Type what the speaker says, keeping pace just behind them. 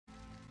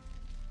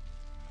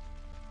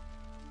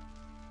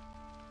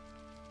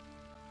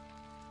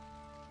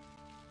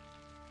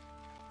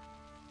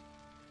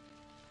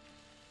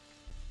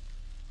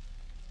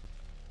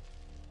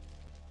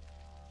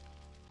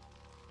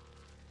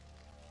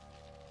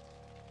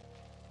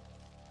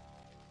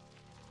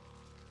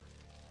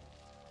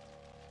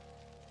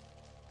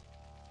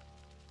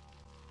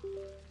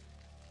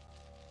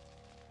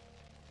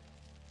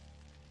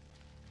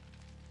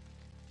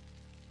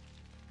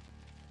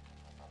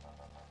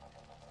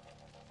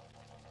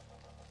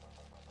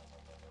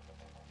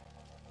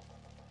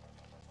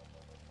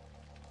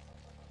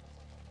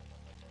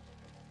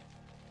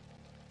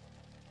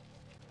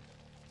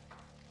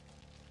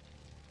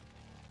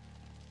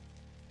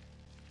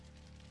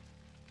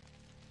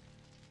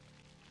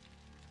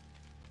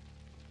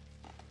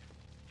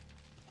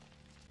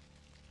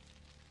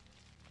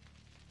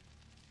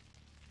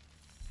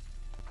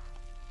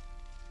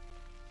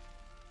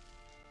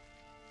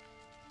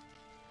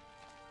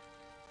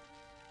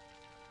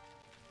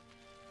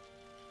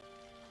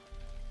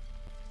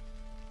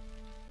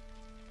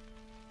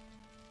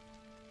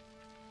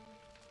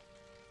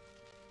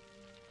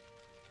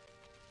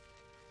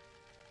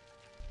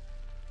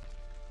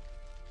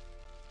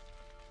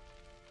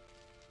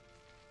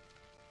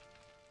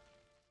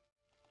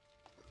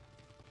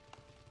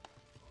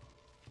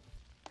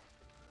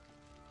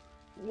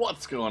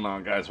What's going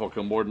on, guys?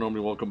 Welcome aboard.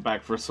 Normally, welcome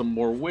back for some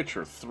more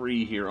Witcher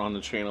 3 here on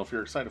the channel. If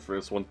you're excited for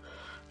this one,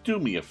 do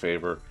me a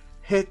favor,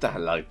 hit that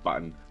like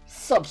button,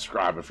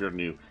 subscribe if you're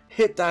new,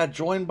 hit that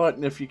join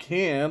button if you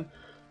can.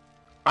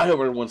 I hope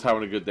everyone's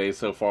having a good day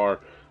so far.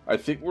 I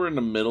think we're in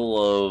the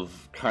middle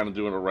of kind of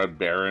doing a Red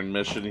Baron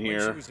mission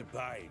here,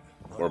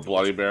 or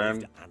Bloody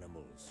Baron.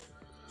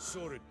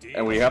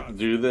 And we have to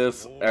do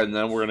this, and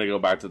then we're going to go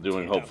back to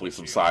doing hopefully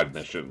some side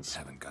missions.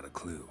 Haven't got a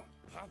clue.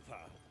 Papa,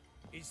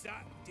 is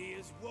that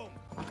deer's wump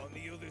on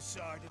the other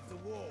side of the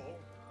wall?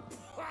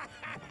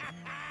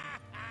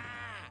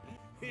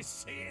 You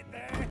see it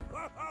there?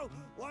 Oh,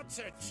 what's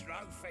a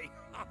trophy?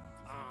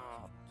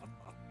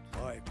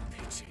 I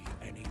pity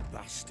any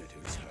bastard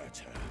who's hurt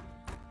her.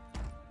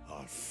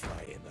 I'll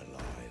flay him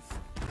alive.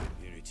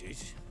 Here it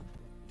is.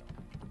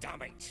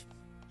 Damn it!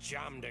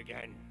 Jammed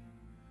again.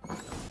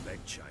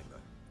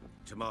 Bedchamber.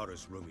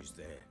 Tamara's room is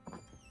there.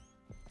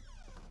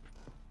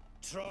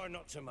 Try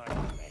not to make a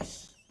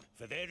mess.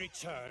 For their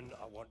return,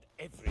 I want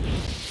everything they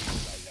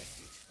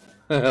left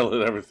it.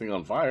 Lit everything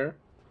on fire.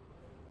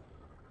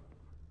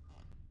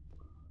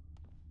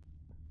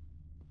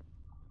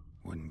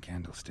 Wooden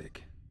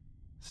candlestick.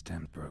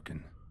 Stem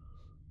broken.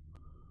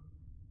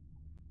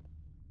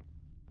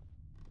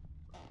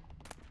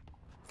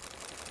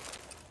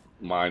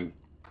 Mine.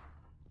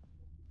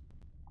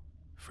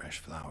 Fresh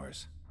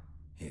flowers.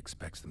 He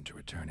expects them to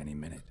return any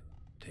minute.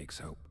 Takes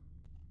hope.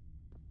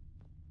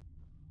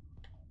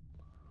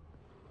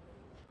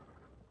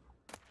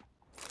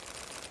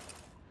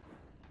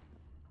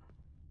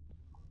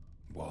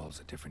 Walls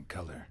a different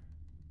color.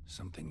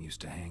 Something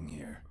used to hang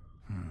here.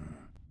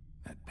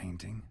 That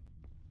painting?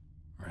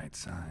 Right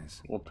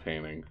size. What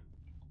painting?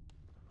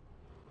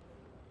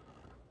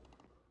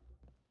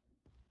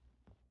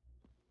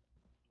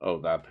 Oh,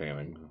 that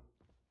painting.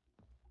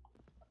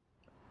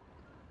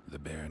 The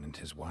Baron and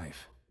his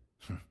wife.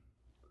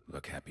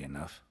 Look happy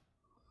enough.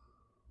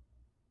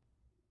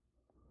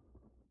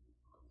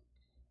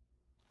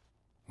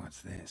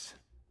 What's this?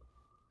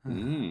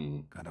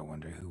 Gotta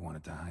wonder who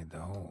wanted to hide the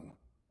hole.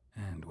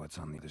 And what's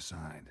on the other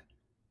side.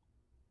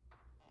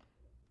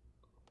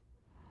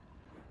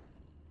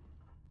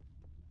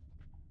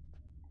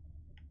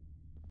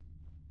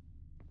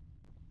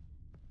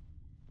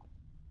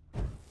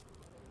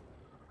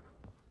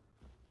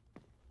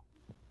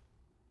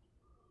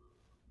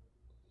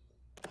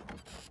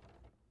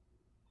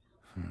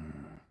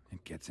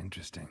 It gets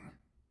interesting.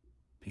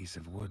 Piece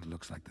of wood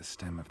looks like the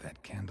stem of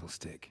that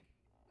candlestick.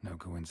 No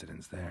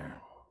coincidence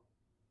there.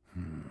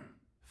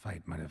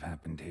 Fight might have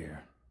happened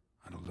here.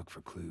 I'll look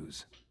for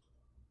clues.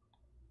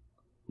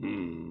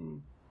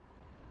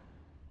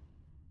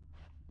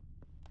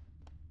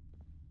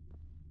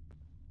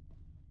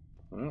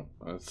 Well,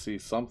 I see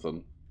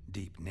something.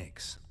 Deep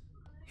nicks.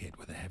 Hit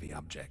with a heavy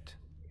object.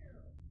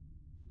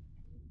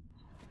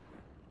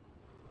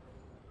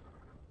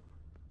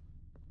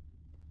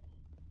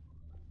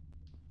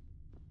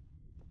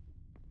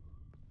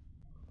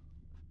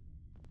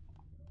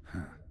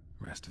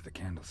 Rest of the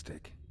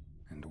candlestick.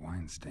 And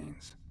wine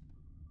stains.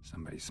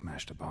 Somebody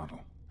smashed a bottle.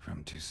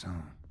 From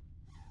Toussaint.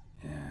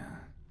 Yeah,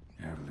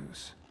 air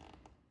loose.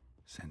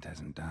 Scent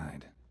hasn't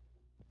died.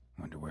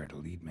 Wonder where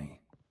it'll lead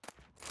me.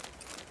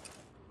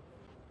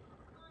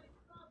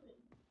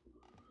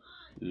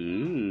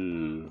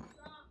 Ooh.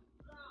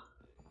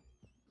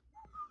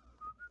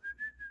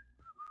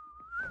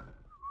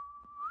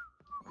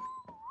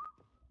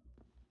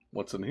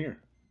 What's in here?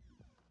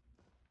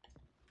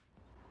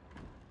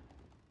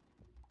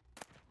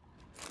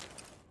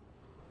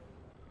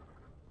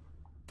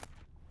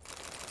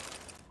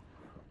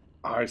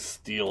 I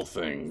steal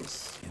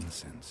things.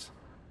 Incense.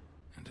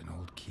 And an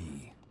old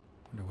key.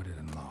 Wonder what it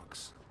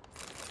unlocks.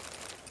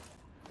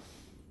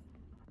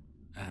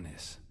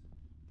 Anise.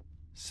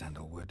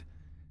 Sandalwood.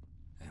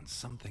 And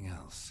something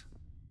else.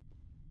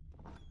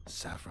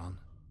 Saffron.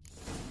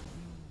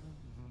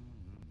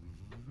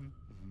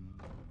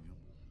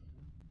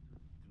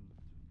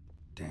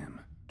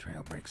 Damn,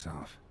 trail breaks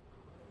off.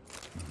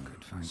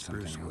 Could find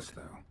something else,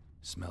 though.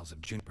 Smells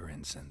of juniper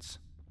incense.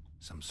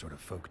 Some sort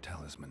of folk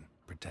talisman.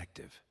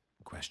 Protective.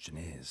 Question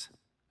is,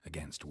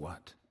 against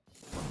what?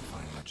 Won't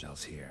find much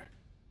else here.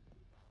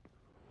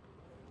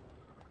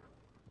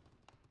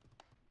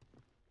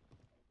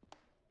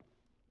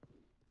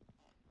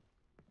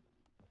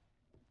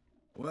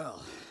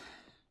 Well,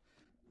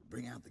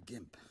 bring out the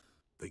gimp.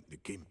 Think the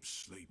gimp's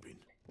sleeping.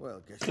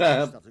 Well, guess you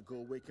just have to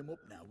go wake him up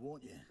now,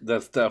 won't you?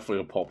 That's definitely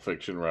a Pulp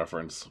Fiction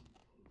reference.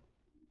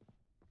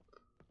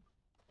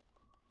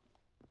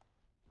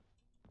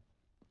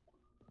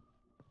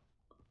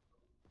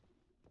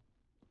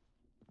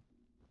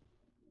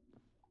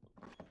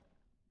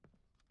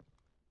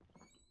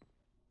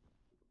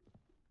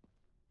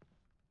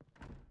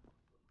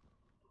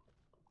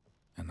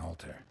 An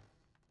altar.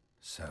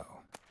 So,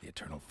 the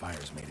Eternal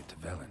Fires made it to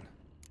Velen.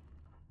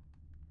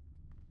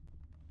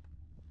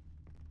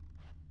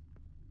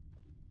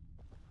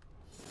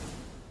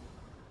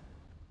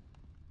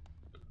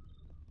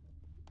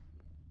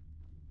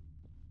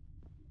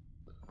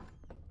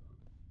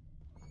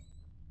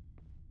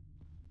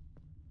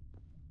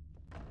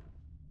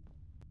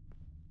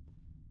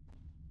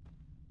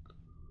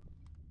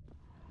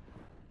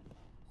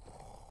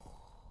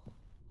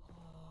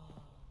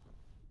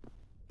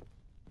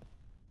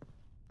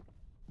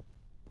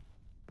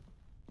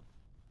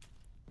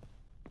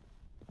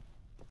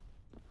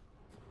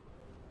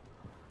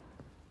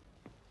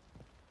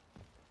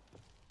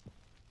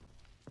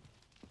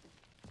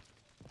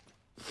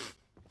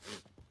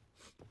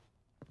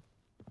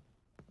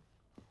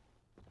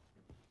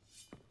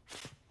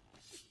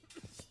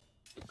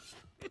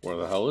 Where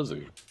the hell is he?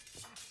 What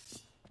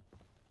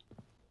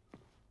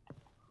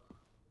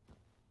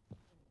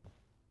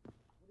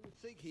do you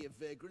think here,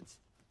 vagrant?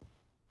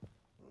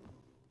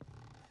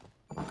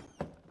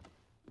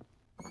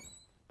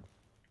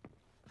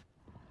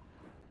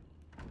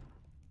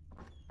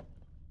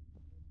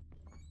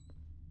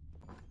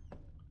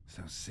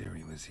 So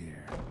Ciri was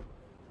here.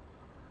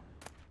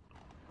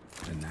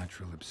 The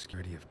Natural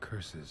Obscurity of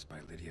Curses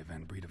by Lydia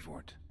van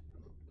Bredevoort.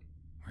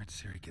 Where'd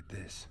Ciri get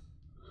this?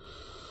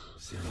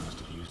 Ciri must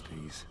have used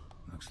these.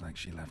 Looks like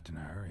she left in a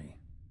hurry.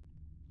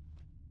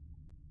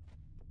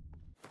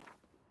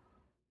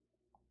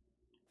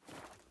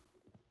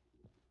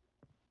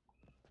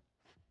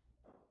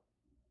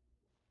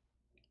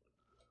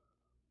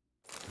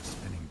 The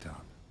spinning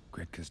top.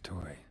 Gretka's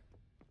toy.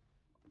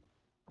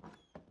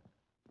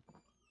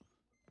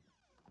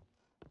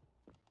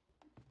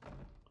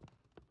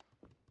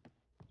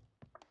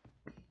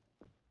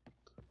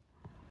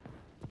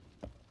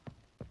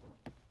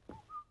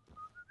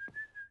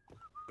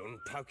 Done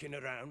poking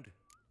around?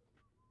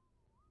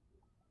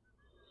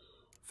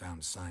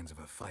 Found signs of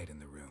a fight in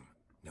the room.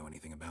 Know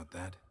anything about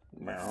that?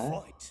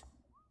 No. Fight?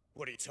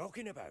 What are you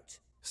talking about?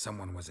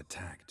 Someone was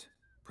attacked.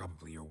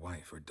 Probably your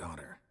wife or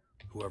daughter.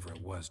 Whoever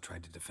it was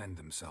tried to defend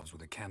themselves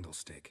with a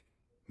candlestick.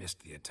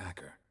 Missed the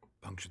attacker.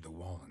 Punctured the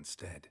wall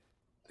instead.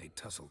 They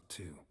tussled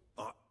too.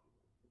 I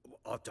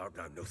don't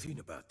know nothing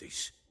about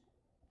this.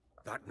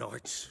 That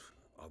night,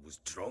 I was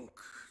drunk.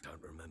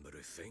 Don't remember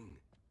a thing.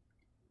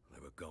 They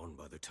were gone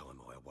by the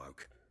time I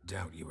awoke.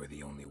 Doubt you were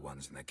the only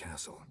ones in the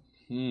castle.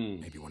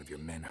 Maybe one of your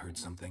men heard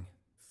something?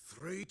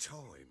 3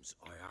 times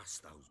I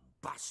asked those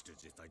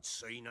bastards if they'd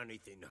seen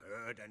anything,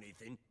 heard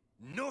anything.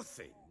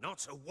 Nothing,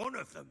 not a one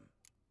of them.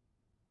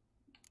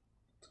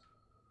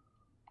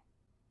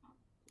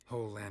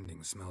 Whole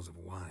landing smells of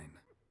wine.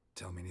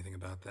 Tell me anything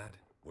about that?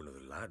 One of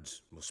the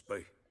lads, must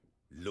be.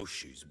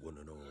 Lushes, one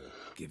and all.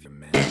 Give your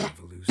men a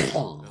loose.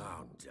 Oh,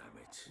 damn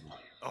it.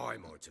 I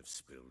might have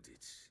spilled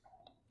it.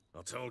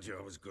 I told you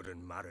I was good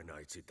and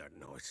marinated that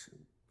night.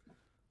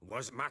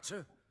 What's the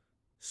matter?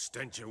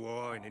 Stench of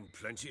wine in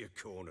plenty of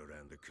corn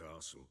around the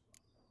castle.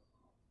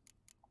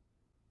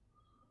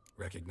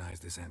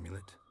 Recognize this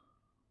amulet?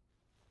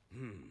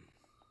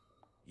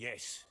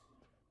 Yes.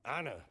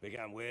 Anna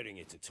began wearing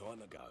it a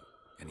time ago.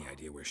 Any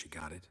idea where she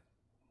got it?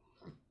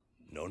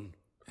 None.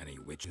 Any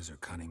witches or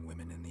cunning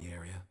women in the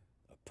area?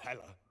 A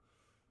Pella?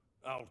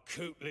 Old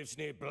Coot lives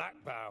near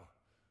Blackbow.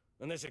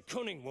 And there's a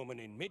cunning woman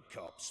in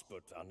Midcopse,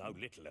 but I know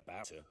little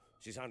about her.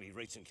 She's only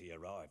recently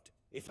arrived.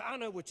 If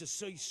Anna were to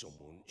see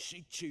someone,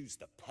 she'd choose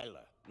the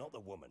Pella, not the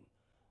woman.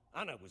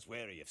 Anna was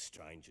wary of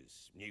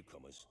strangers,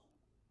 newcomers.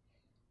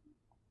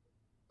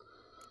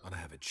 Ought to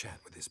have a chat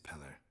with this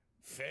Peller.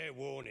 Fair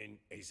warning,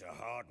 he's a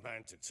hard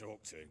man to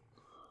talk to.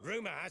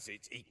 Rumour has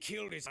it he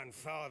killed his own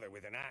father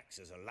with an axe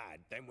as a lad,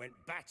 then went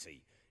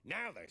batty.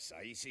 Now they say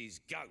he sees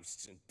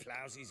ghosts and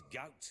ploughs his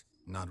goat.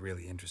 Not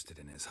really interested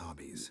in his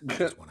hobbies.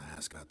 Just want to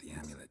ask about the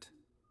amulet.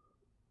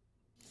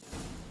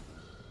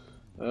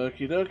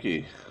 Okie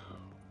dokie.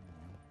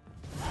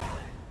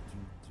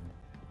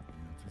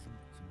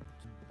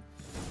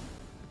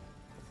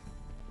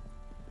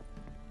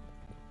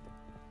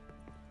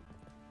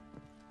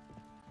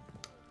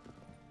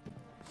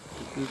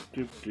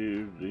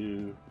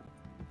 Do.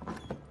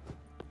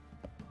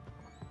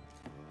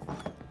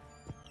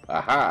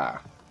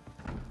 Aha!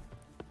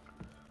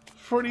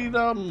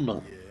 Freedom!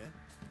 Yeah.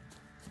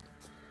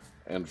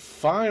 And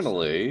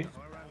finally,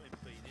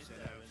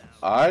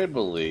 I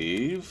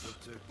believe...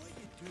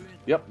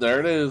 Yep, there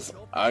it is.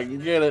 I can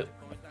get it.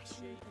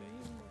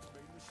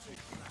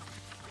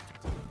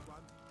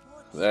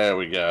 There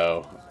we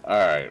go.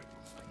 Alright.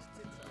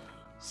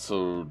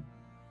 So,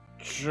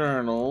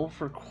 journal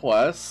for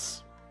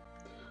quests.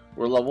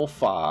 We're level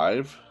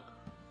 5.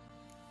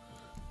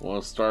 We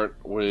want to start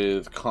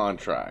with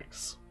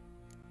contracts.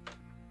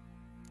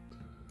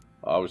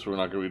 Obviously, we're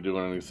not going to be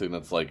doing anything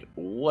that's like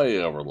way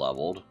over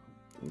leveled.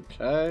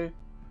 Okay.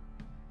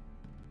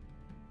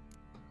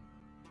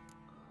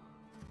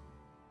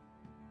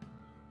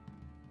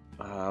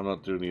 I'm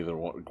not doing either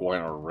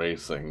going or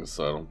racing,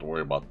 so I don't have to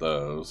worry about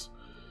those.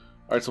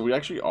 Alright, so we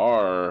actually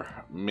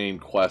are main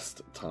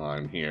quest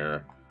time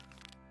here.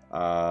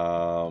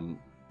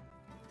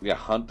 Yeah,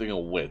 hunting a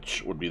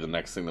witch would be the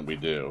next thing that we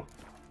do.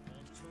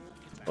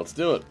 Let's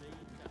do it.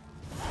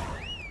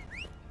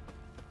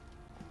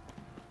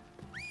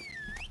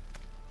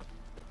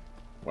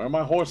 Where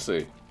my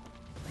horsey?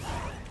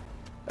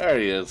 There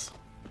he is.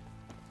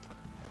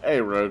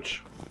 Hey,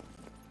 Roach.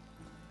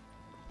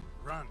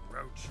 Run,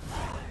 Roach.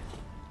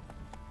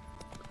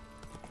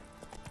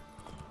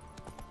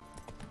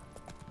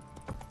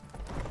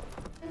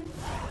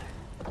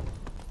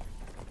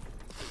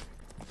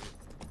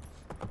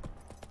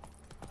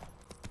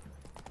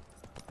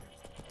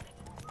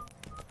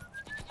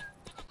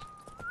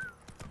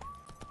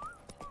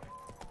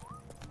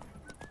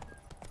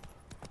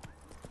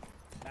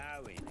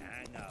 Plowing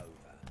hangover.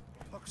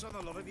 Pox on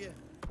the lot of you.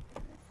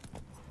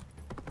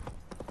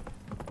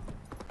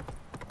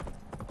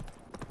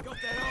 Got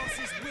their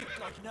asses whipped.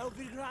 look like an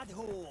Novigrad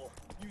whore.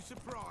 You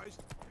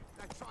surprised?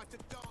 They tried to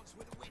dance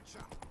with a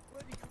witcher.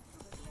 Where'd he come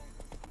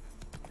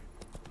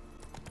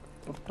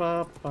from?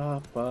 Ba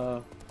ba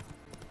ba.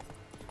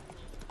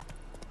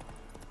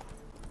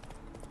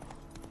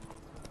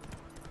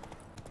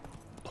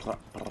 Bra,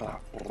 bra,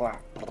 bra,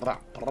 bra,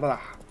 bra.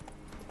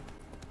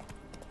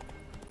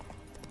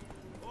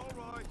 All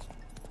right.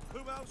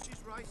 Who else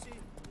is racing?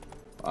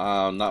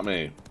 Not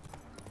me.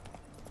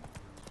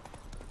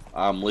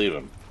 I'm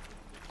leaving.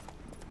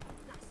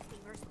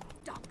 Blasphemers,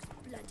 dog's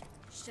blood,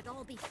 should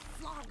all be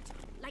flogged,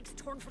 legs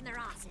torn from their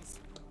asses.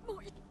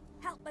 Boy,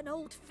 help an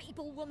old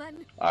feeble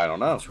woman. I don't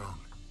know. What's wrong?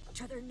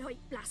 T'other night,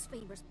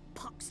 blasphemers,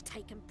 pox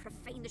take and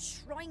profane the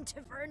shrine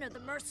to Verna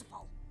the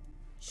Merciful.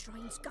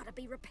 Shrine's gotta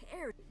be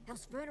repaired,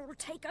 else Verna will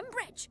take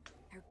umbrage.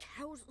 Our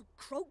cows will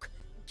croak,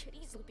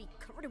 kitties will be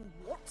covered in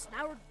warts, and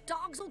our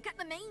dogs will get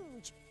the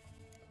mange.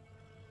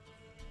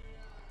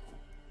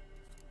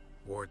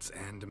 Warts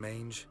and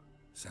mange?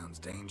 Sounds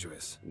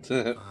dangerous.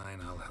 Fine,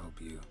 I'll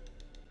help you.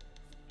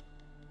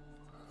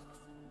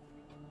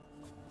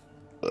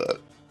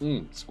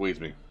 Squeeze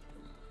me.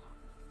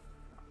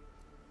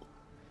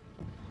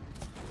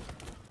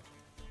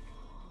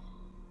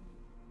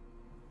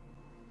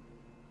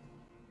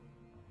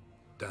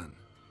 Done.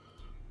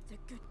 The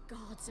good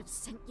gods have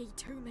sent ye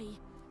to me.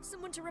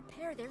 Someone to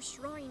repair their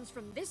shrines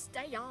from this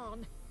day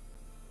on.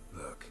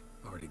 Look,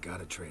 already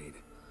got a trade.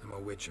 I'm a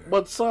witcher.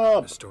 What's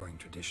up? Restoring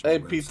traditional Hey,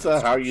 roadside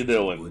Pizza, how you structures in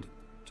doing? wood,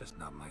 just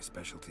not my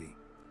specialty.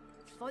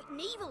 Fighting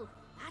evil,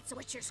 that's a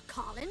witcher's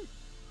calling.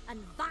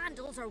 And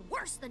vandals are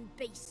worse than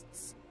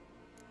beasts.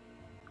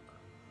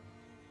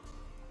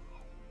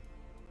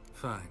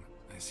 Fine.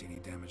 I see any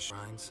damaged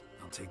shrines,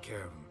 I'll take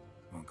care of them.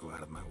 Won't go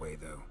out of my way,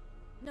 though.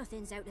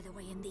 Nothing's out of the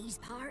way in these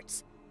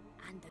parts,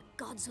 and the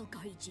gods will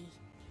guide ye.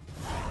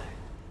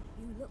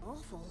 You look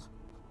awful.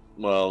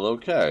 Well,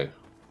 okay.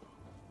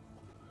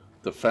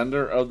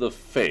 Defender of the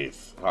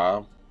Faith,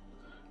 huh?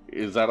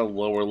 Is that a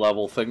lower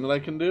level thing that I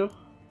can do?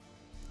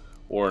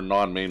 Or a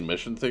non-main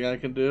mission thing I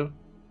can do?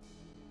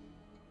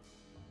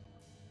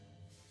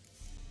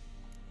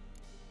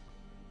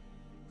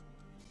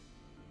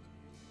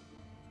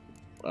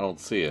 I don't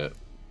see it.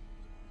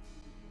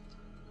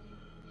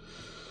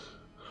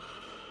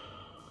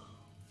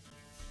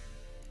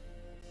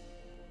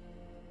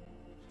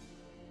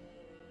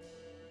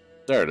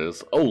 There it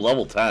is. Oh,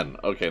 level 10.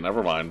 Okay,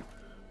 never mind.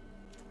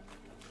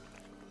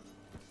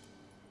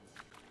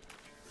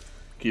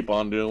 Keep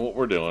on doing what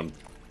we're doing.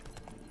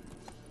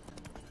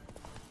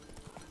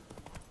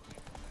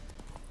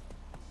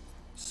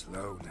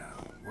 Slow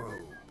now.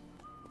 Whoa.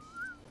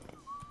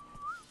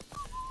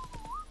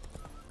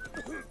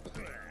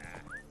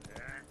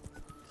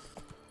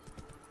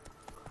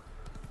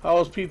 How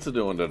is pizza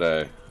doing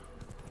today?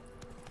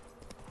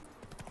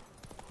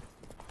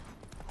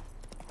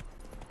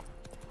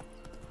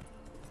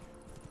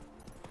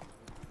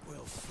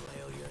 We'll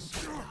flail your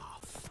shit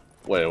off.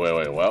 Wait,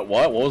 what?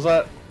 What was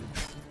that?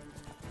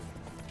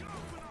 Go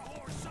for the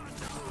horse on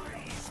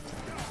eyes.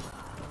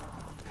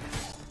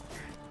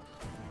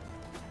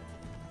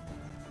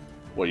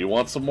 What, you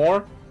want some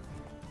more?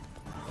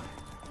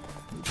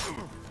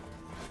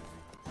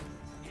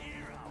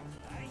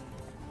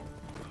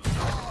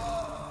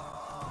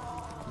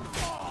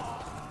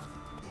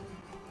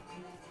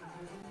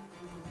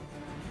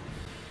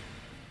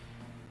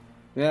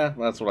 Yeah,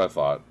 that's what I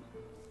thought.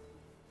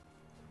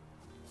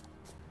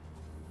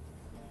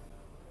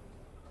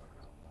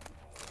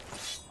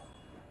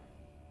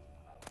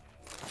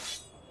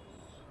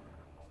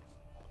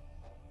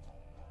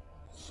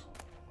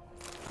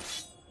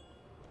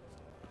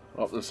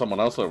 Oh, there's someone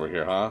else over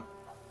here, huh?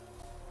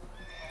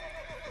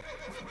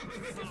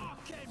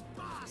 Fucking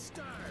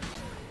bastard!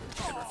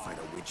 Ever fight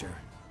a witcher?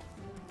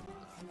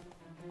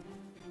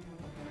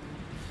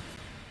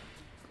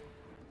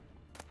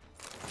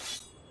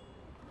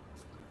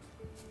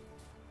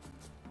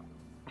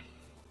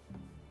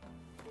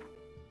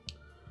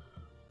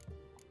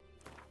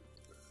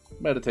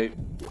 Meditate.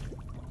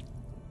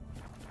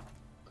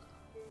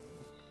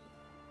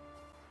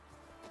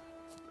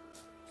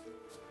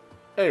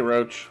 Hey,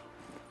 Roach.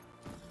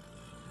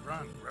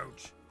 Run,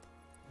 Roach.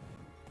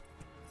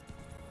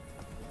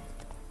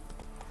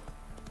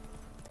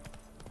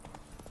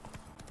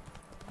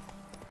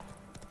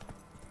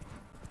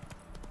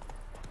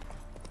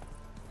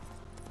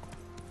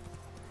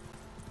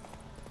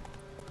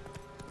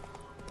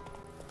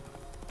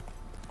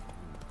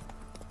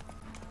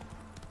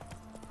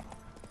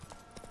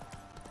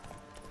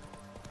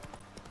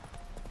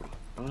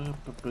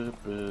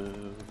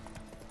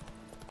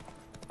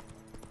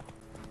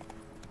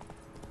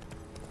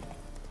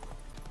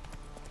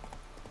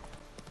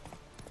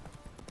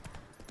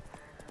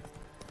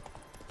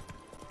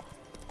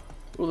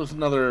 Oh, there's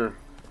another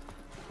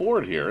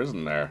board here,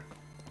 isn't there?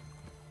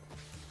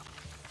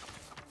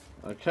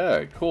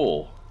 Okay,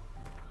 cool.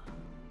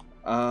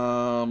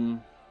 Oh,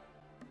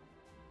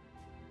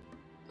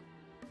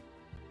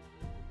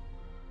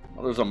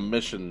 there's a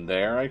mission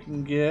there I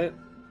can get.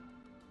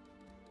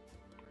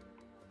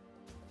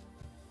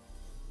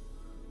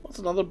 What's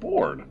another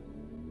board?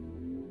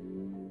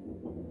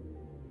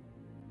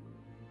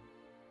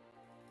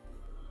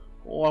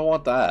 Well, I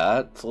want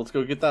that, so let's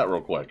go get that real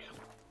quick.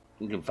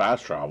 We can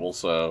fast travel,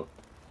 so...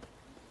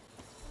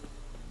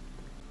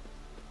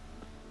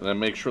 And then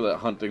make sure that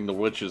hunting the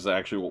witch is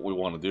actually what we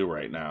want to do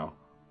right now.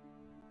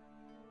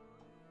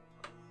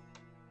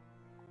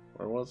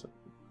 Where was it?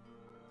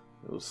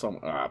 It was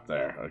somewhere up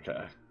there,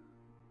 okay.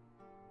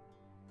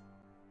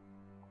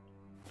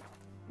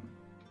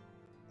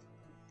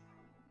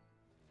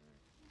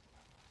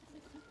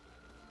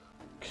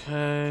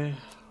 Okay.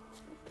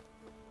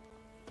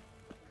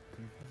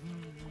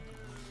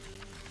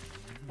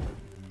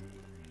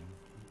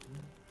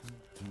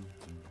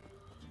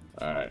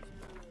 Alright.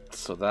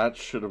 So that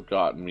should have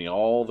gotten me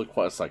all the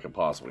quests I could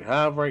possibly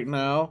have right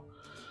now.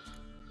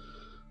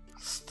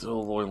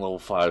 Still only level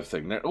 5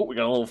 thing there. Oh, we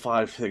got a level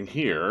 5 thing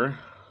here.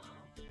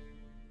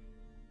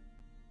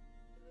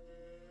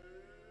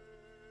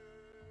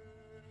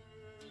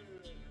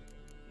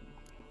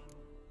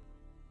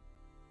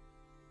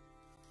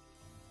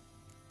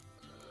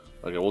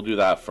 Okay, we'll do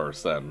that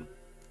first then.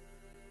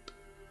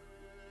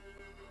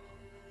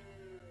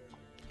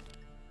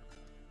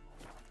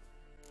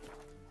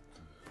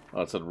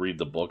 Oh, it said read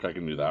the book. I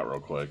can do that real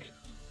quick.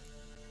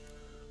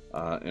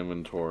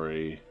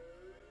 Inventory.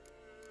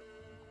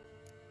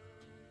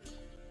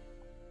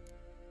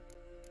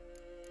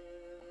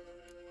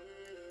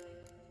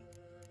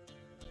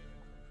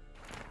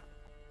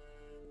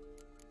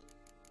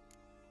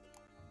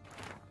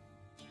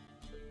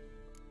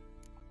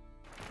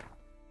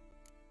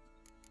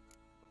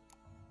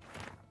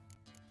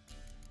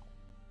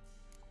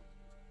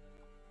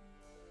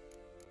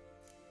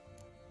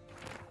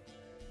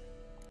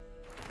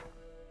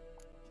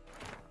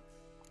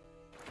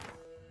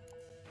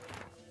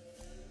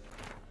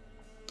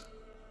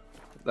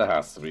 That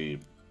has to be...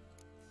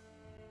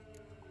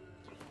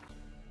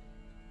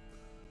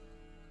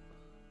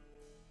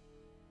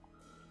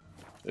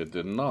 It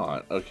did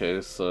not.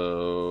 Okay,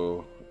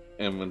 so...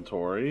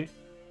 Inventory.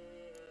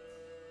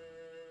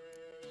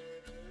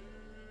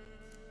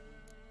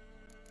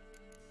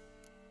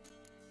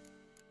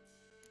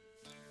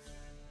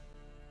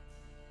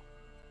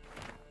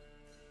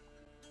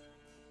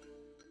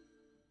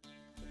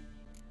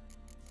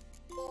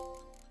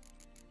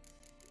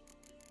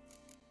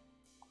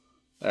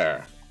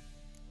 There.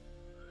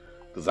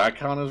 Does that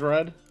count as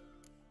red?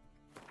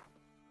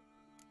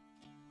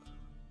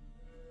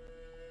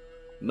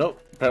 Nope,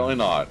 apparently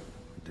not.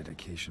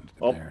 Dedication to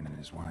the Baron and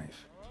his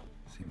wife.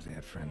 Seems they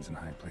had friends in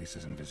high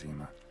places in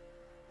Vizima.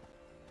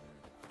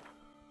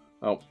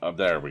 Oh,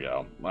 there we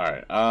go.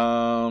 Alright,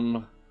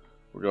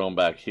 we're going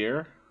back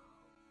here.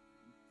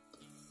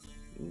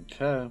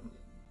 Okay.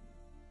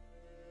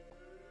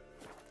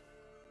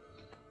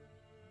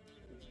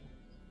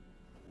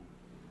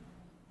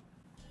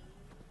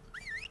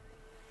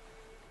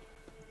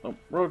 Oh,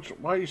 Roach,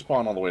 why are you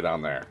spawning all the way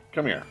down there?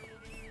 Come here.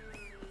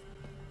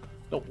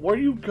 No, where are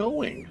you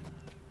going?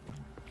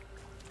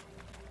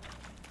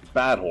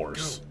 Bad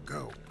horse.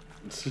 Go.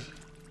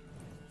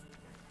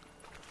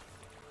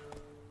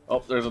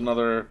 Oh, there's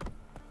another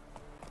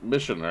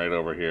mission right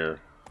over here.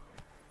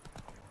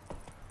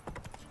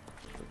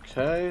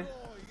 Okay.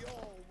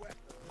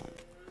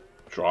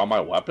 Draw my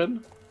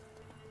weapon?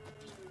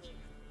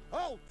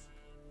 Halt!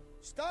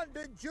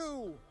 Standing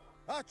Jew!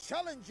 I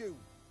challenge you!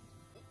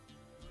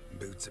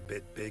 Boots a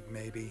bit big,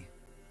 maybe?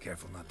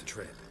 Careful not to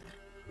trip.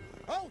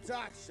 Halt,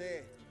 I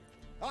say!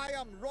 I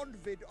am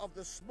Ronvid of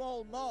the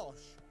Small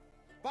Marsh,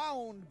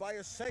 bound by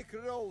a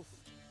sacred oath.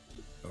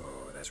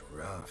 Oh, that's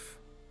rough.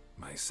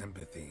 My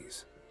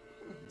sympathies.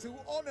 To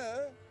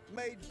honor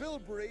Maid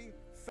Bilberry,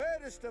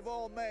 fairest of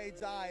all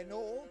maids I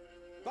know,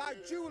 by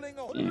dueling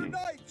 100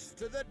 knights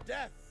to the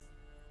death.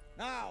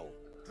 Now,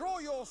 draw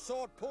your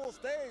sword post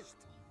haste,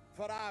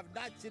 for I've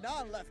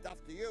 99 left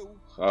after you.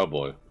 Oh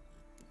boy.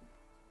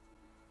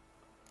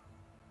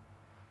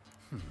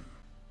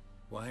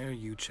 Why are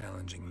you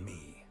challenging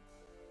me?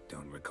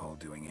 Don't recall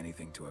doing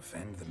anything to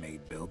offend the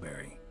Maid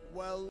Bilberry.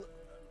 Well,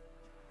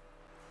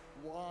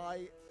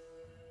 why?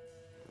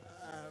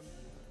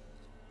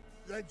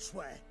 Then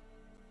swear.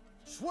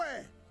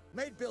 Swear!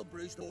 Maid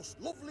Bilberry's the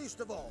most loveliest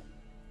of all.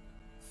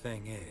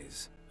 Thing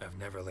is, I've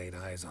never laid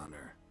eyes on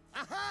her.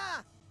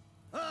 Aha!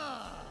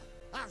 Ah!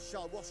 I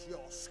shall wash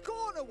your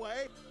scorn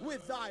away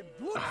with thy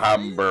blood.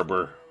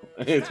 Hamburger.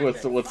 Hey,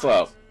 what's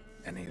up?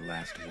 Any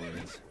last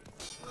words?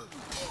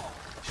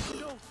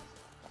 No,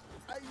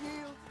 I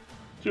yield.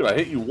 Dude, I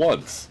hit you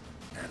once.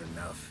 Had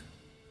enough?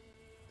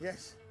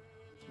 Yes,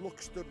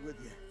 luck stood with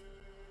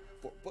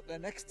you. But the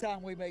next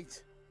time we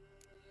meet...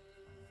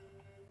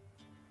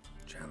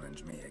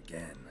 Challenge me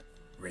again.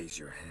 Raise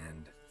your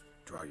hand,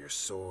 draw your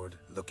sword,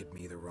 look at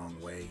me the wrong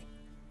way,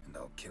 and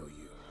I'll kill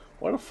you.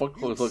 Why the fuck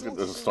was looking at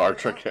this Star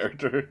Trek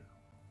character?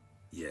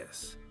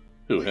 Yes.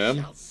 Who, we him?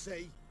 shall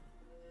see.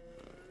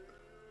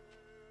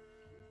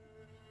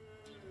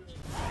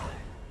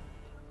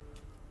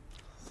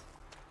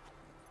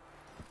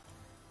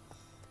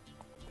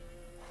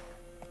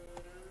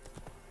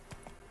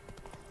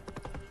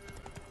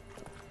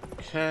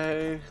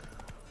 Okay.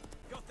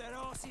 Got their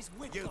asses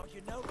whipped like you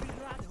know, big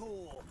lad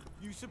whore.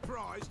 You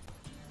surprised?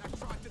 I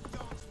tried to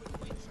dance with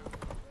Witcher.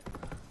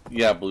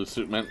 Yeah, Blue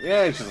Suit Man.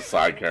 Yeah, he's just a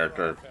side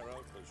character.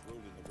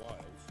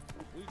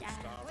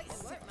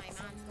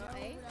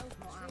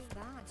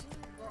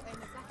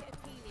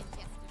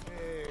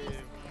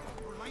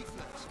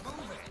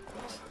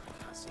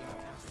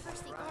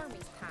 First the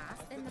armies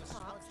passed, then the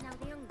parks, now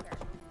the younger.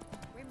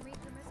 Grim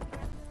Reaper must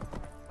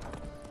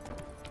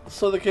be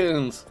So the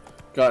kids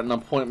got an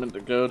appointment to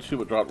go to,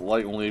 but dropped the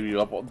light and leave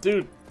you up.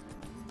 Dude,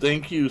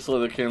 thank you,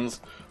 Slitherkins.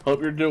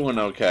 Hope you're doing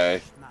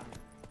okay.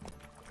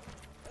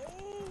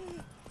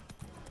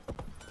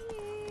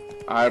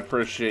 I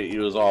appreciate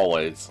you as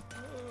always.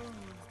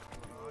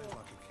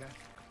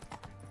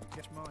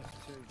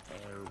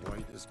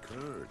 White as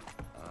curd.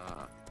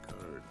 Ah,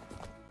 curd.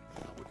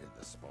 Now we get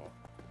the spot.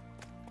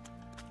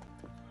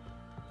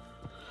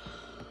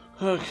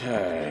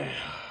 Okay.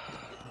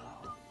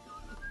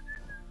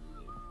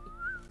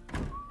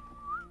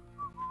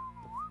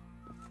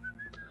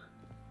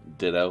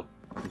 Ditto.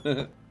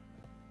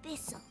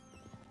 Thistle.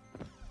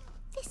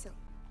 Thistle.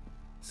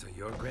 So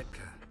you're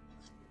Gretka.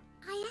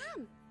 I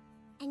am.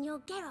 And you're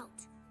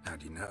Geralt. How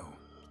do you know?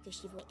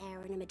 Because you've got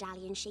hair and a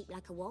medallion shaped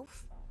like a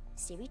wolf.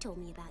 Siri told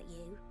me about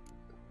you.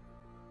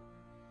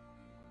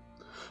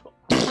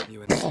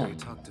 You and Siri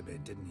talked a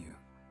bit, didn't you?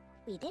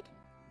 We did.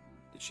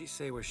 Did she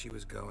say where she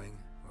was going,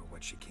 or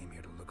what she came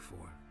here to look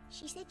for?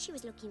 She said she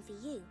was looking for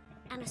you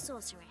and a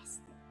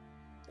sorceress.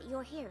 But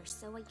you're here,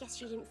 so I guess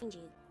she didn't find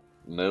you.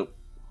 Nope.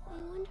 I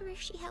wonder if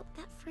she helped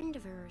that friend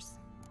of hers.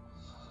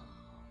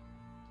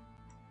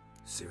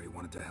 Siri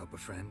wanted to help a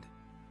friend?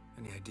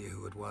 Any idea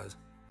who it was?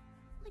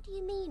 What do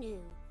you mean, who?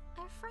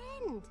 Her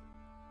friend.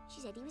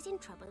 She said he was in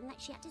trouble and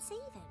that she had to save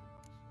him.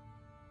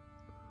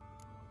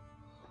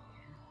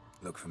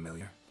 Look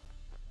familiar?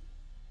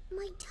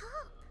 My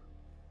top.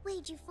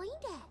 Where'd you find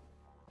it?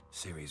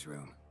 Siri's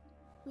room.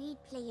 We'd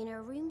play in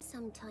her room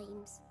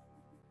sometimes.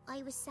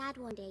 I was sad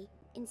one day,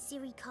 and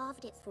Siri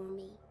carved it for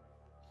me.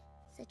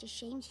 Such a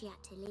shame she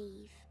had to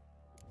leave.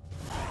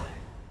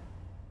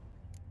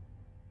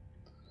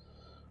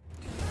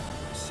 Do you know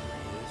where Siri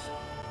is?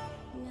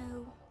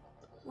 No.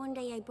 One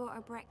day I brought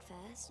her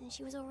breakfast, and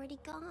she was already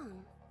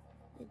gone.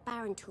 The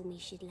Baron told me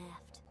she'd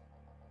left.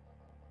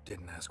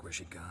 Didn't ask where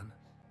she'd gone?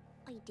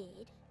 I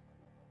did.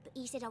 But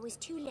he said I was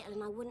too little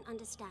and I wouldn't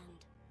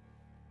understand.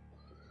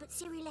 But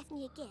Siri left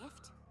me a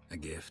gift. A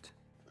gift?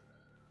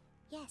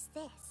 Yes,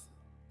 this.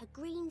 A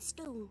green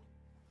stone.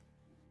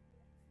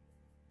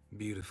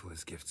 Beautiful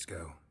as gifts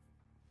go.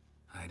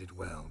 Hide it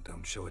well,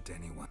 don't show it to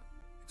anyone.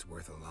 It's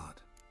worth a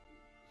lot.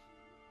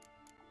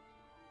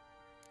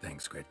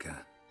 Thanks,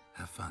 Gretka.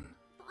 Have fun.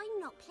 But I'm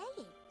not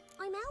playing.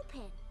 I'm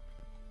helping.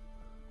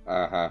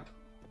 Uh-huh.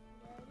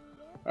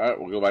 Alright,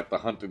 we'll go back to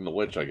hunting the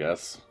witch, I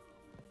guess.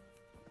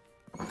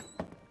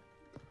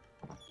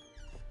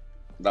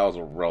 That was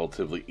a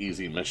relatively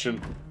easy mission.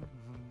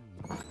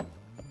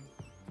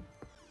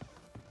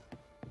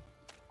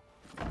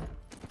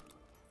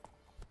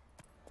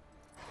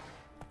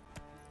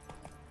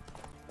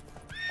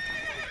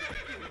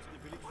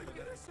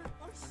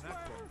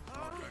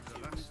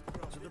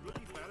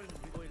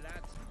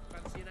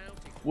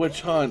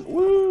 Witch hunt.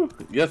 Woo!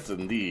 Yes,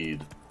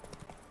 indeed.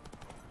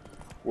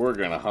 We're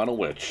gonna hunt a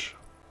witch.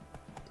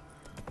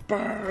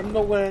 Burn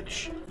the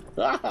witch!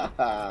 Ha ha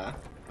ha!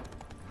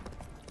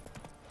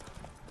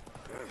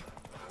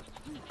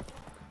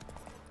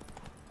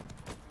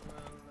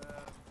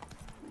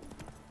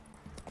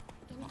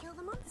 Gonna kill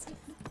the monster.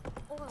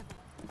 All of them.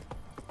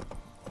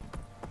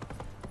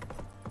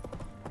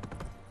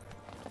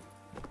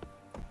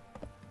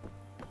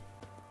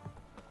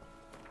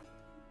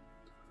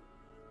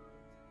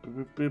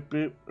 Boop, boop, boop,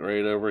 boop.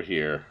 Right over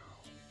here.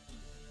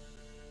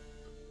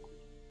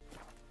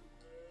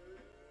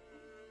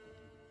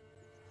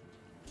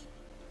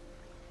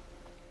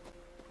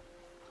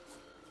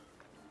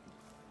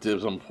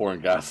 Dibs on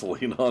pouring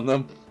gasoline on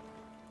them.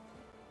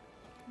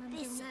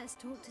 This. Let's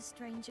talk to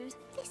strangers.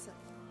 Thistle.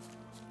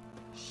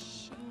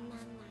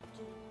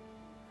 Shenanaki.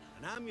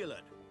 An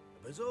amulet,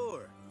 a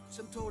bazaar,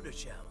 some tortoise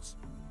shells.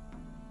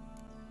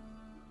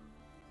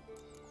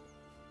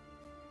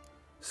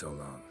 So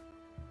long.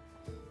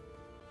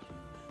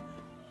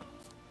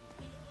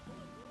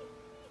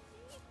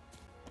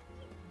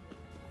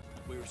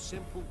 We're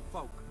simple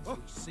folk, we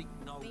seek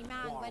no Me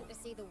man quarrel. went to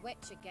see the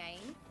witch again.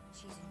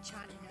 She's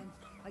enchanting them.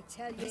 I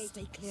tell you,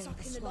 Stay clear of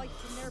sucking the the life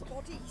from their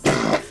bodies.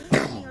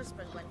 My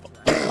husband went to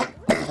her.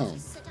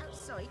 Just sit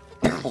outside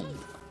for the day.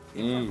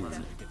 Mm.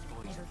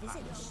 Never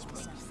visit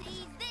myself.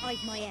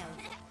 I've my elf.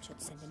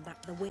 Should send him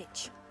back to the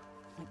witch.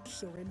 And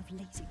cure him of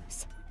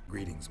laziness.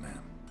 Greetings,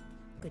 ma'am.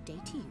 Good day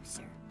to you,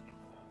 sir.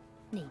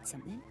 Need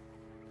something?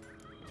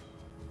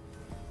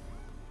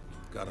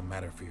 Got a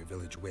matter for your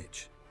village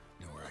witch.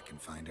 Know where I can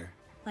find her?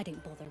 I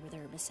don't bother with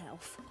her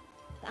myself.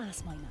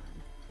 Ask my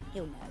man.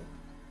 He'll know.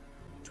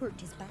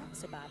 Twerked his back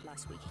so bad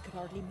last week he could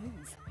hardly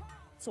move.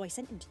 So I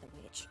sent him to the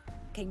witch.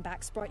 Came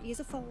back sprightly as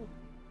a foal.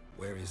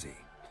 Where is he?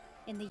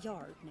 In the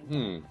yard, no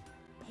doubt.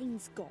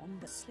 Pain's gone,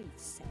 but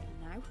sleuth's settled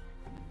now.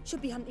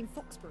 Should be hunting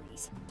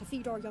foxberries to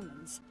feed our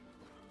young'uns.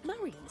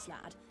 Marion's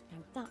lad, now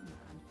that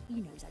man, he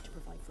knows how to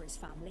provide for his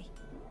family.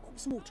 Got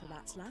some water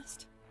rats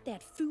last. They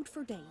had food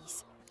for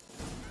days.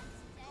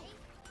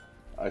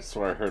 I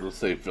swear I heard him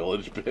say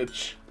village,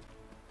 bitch.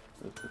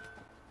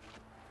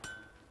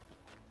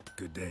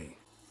 Good day.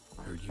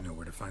 Heard you know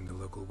where to find the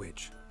local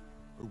witch.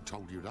 Who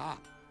told you that?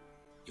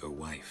 Your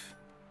wife.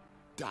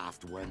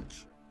 Daft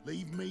wench.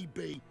 Leave me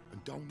be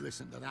and don't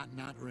listen to that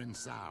nattering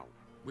sow.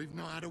 We've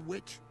not had a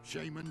witch,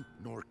 shaman,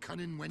 nor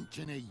cunning wench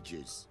in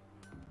ages.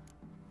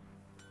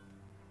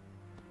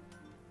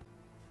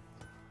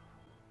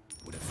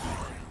 Would a few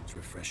rounds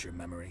refresh your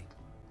memory?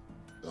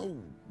 Oh,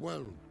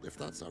 well, if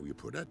that's how you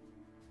put it.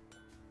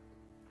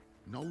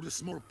 Know the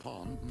small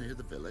pond near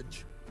the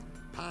village?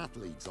 Path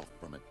leads off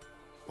from it.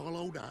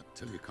 Follow that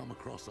till you come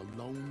across a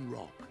lone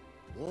rock.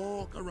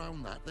 Walk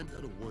around that into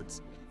the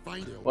woods.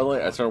 Find it. By the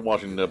way, I started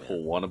watching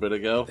Deadpool 1 a bit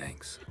ago.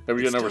 Thanks. Have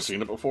you It's never just-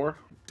 seen it before?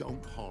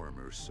 Don't harm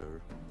her,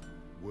 sir.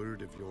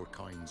 Word of your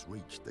kind's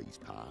reached these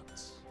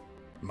parts.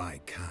 My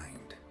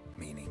kind,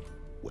 meaning?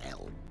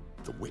 Well,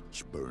 the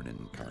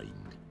witch-burning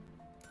kind.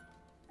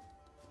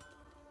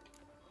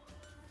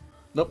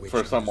 Nope, Which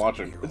first time of us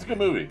watching. are It's a good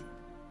movie.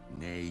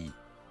 Nay,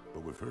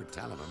 but we've heard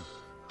tell of him.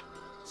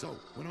 So,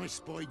 when I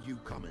spied you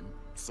coming,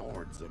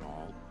 swords and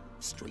all,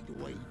 straight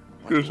away...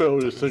 I Here's thought how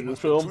we tales sing the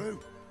must be film. true.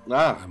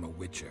 Ah, I'm a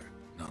witcher,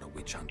 not a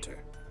witch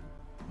hunter.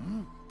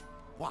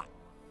 What?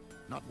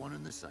 Not one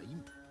and the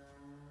same?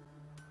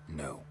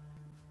 No.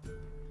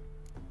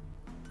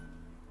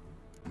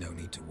 No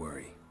need to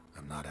worry.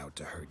 I'm not out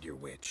to hurt your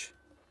witch.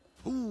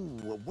 Ooh,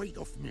 a weight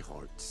off me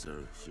heart,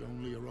 sir. She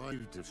only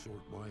arrived a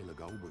short while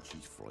ago, but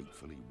she's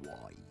frightfully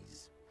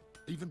wise.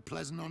 Even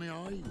pleasant on the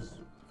eyes,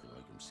 if you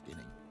like 'em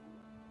skinny.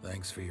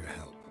 Thanks for your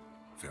help.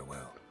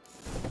 Farewell.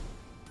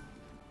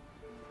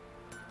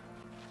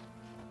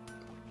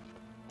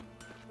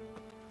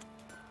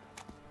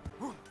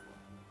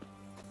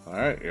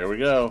 alright, here we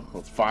go.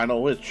 Let's find a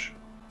witch.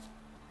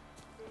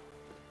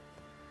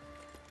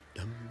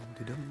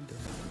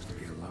 Supposed to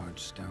be a large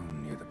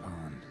stone near the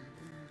pond.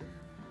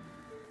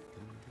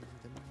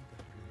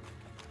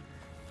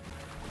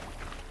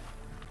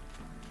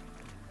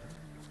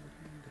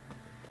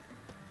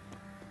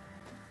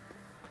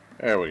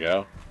 There we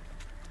go.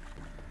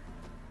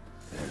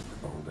 There's the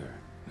boulder.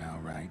 Now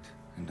right,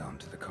 and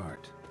onto the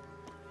cart.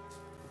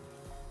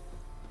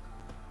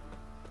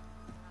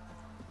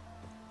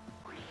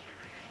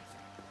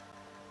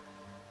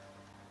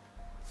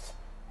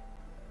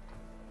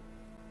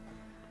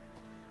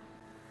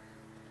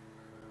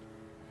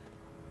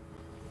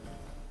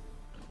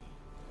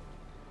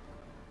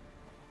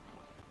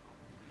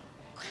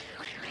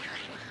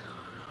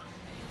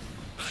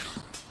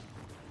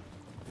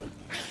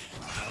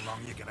 How long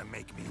you gonna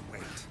make me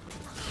wait?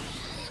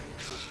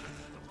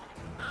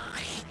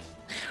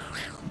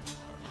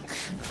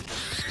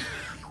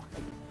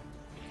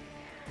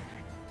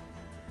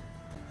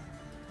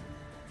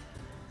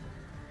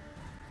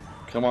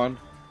 Come on.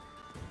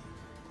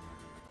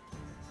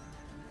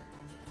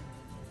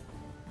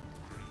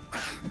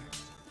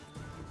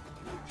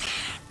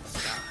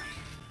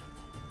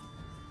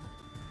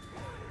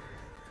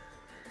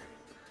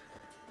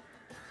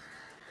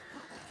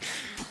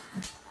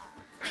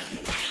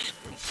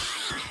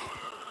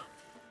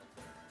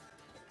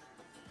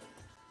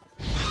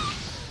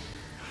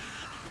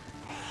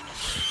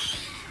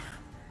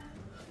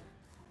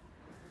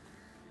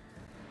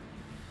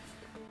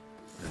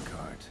 The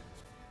cart.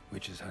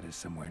 Witch's hut is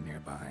somewhere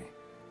nearby.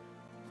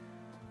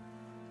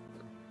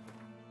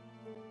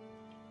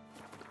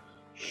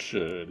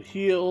 Should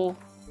heal.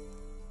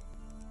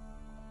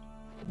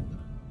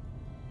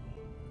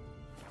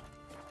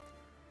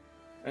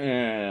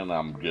 And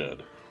I'm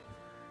good.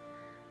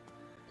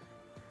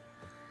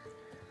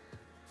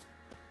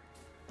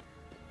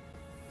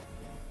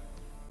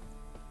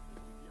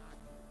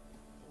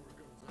 Poor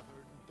girls I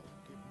heard and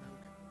don't give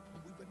milk,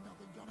 and we've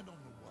another young on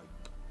the way.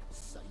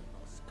 Save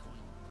us,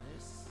 kind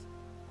miss.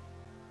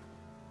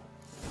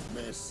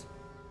 Miss,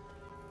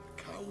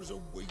 cows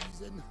are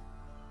wheezing,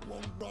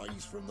 won't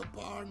rise from the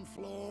barn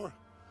floor.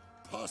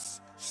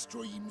 Pus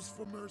streams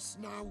from her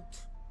snout.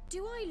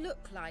 Do I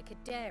look like a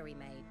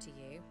dairymaid to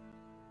you?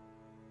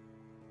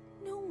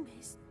 No,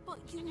 miss, but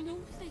you know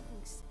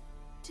things.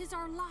 'Tis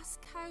our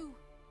last cow.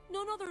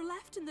 None other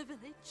left in the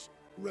village.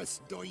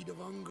 Rest died of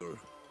hunger,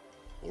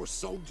 or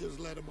soldiers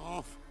let him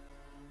off.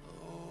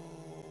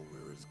 Oh,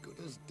 we're as good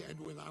as dead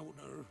without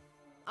her.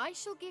 I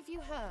shall give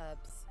you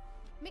herbs.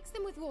 Mix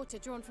them with water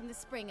drawn from the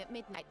spring at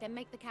midnight, then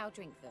make the cow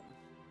drink them.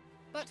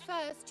 But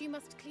first, you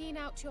must clean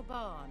out your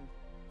barn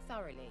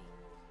thoroughly.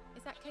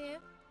 Is that clear?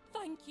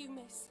 Thank you,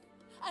 miss.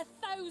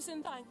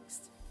 1,000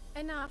 thanks.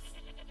 Enough.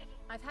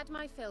 I've had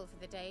my fill for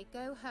the day.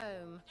 Go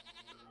home.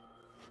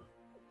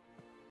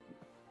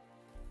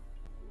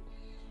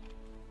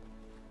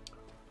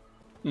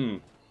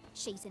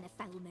 She's in a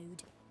foul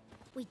mood.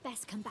 We'd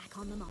best come back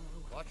on the morrow.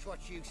 Watch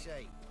what you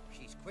say.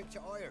 She's quick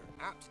to ire,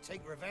 apt to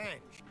take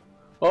revenge.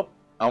 Oh,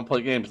 I don't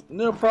play games.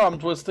 No problem,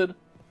 Twisted.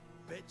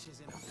 bitch is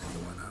in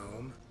anyone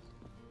home?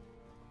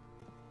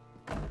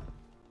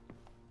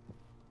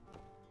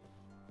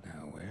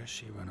 Now, where's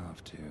she run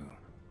off to?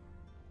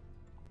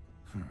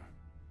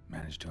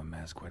 Managed to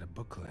amass quite a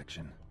book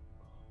collection.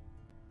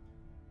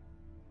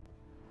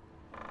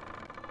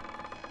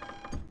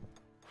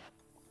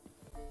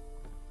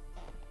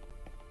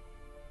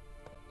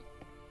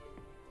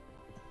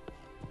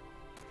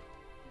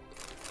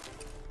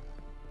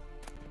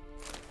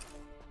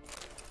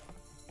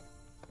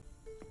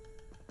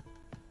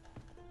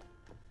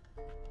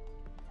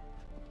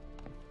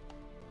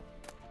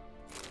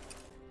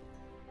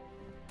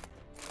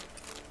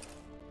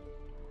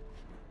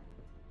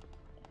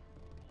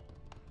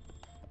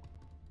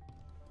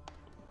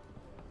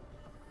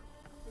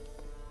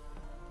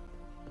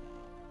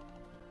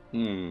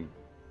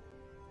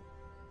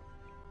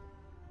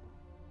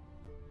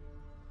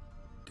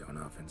 Don't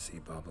often see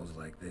baubles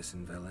like this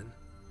in Velen.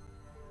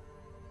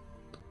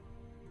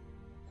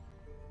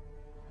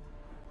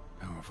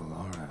 Powerful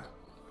aura.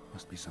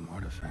 Must be some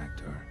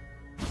artifact or...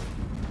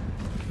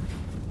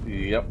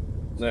 Yep.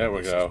 There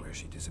we This go. is where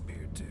she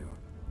disappeared to.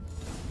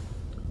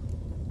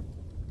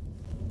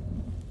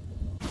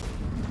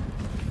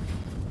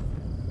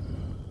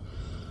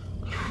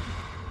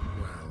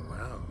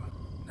 Well,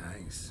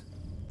 nice.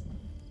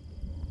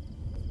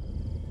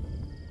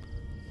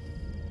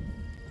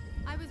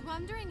 I was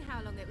wondering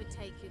how long it would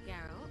take you,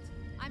 Geralt.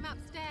 I'm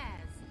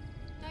upstairs.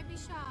 Don't be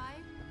shy.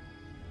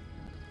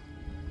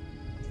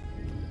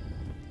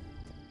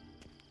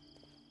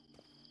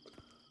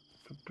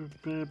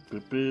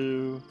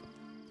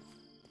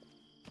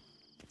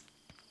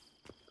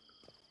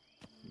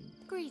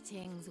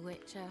 Greetings,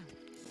 Witcher.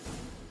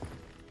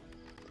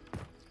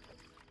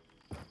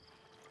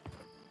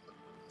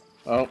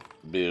 Oh,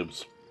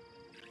 boobs.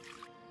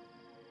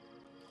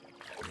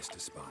 Missed a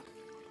spot.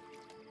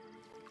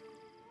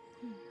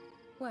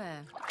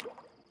 Where?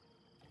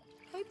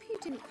 Hope you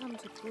didn't come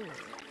to talk.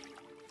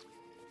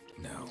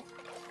 No.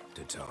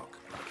 To talk.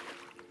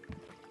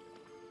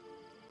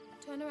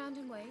 Turn around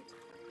and wait.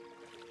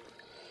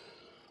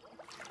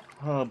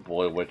 Oh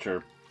boy,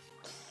 Witcher.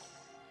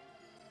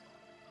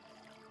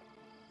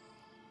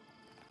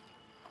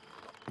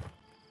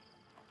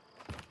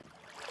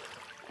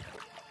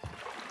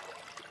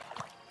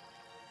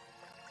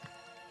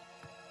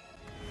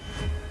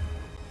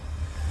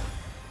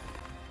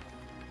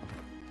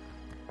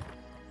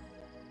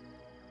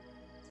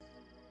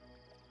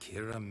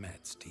 Kira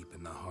Metz, deep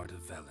in the heart of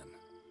Velen.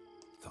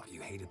 Thought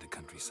you hated the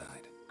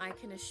countryside. I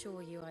can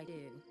assure you I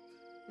do.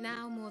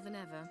 Now more than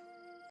ever.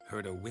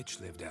 Heard a witch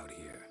lived out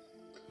here.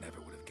 Never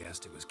would have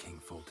guessed it was King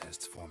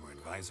Foltest's former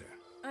advisor.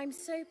 I'm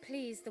so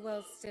pleased the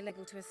world's still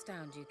able to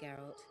astound you,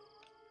 Geralt.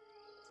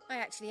 I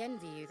actually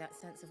envy you that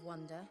sense of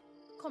wonder.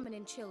 Common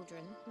in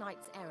children,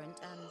 knights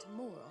errant, and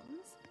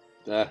morons.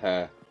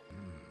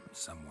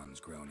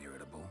 Someone's grown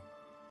irritable.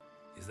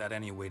 Is that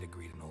any way to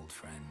greet an old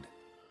friend?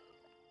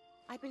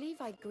 I believe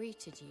I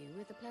greeted you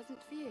with a pleasant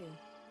view.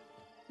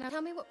 Now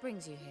tell me what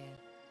brings you here.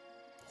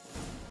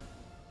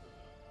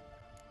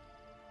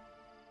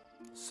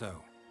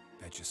 So,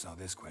 bet you saw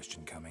this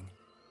question coming.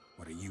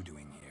 What are you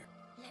doing here?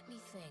 Let me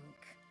think.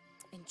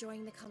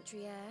 Enjoying the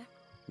country air?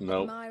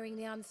 Nope. Admiring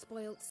the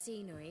unspoilt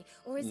scenery?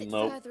 Or is it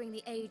Nope. furthering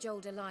the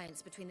age-old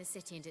alliance between the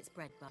city and its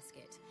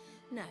breadbasket?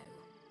 No.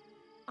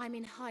 I'm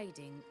in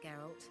hiding,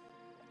 Geralt.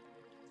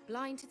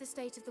 Blind to the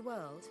state of the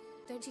world?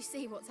 Don't you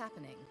see what's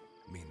happening?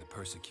 Mean the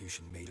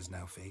persecution mages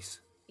now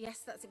face? Yes,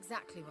 that's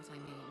exactly what I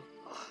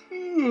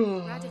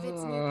mean.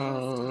 Radovid's new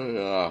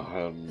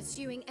pastime.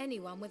 Pursuing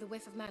anyone with a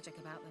whiff of magic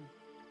about them.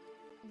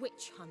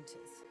 Witch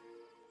hunters.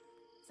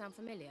 Sound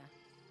familiar?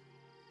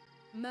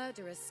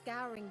 Murderers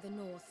scouring the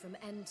north from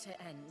end to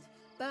end,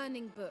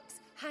 burning books,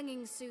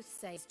 hanging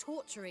soothsayers,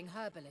 torturing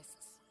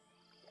herbalists.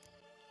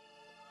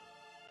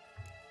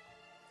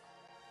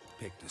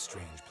 Picked a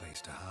strange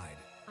place to hide.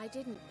 I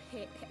didn't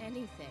pick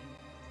anything.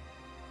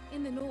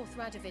 In the north,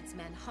 Radovid's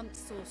men hunt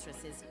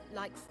sorceresses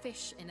like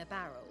fish in a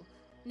barrel.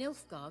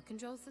 Nilfgaard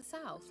controls the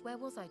south. Where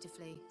was I to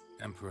flee?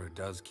 Emperor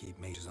does keep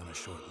mages on a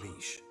short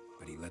leash,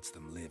 but he lets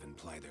them live and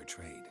ply their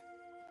trade.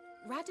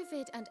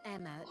 Radovid and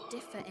Emma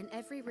differ in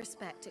every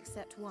respect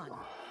except one.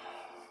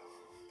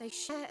 They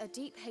share a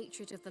deep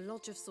hatred of the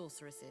Lodge of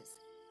Sorceresses.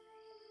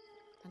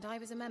 And I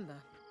was a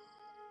member.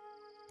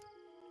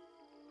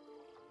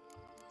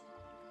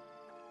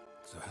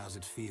 So how's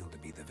it feel to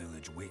be the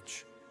village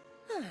witch?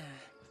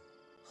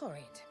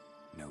 Horrid.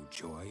 No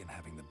joy in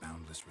having the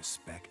boundless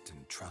respect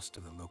and trust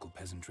of the local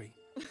peasantry?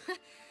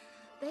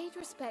 They'd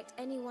respect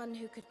anyone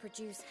who could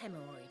produce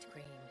hemorrhoid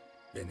cream.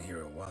 Been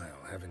here a while,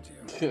 haven't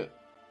you?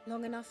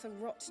 Long enough for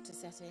rot to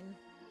set in.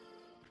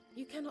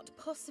 You cannot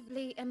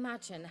possibly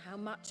imagine how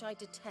much I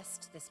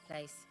detest this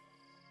place.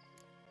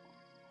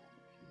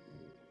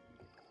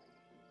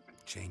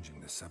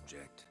 Changing the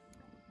subject.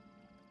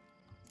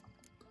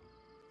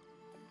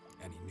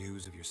 Any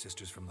news of your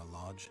sisters from the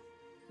lodge?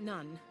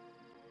 None.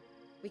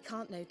 We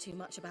can't know too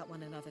much about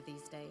one another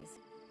these days.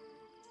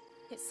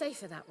 It's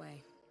safer that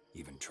way.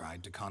 Even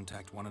tried to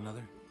contact one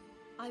another?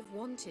 I've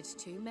wanted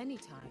to many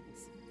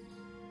times.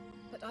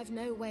 But I've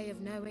no way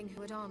of knowing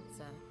who would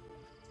answer,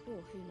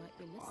 or who might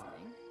be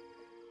listening.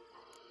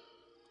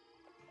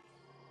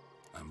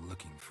 I'm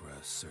looking for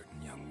a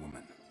certain young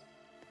woman.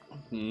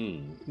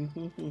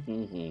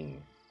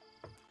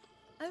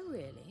 Oh,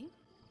 really?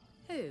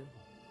 Who?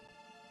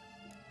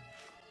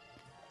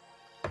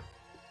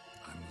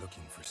 I'm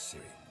looking for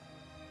Ciri.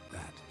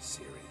 That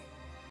Ciri.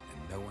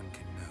 And no one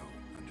can know,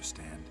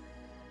 understand?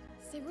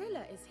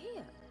 Cirilla is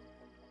here.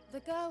 The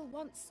girl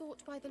once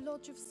sought by the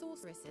Lodge of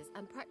Sorceresses,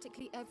 and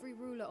practically every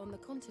ruler on the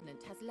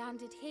continent has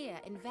landed here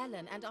in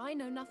Velen, and I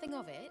know nothing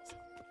of it.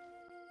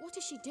 What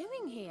is she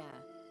doing here?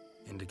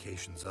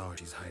 Indications are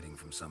she's hiding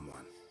from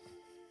someone.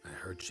 I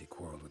heard she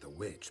quarreled with a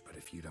witch, but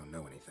if you don't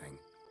know anything,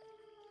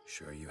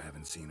 sure you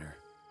haven't seen her?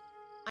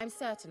 I'm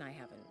certain I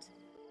haven't.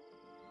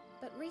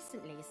 But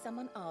recently,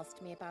 someone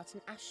asked me about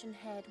an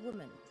ashen-haired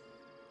woman.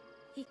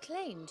 He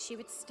claimed she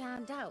would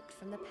stand out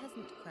from the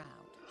peasant crowd.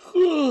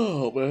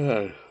 Oh,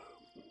 man.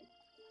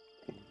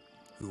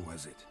 Who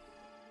was it?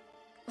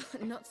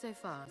 Not so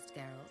fast,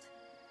 Geralt.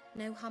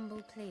 No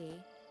humble plea,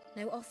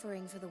 no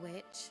offering for the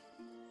witch.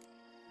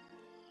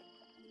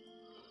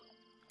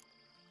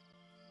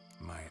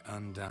 My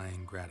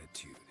undying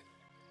gratitude.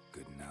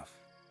 Good enough.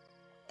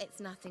 It's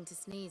nothing to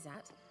sneeze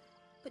at,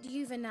 but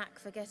you've a knack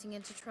for getting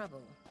into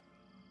trouble.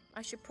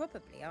 I should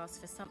probably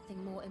ask for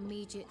something more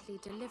immediately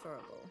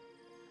deliverable.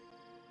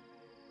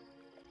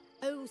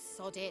 Oh,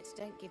 sod it,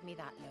 don't give me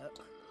that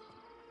look.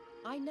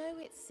 I know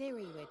it's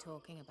Ciri we're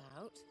talking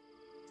about.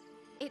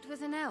 It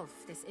was an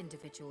elf, this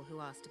individual who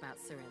asked about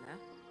Cirilla.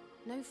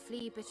 No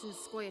flea-bitten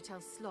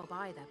Scoia'tael slob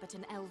either, but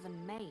an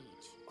elven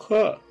mage.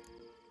 Huh.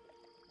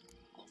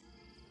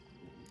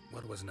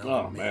 What was an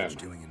elven mage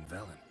doing in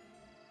Velen?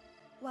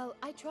 Well,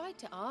 I tried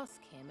to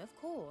ask him, of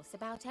course,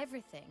 about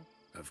everything.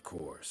 Of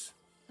course.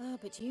 Oh,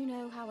 but you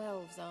know how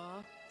elves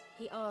are.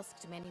 He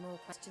asked many more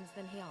questions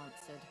than he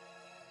answered.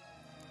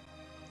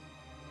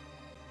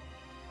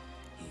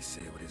 He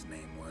say what his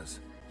name was?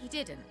 He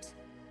didn't.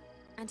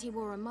 And he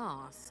wore a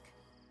mask.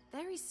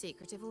 Very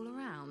secretive all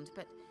around,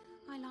 but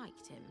I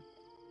liked him.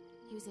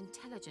 He was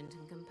intelligent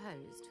and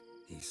composed.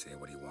 He say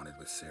what he wanted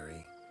with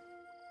Ciri?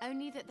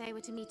 Only that they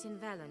were to meet in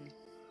Velen.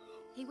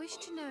 He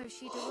wished to know if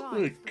she'd Oh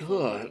arrived. my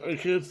god, I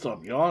can't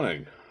stop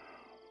yawning.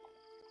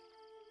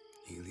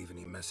 He leave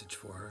any message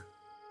for her?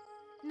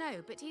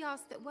 No, but he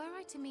asked that were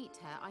I to meet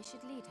her, I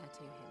should lead her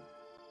to him.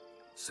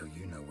 So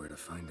you know where to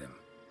find him?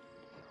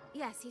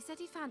 Yes, he said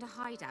he found a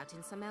hideout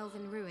in some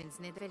elven ruins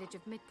near the village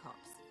of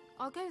Midcopse.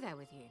 I'll go there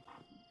with you.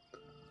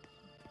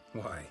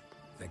 Why?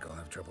 Think I'll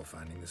have trouble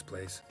finding this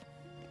place?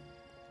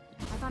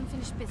 I've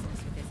unfinished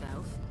business with this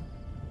elf.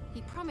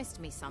 He promised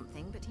me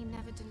something, but he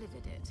never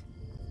delivered it.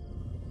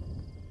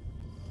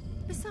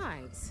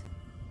 Besides,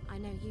 I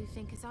know you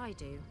think as I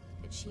do,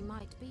 that she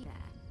might be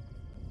there.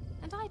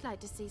 And I'd like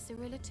to see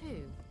Cirilla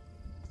too.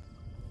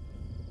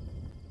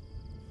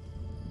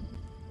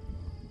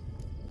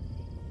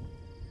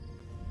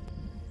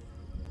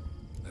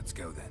 Let's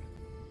go then.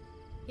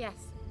 Yes,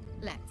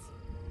 let's.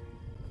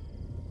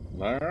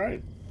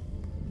 Alright.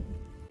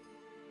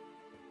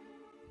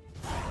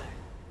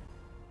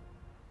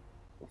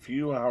 A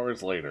few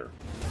hours later.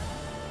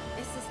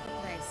 This is the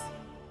place.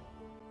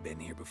 Been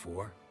here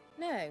before?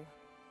 No.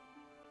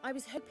 I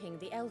was hoping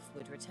the elf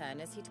would return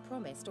as he'd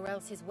promised, or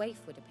else his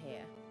waif would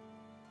appear.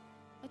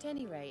 At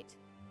any rate,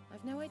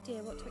 I've no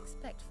idea what to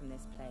expect from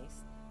this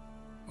place.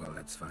 Well,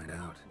 let's find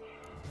out.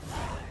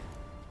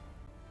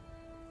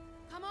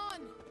 Come on!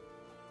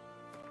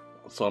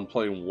 So I'm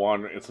playing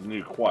one, it's a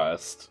new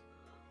quest.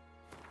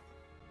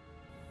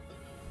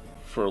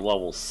 For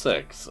level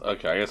 6.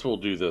 Okay, I guess we'll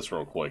do this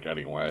real quick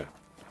anyway.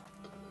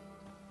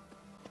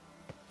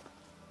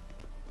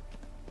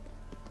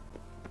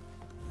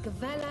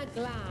 Gavella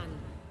Glan.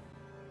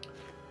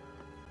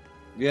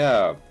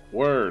 Yeah,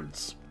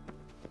 words.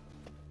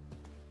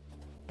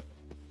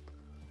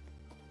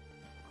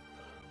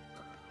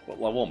 What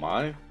level am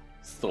I?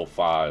 Still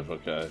 5,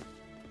 okay.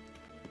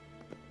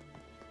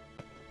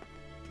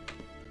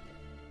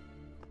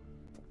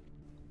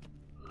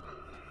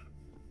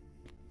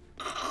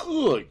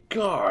 Good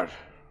God.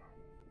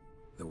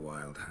 The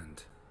Wild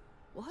Hunt.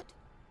 What?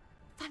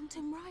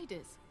 Phantom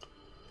Riders?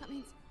 That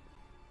means...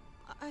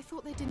 I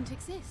thought they didn't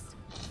exist.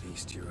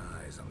 Feast your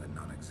eyes on the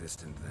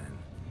non-existent then.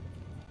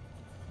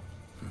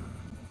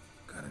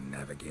 Got a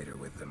navigator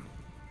with them.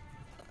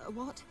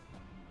 What?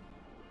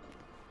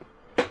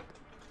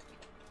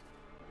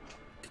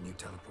 Can you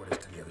teleport us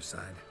to the other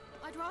side?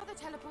 I'd rather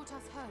teleport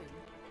us home.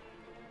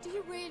 Do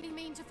you really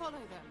mean to follow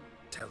them?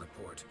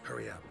 Teleport.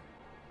 Hurry up.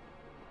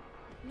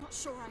 Not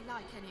sure I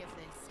like any of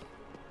this.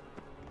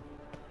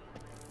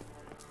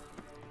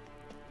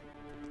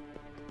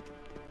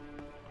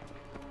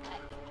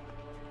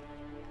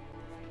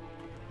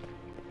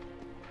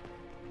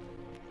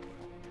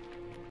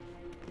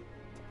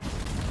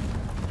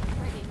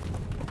 Ready.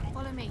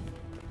 Follow me.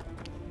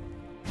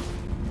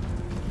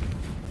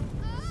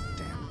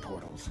 Damn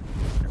portals. I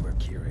wonder where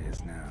Kira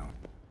is now.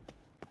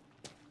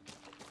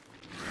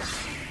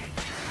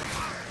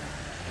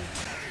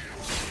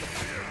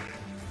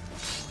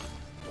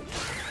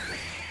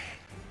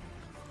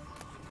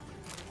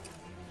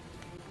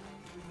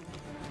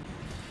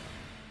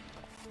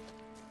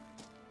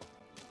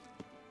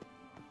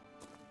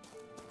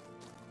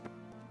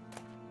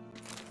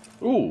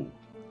 Ooh.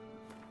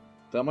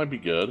 That might be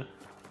good.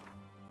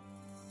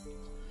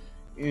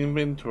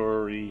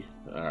 Inventory.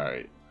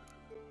 Alright.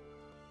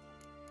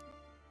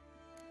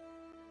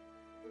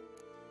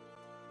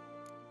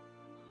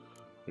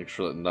 Make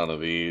sure that none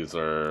of these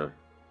are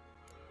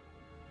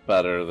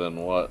better than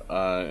what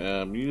I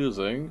am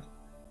using.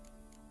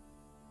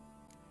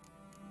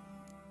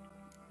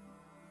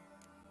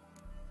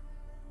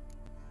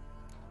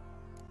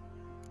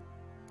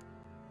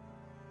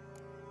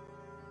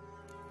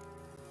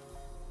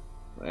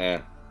 Eh.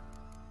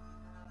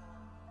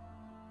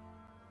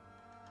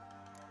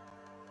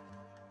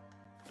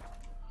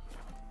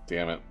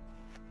 Damn it.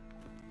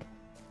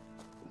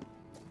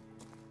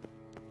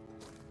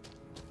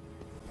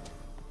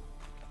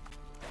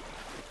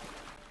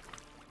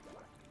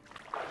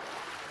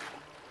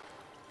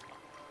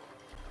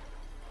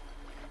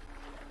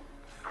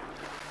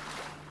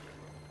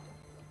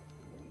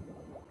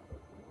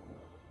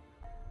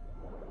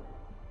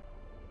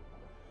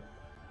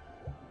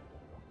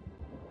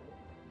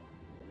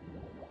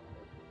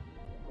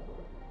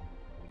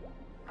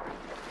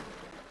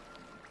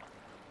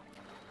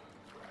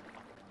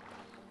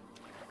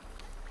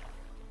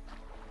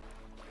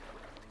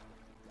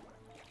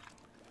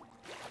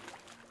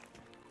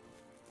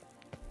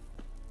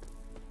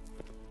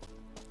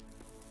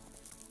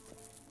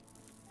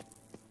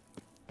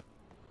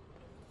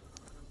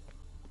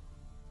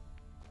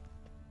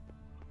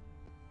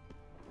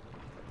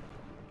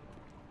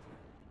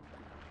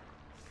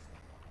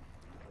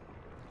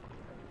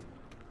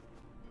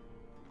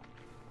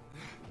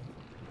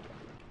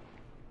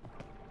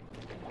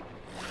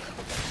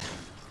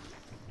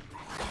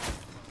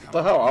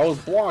 What the hell? I was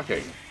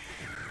blocking.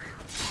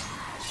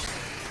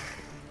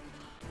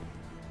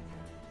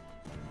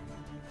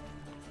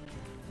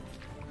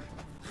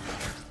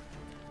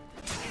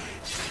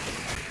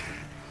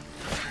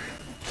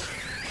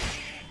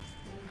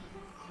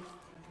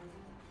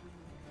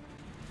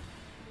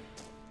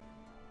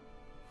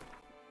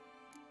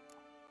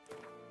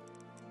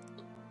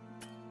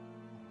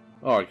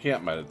 Oh, I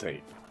can't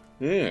meditate.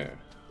 Yeah.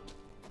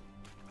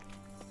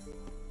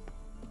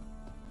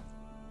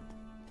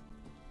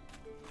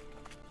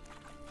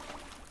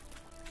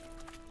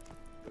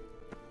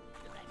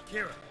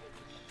 Kira.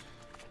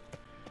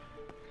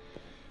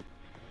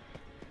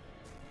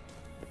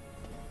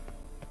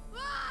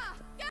 Ah!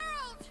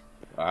 Geralt!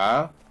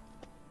 Ah?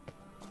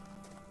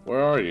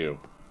 Where are you?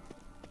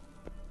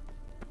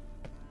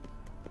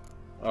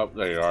 Oh,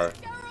 there you are.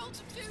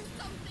 Geralt, do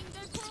something!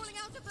 They're crawling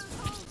out of those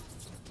holes!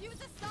 Use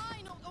a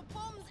sign or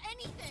bombs,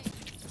 anything!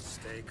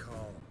 Stay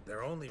calm.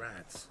 They're only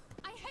rats.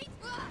 I hate...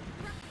 Ah!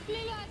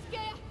 Lilad,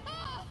 Gea!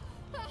 Ah!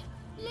 Ah!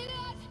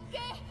 Lilad,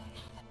 Gea!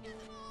 Get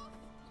them off!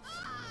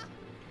 Ah!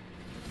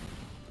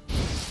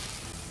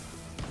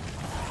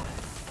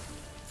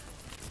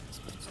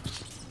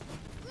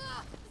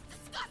 Ah!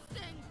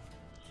 Disgusting!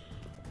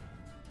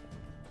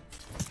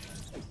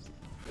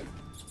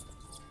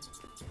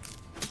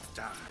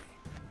 Die.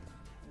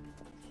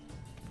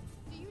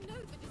 Do you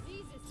know the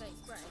diseases they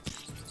spread?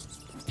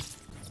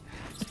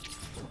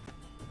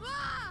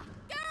 Ah!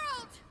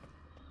 Geralt!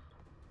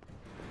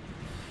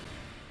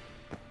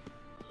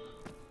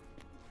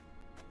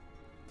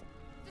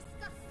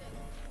 Disgusting.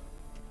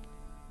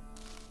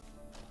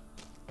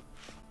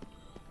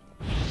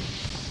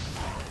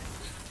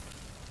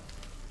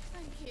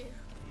 Thank you.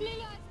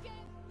 Lilad,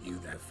 Geralt! You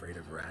that afraid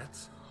of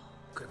rats?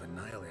 Could have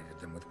annihilated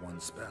them with one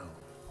spell.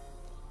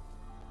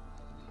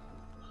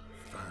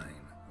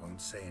 Fine,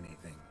 won't say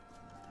anything.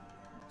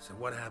 So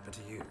what happened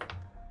to you?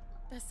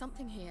 There's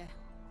something here.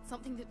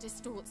 Something that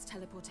distorts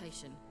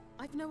teleportation.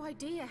 I've no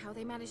idea how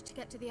they managed to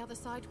get to the other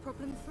side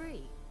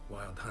problem-free.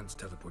 Wild Hunt's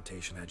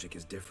teleportation magic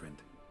is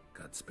different.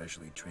 Got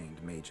specially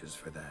trained mages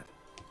for that.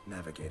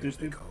 Navigators,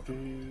 they call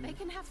them. They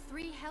can have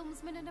 3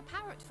 helmsmen and a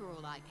parrot for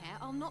all I care.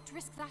 I'll not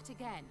risk that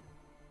again.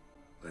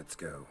 Let's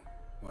go.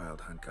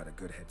 Wild Hunt got a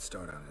good head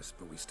start on us,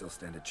 but we still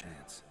stand a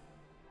chance.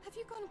 Have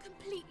you gone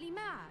completely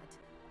mad?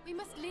 We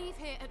must leave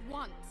here at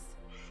once.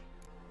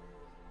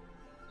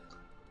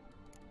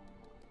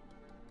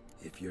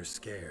 If you're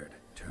scared,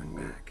 turn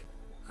back.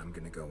 I'm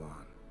gonna go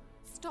on.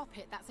 Stop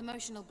it, that's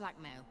emotional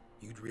blackmail.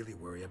 You'd really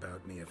worry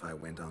about me if I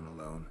went on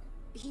alone?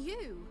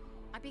 You?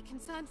 I'd be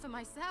concerned for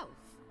myself.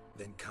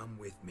 Then come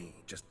with me.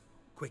 Just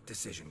quick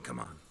decision, come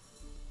on.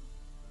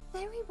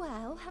 Very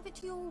well, have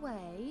it your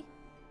way.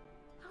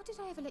 How did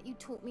I ever let you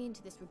talk me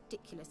into this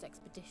ridiculous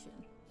expedition?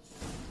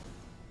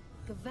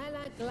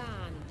 Gavella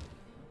Glan.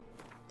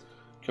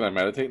 Can I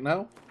meditate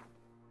now?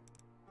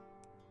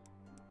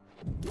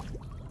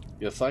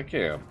 Yes, I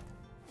can.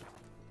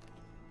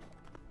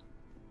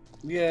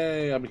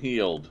 Yay, I'm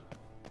healed.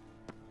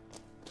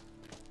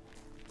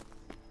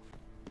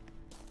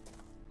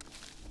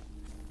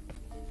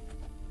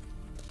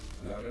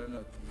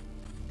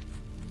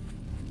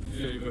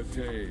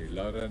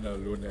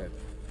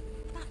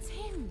 That's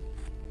him.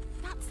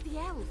 That's the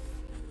elf.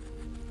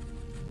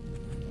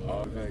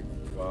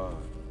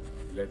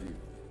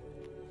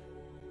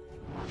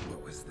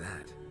 What was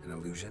that? An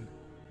illusion?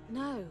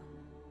 No.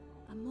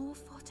 A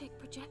morphotic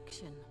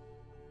projection.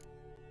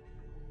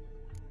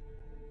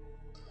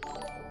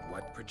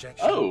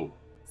 projection. Oh!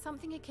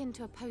 Something akin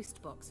to a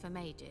post box for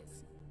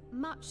mages.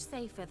 Much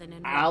safer than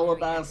an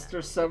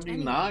Alabaster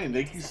 79.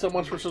 Thank you so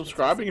much for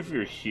subscribing. If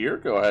you're here,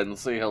 go ahead and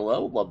say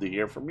hello. Love to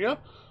hear from you.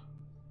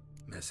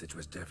 Message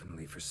was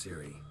definitely for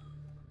Ciri,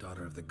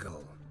 daughter of the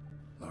Gull,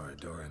 Laura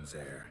Doran's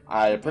heir.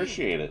 I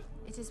appreciate it.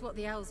 It is what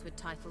the elves would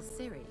title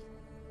Ciri.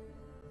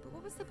 But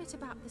what was the bit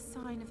about the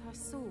sign of her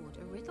sword?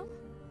 A riddle?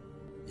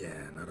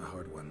 Yeah, not a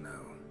hard one, no.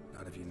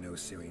 Not if you know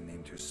Ciri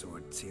named her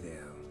sword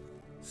Tireo,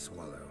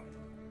 Swallow.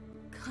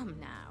 Come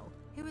now.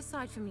 Who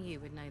aside from you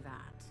would know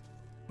that?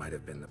 Might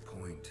have been the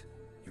point.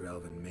 Your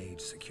elven mage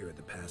secured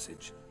the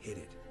passage, hid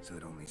it, so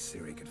that only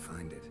Ciri could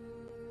find it.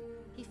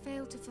 He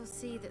failed to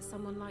foresee that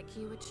someone like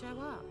you would show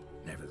up.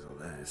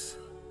 Nevertheless,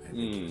 I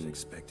think he was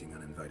expecting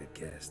uninvited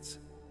guests.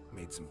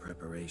 Made some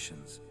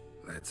preparations.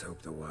 Let's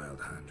hope the Wild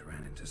Hunt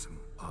ran into some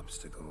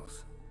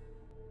obstacles.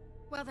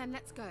 Well then,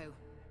 let's go.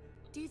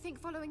 Do you think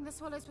following the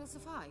swallows will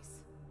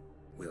suffice?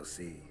 We'll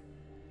see.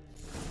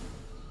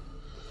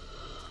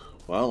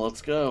 Well,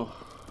 let's go.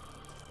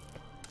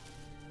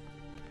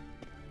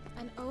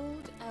 An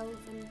old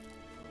elven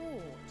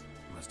hoard.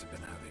 Must have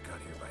been how they got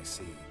here by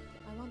sea.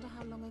 I wonder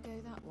how long ago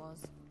that was.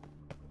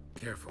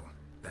 Careful.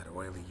 That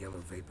oily yellow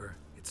vapor,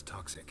 it's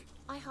toxic.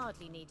 I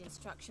hardly need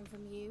instruction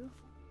from you.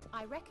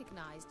 I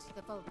recognized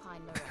the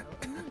vulpine morel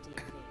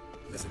immediately.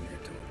 Listen here,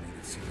 told me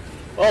that soon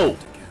Oh!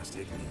 to cast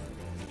Igni.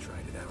 He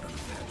tried it out on a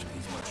patch of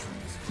these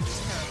mushrooms.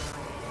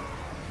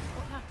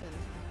 What happened?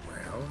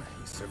 Well,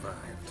 he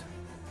survived.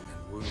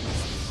 And wounds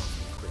seem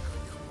awfully quick on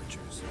young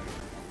witchers.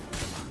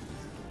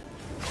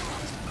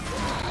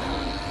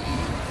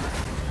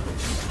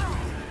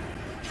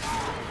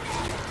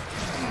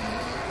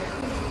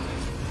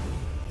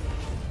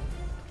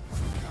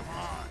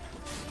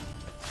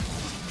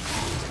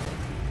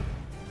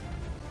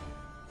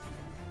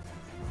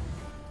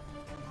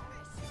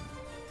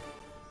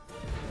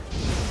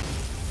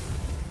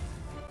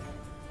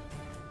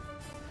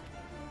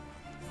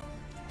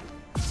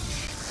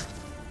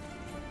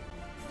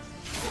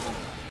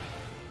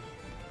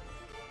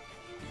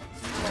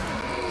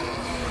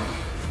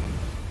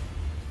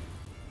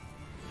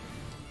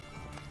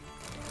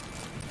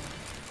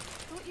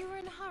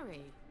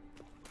 Hurry.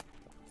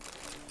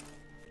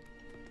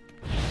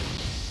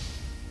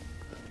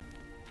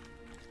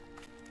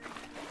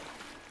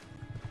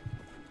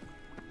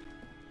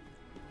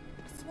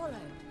 Swallow.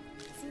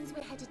 Seems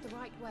we're headed the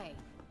right way.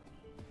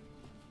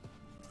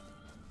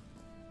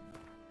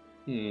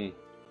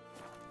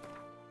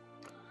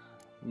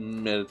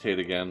 Meditate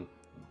again.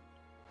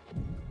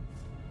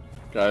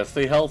 Gotta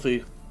stay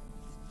healthy.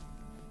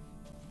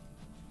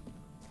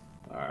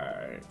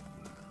 Alright.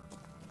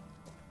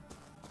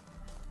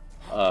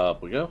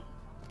 Up we go.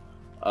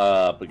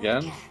 Up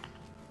again.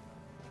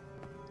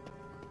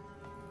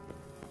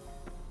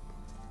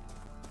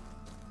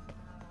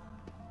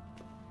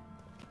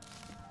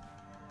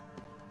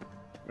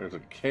 There's a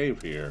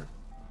cave here.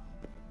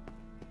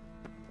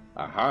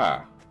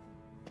 Aha.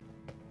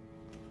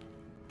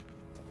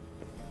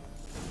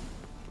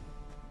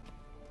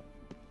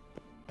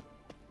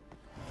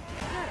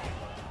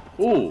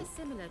 Ooh.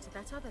 Similar to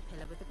that other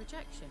pillar with the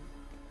projection.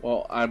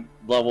 Well, I'm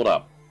leveled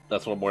up.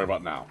 That's what I'm worried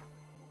about now.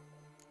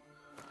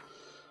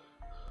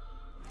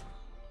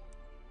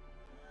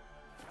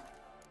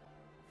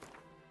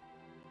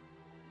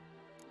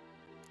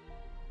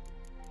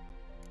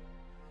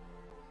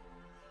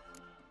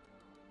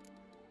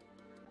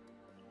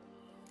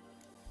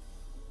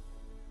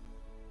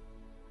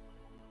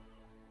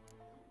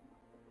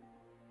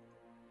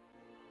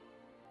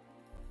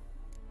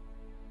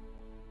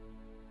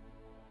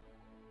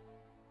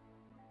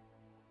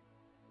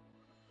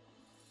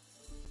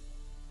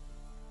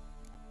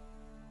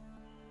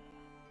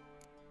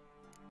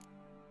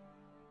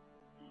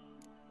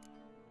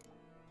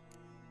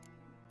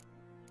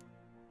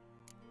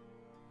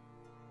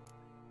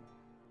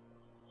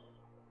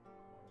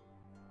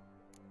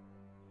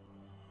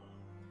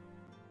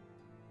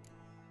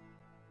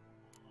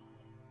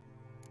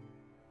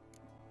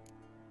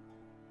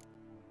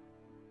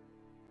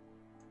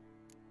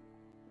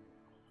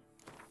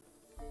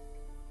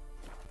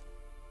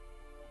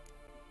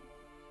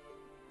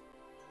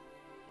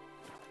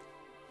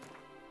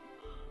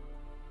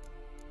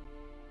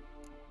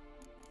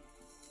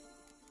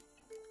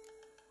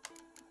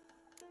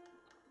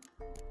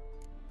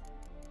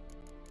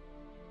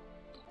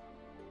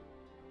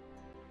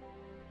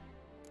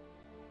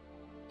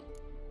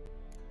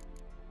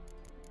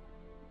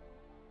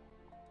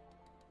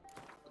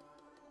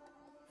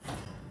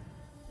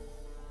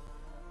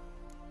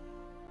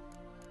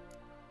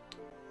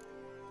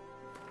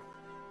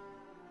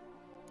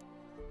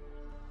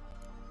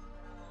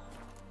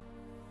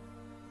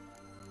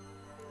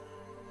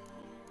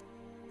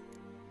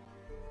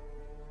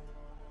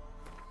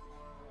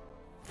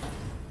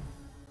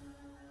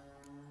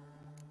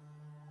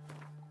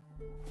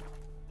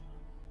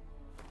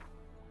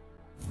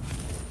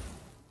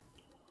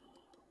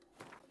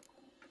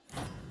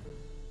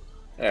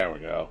 There we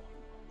go.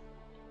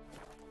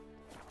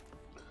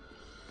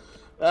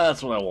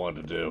 That's what I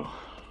wanted to do.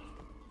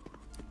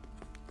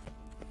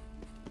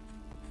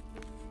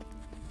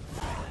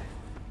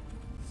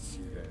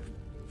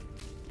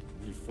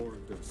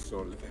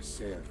 sol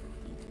eser.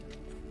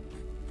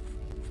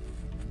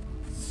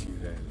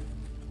 Sirel.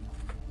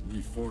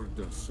 Before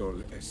the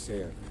sol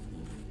eser.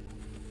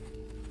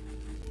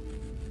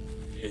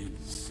 Hey,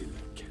 Silk.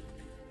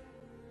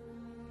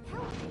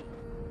 Kelpie?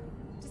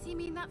 Does he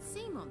mean that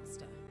sea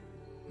monster?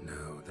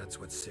 No, that's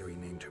what Ciri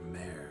named her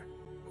mare.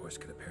 Horse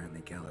could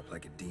apparently gallop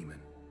like a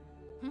demon.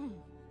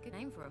 Good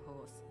name for a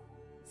horse.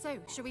 So,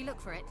 should we look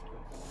for it?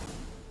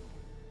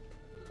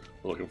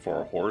 Looking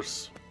for a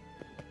horse?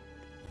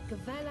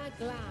 Gavella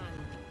Glan.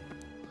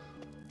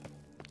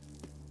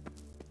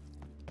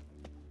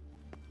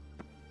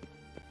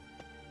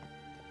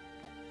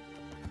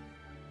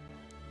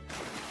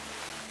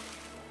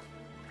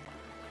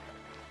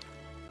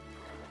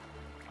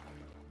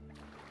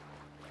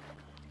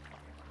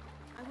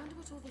 I wonder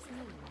what all this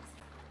means.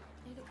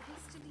 They look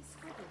hastily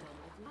scribbled on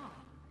with lime.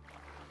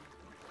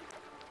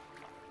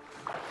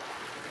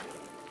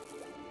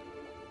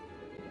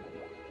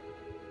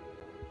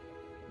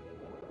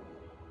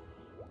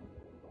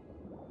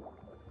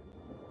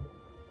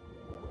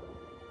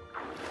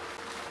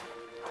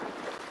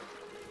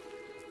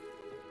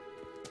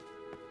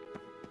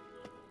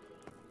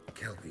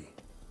 Kelpie.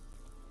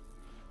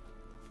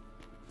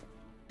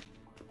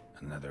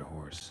 Another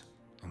horse.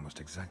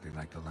 Almost exactly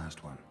like the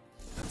last one.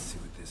 Let's see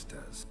what this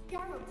does.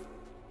 Geralt,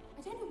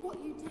 I don't know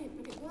what you did,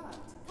 but it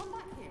worked. Come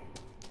back here.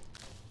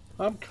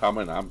 I'm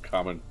coming, I'm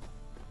coming.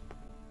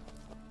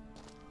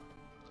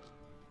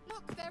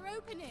 Look, they're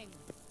opening.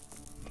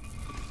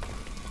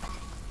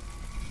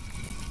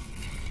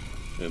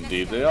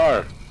 Indeed they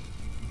are.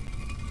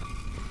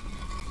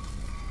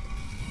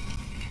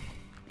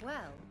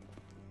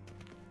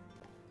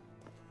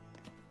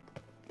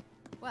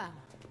 Well,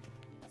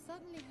 I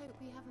certainly hope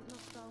we haven't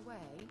lost our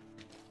way.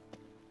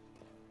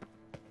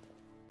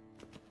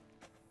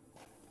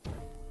 I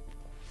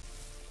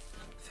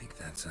think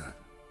that's a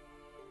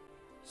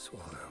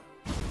swallow.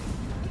 It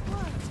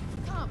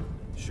worked. Come.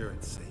 Sure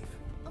it's safe.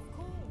 Of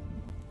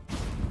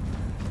course.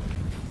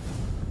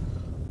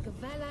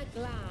 Gavella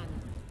Glan.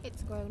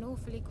 It's grown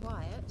awfully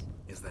quiet.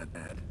 Is that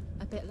bad?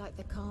 A bit like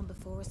the calm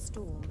before a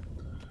storm.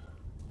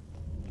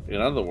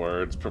 In other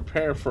words,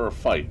 prepare for a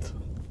fight.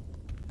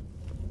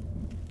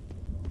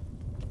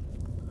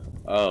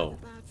 Oh.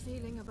 Bad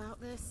feeling about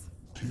this.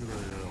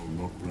 Tyrael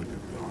not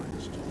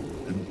recognized.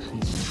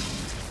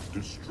 Intruders.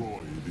 Destroy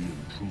the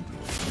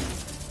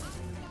intruders.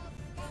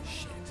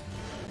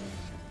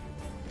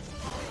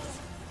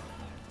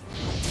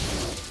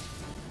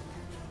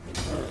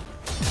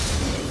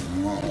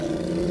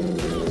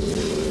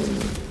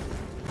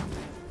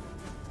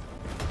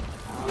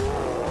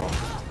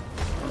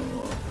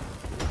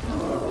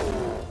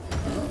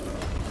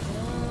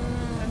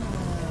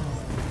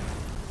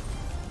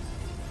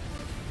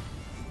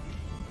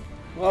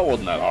 Well, that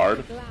wasn't that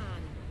hard.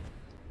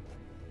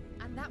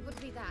 And that would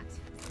be that.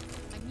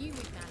 I knew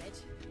we'd manage.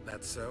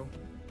 That's so?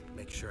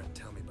 Make sure and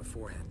tell me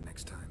beforehand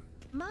next time.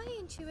 My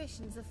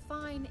intuition's a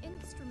fine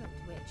instrument,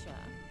 Witcher.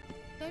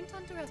 Don't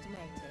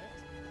underestimate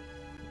it.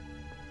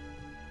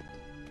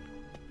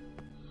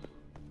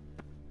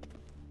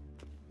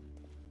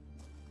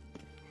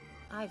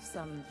 I've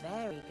some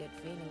very good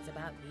feelings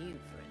about you,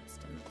 for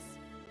instance.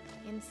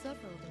 In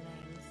several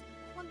domains.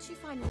 Once you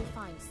finally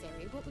find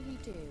Ciri, what will you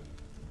do?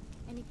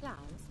 Any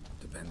plans?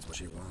 Depends what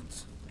she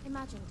wants.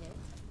 Imagined it.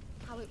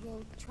 How it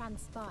will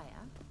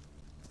transpire.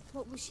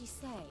 What will she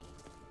say?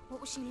 What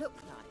will she look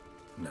like?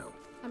 No.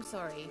 I'm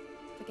sorry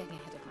for getting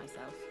ahead of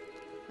myself.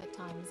 At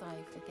times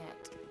I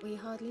forget. We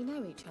hardly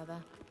know each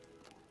other.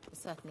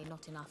 Certainly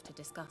not enough to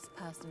discuss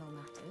personal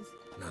matters.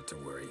 Not to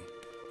worry.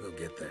 We'll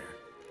get there.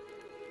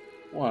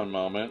 One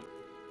moment.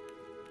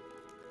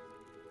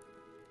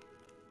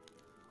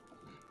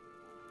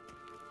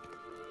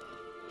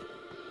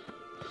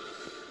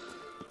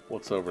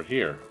 What's over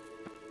here?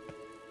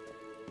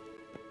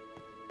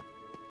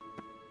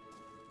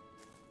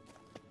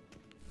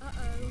 Uh-oh.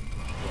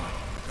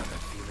 Got that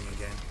feeling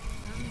again?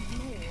 And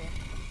more.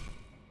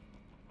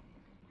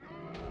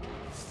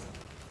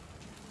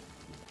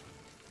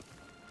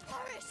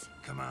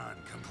 Come on,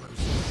 come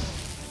closer.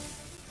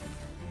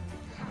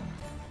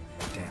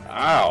 Damn it.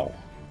 Ow!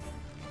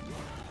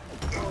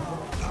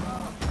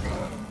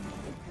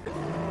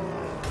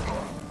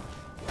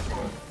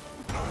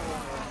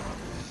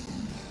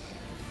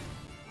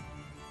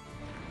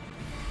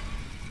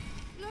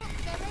 Look,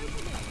 they're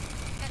opening.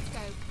 Let's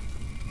go.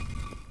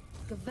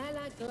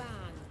 Gavella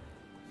Glan.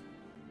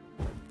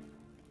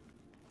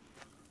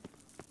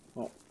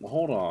 Oh,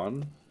 hold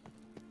on.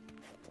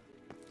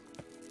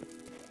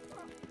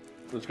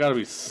 There's got to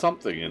be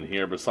something in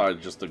here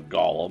besides just a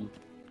golem.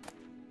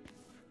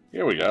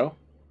 Here we go.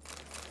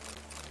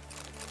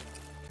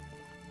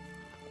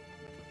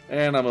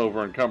 And I'm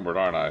over encumbered,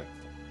 aren't I?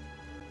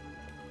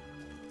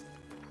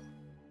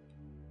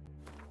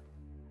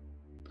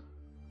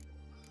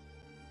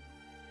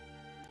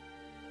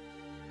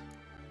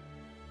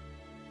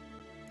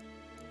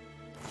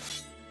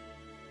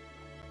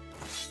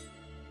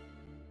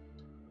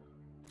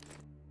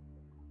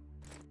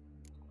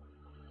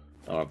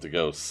 I'll have to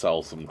go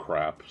sell some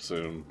crap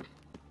soon.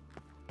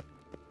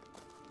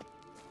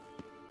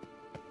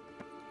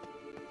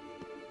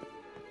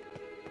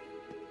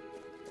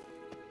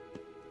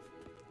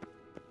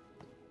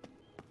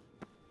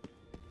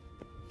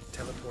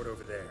 teleport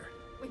over there.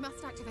 We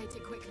must activate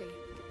it quickly.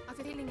 I've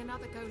a feeling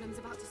another golem's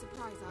about to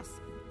surprise us.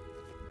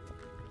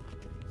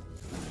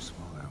 Another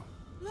swallow.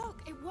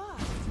 Look, it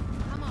worked!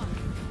 Come on.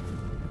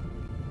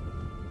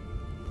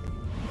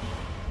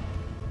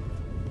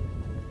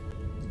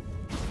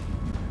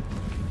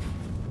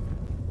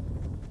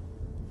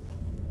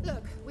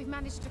 Look, we've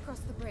managed to cross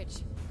the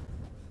bridge.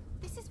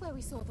 This is where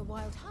we saw the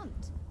wild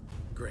hunt.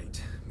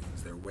 Great.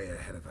 Means they're way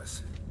ahead of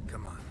us.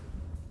 Come on.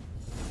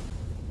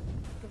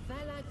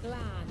 Gavella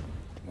Glan.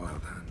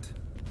 Wild hunt.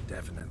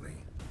 Definitely.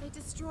 They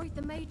destroyed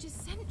the Mage's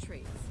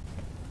sentries.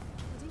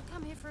 They didn't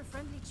come here for a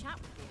friendly chat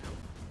with the elf.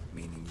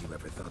 Meaning you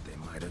ever thought they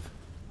might have?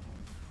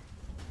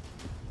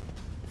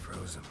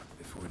 Froze them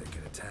before they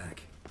could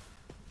attack.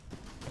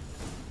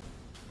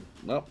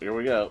 Nope, here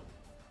we go.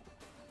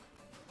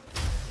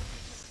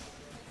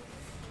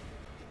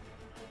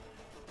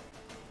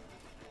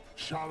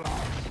 Shut up!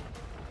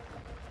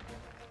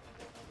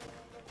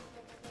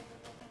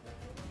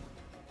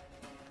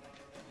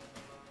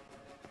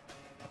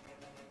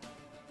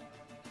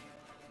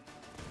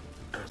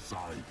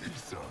 Esai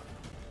Isa.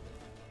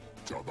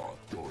 Jada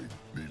Doin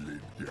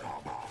Nilin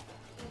Yama.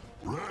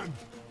 Ren!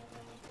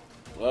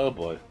 Oh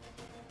boy.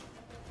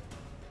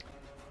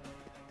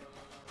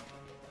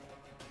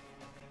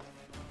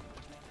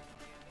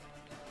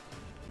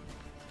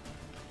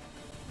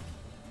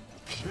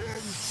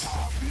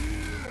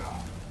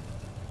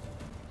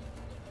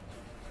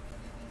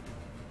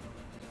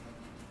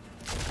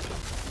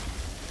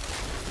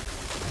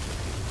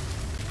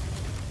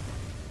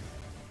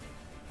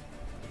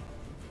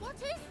 What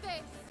is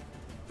this?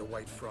 The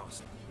white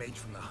frost. Mage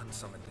from the hunt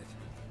summoned it.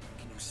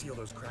 Can you see all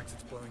those cracks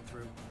it's blowing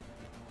through?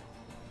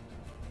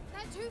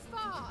 They're too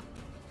far.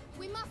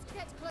 We must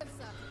get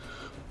closer.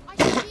 I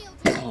feel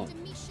to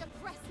Demisha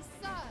press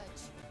the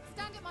surge.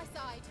 Stand at my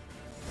side.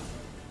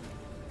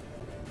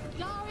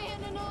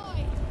 Larian and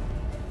I.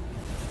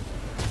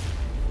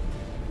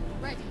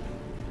 Ready.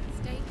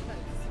 Stay close.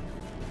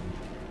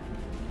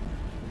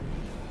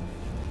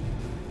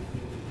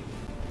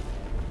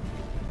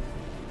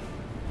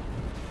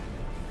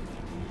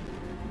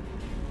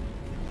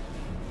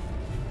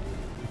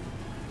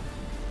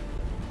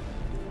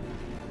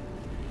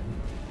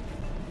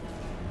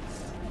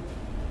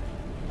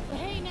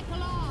 Hey,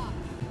 Nicola!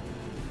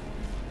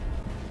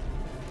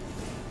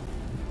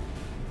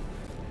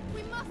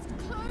 We must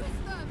close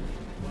them!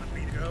 Want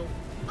me to go?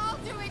 I'll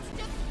do it!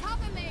 Just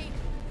cover me!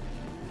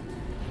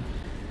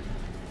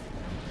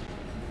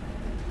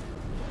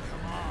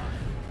 Come on.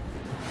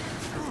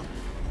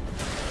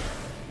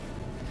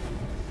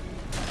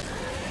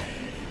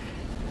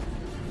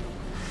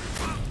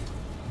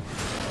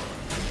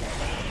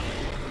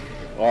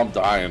 Oh, I'm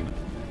dying.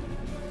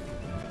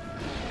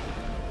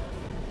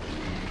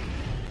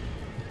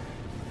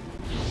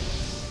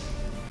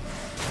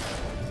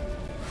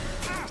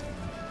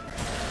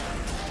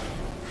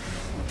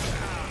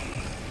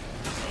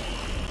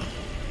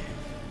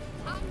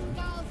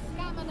 Angal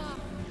Stamina!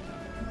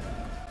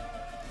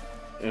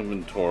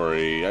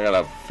 Inventory. I gotta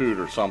have food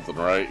or something,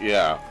 right?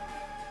 Yeah.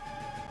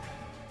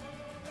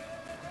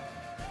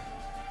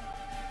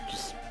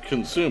 Just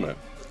consume it.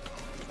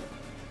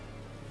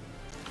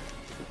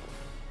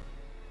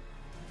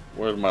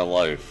 Where's my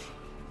life?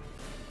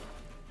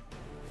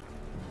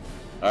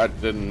 I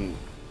didn't...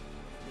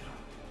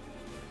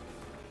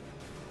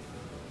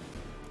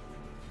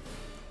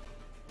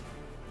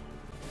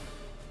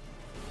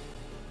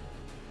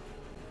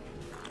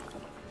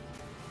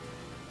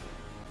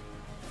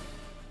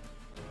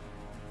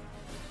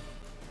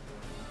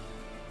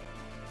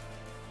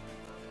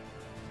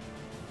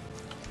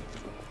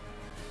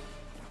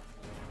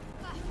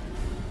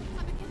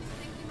 I'm beginning to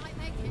think we might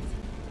make it.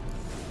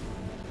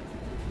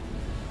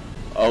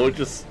 Oh, it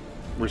just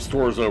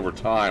restores over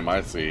time,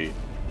 I see.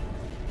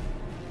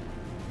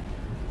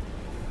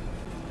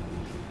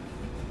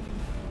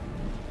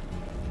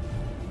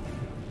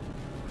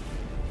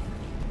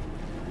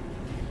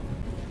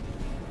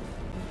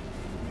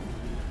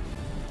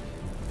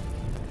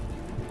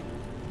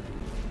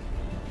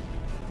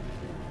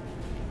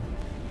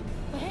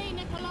 Hey,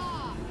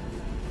 Nicola!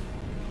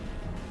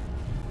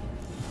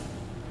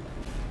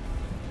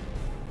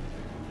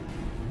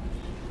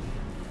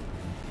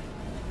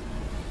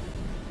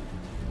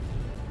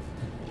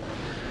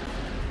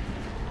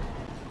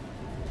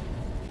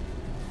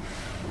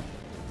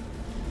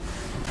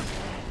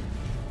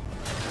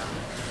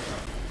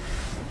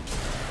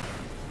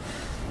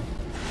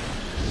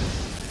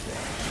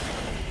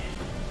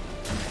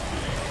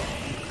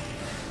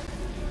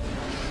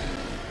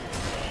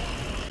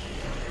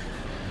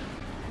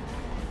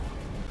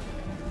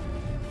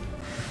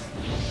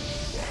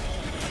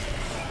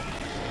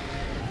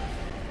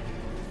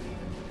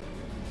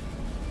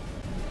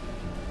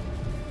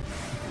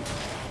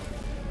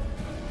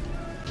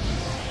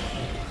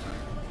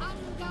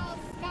 Angal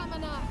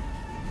Stamina!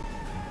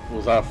 What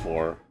was that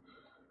for?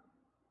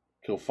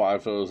 Kill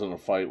 5 foes in a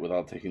fight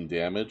without taking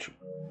damage?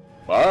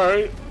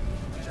 Alright.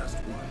 Just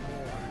one more.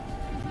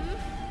 Mm-hmm.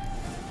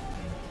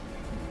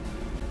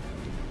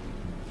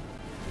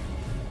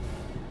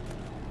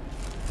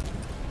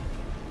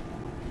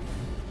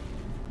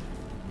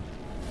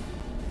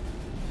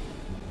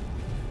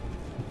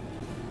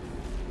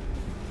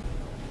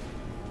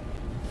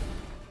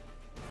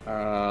 Hey,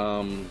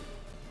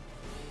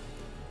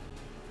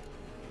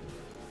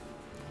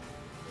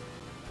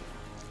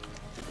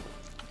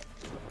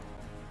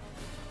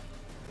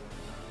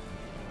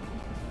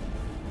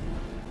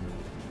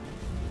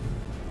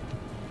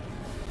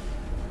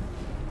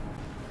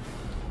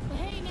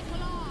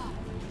 Nicola!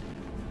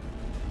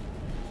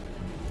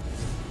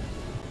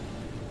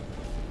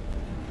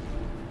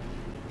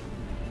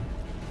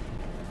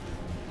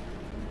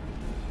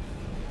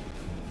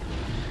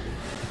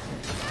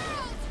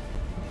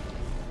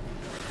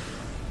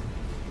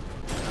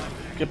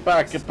 Get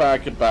back, get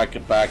back, get back,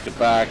 get back, get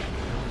back.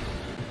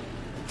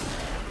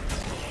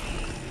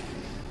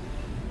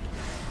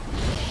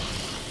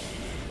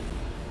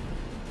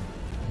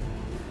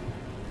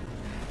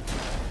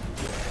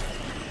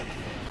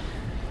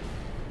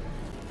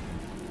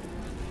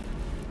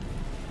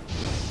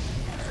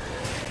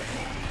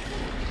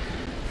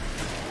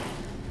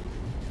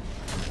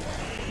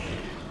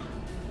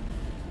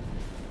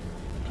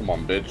 Come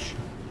on, bitch.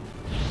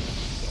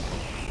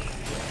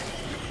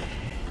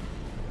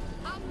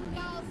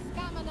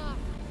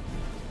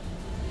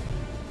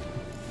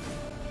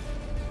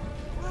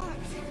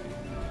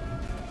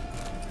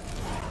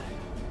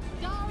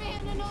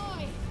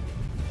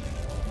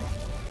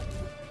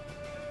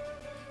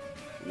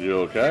 You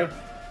okay?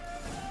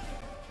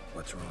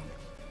 What's wrong?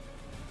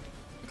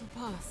 It'll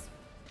pass.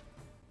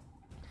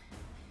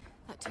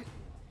 That took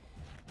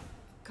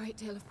a great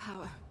deal of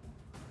power.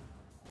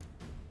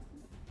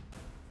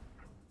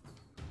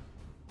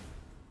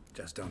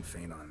 Just don't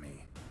faint on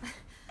me.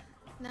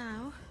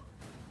 Now,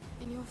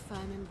 in your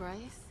firm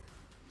embrace,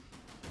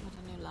 what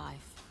a new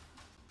life.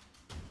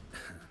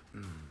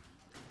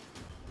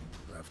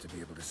 Love to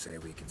be able to say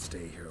we can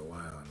stay here a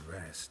while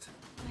and rest.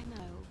 I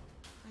know.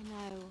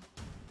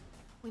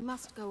 We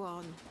must go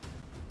on.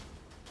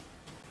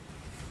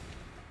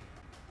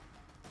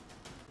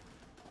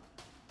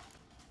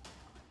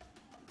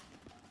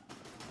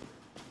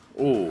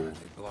 Ooh.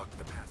 They blocked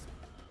the path.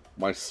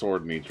 My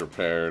sword needs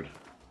repaired.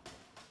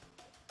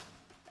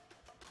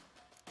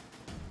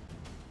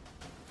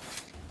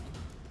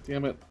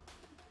 Damn it.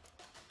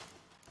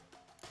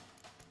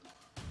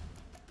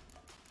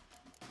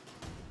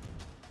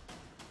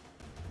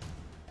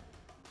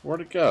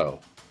 Where'd it go?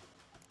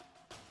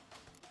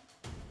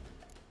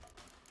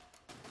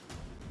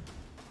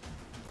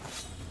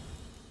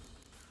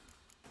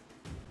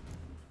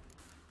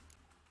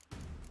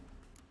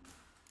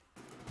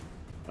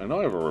 I know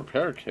I have a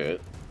repair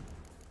kit.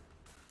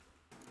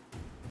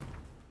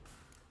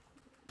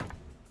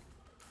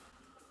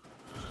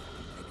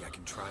 Maybe I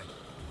can try.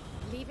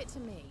 Leave it to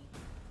me.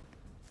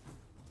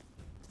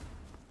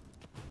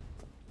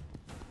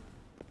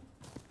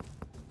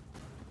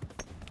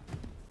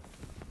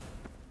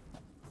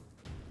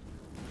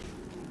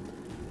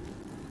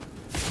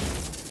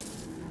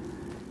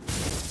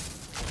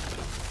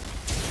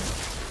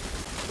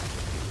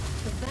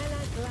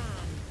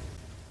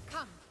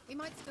 Come, we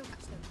might still catch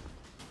them.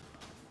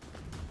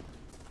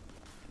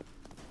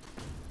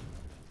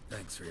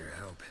 Thanks for your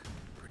help.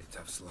 Pretty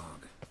tough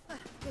slog.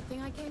 Good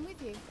thing I came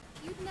with you.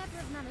 You'd never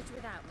have managed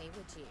without me,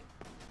 would you?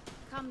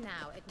 Come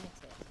now, admit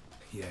it.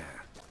 Yeah,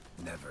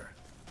 never.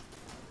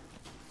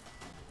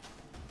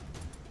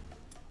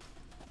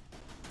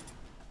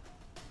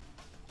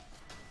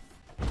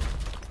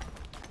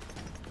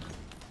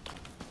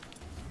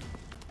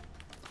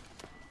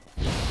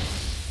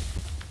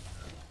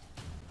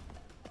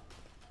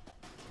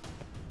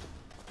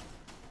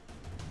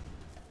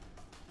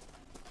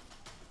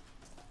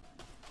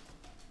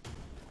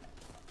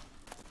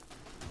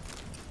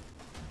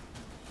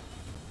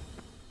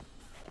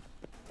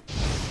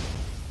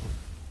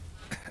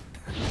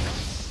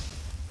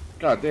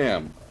 God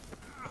damn.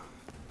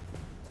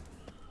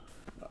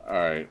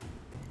 Alright.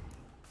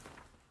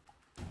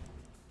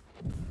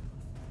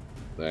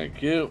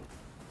 Thank you.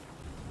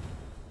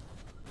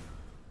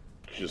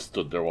 Just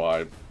stood there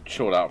while I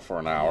chilled out for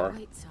an hour.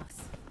 Awaits us.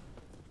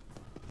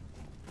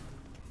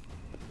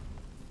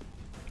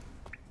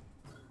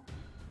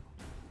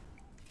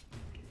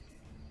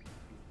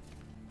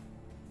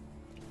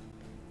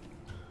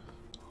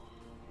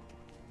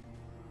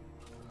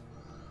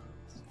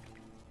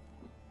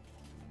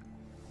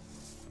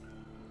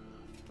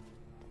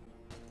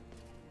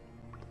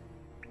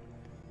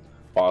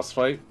 Boss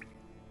fight?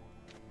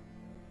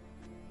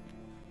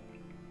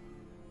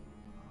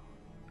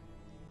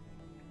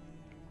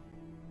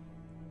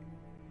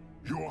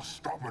 You're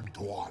stubborn,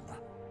 Tuan.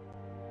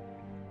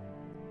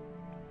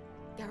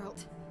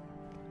 Geralt,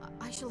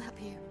 I shall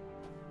help you.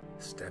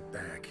 Step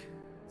back.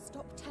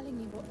 Stop telling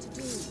me what to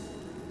do.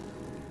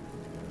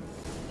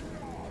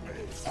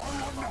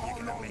 Oh,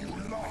 no,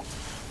 you lost.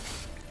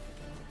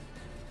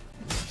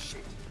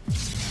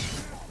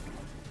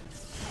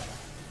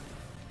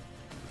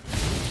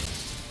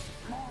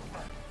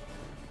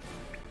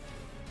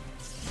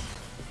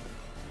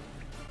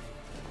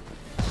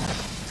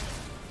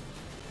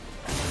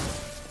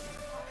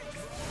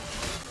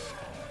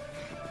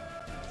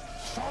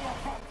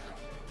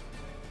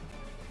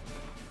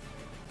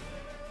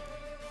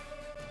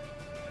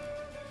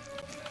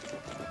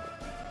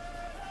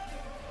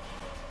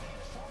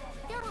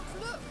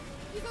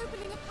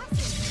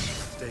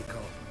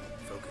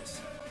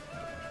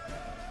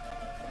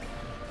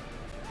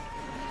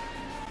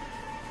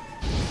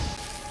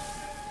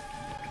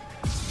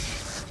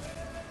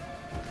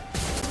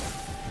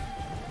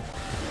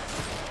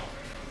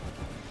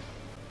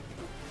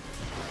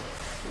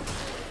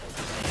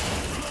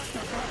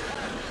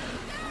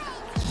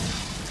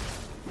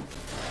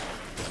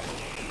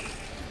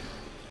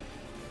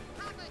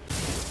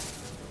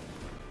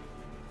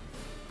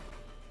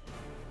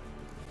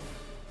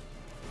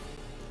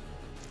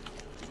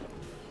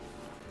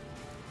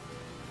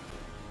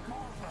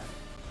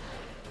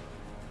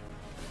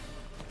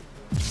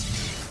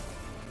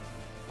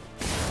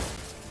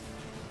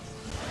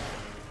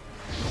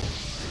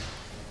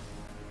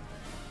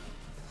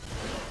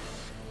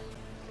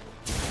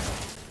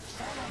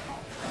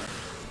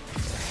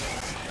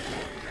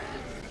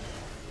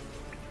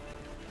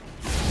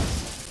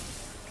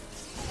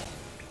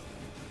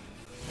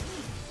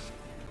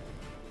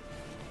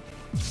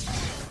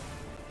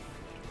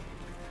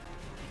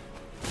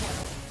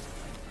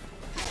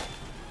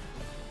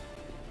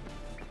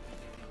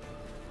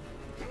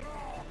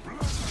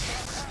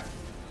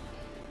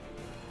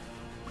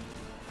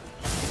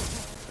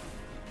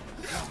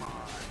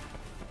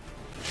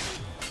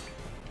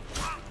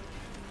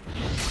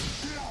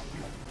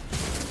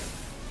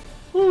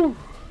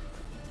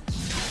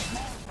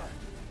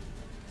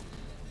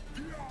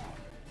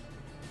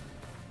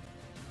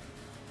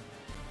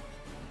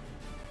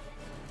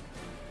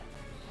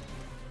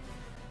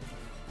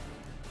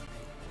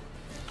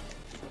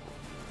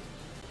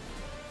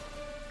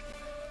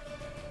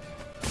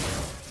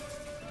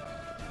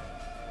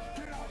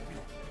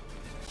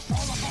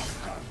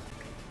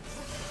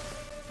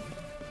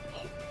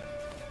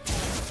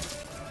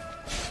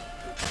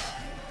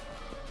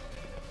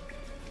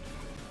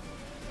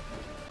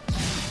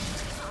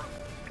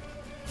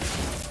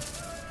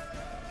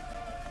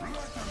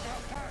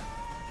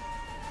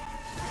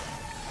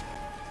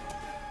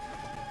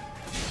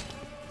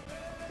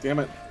 Damn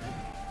it.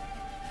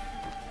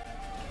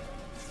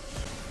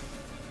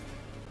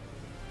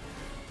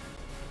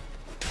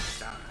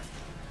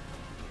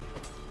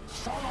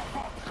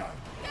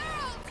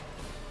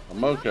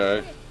 I'm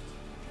okay.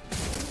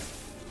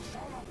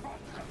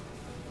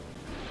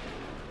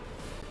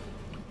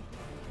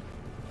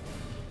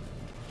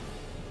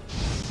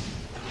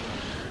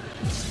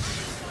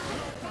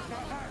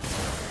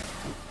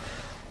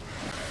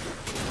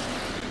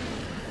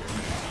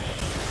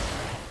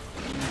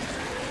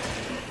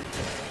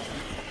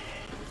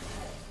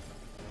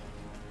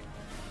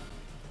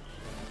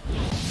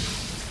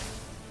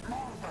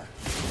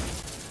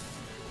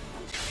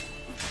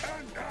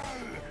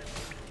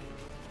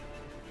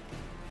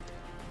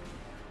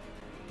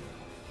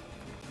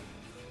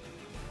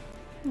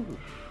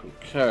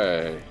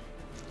 Okay.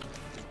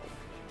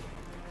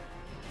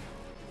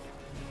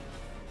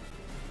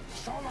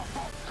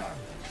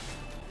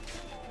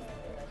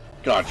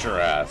 Got your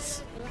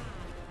ass.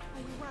 Are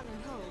you well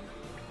and whole?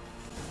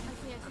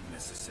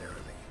 Unnecessarily.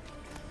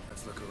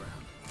 Let's look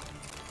around.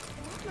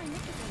 If my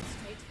knickers on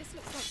straight, this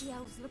looks like the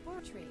elves'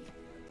 laboratory.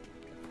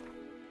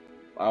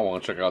 I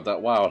want to check out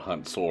that Wild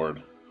Hunt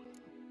sword.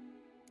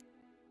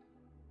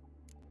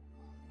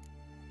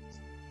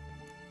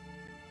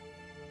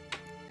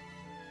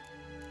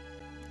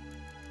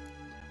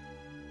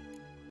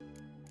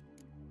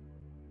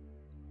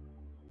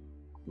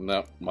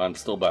 Nope,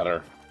 mine's still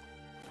better.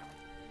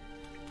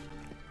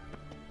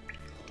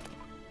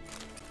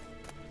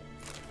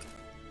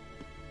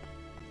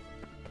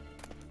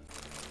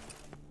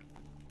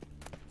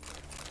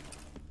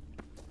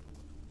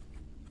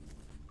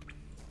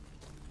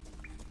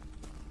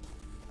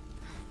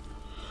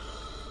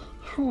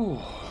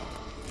 Whew.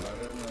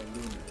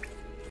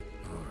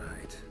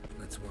 Alright,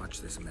 let's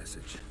watch this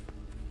message.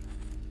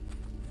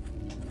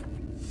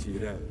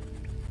 Cyril,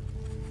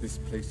 this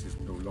place is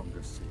no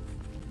longer safe.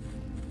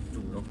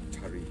 Do not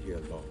tarry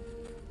here long.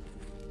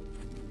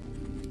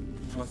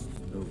 Trust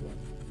no one.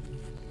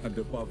 And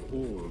above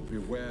all,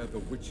 beware the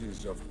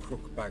witches of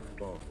Crookback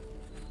Bog.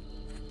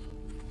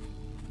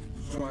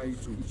 Try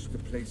to reach the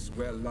place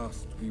where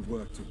last we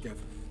were together.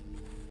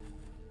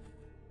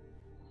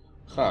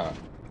 Huh.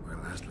 Where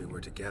last we were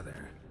together,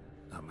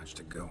 not much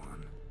to go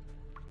on.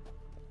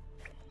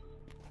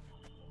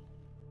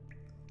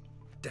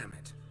 Damn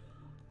it.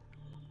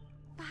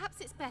 Perhaps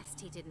it's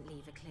best he didn't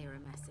leave a clearer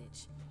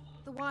message.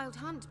 The Wild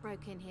Hunt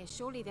broke in here.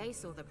 Surely they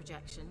saw the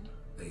projection.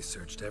 They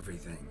searched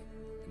everything,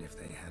 and if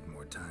they had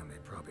more time,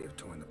 they'd probably have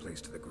torn the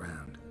place to the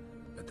ground.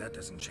 But that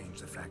doesn't change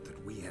the fact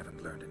that we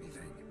haven't learned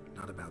anything.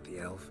 Not about the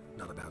elf,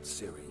 not about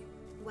Ciri.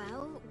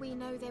 Well, we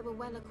know they were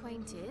well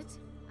acquainted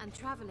and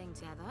traveling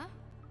together.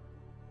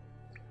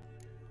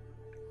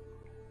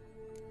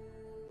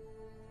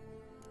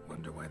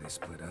 Wonder why they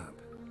split up.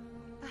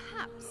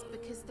 Perhaps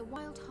because the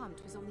Wild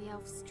Hunt was on the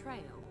elf's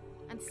trail,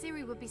 and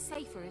Ciri would be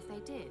safer if they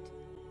did.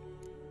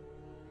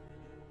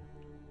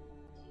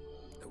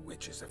 The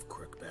witches of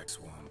Crookback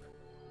Swamp.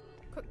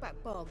 Crookback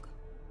Bog.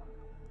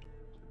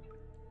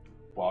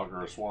 Bog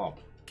or a swamp?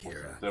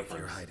 Kira, What's the if you're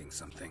difference? hiding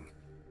something.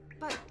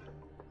 But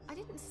I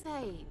didn't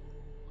say...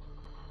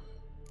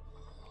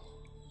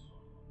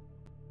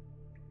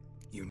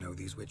 You know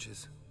these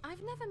witches?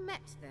 I've never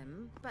met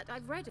them, but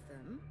I've read of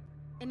them.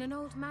 In an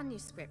old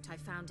manuscript I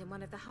found in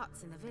one of the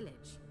huts in the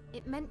village.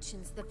 It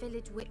mentions the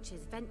village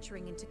witches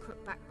venturing into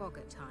Crookback Bog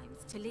at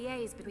times to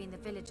liaise between the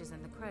villagers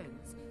and the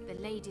crones, the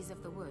ladies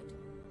of the wood.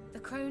 The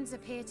crones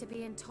appear to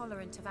be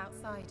intolerant of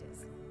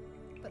outsiders,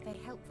 but they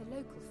help the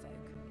local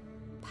folk.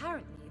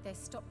 Apparently, they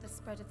stopped the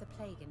spread of the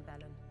plague in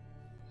Bellon.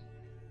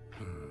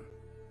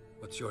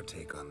 What's your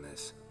take on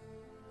this?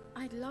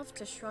 I'd love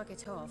to shrug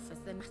it off as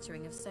the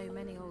nattering of so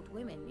many old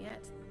women,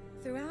 yet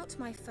throughout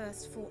my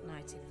first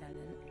fortnight in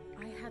Bellon,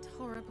 I had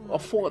horrible A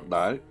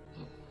fortnight?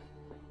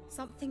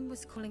 Something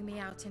was calling me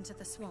out into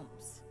the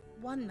swamps.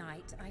 One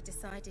night, I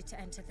decided to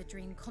enter the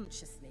dream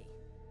consciously,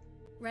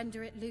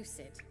 render it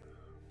lucid.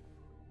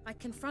 I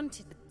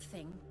confronted the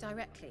thing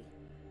directly.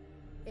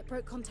 It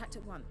broke contact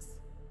at once.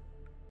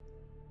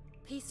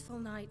 Peaceful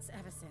nights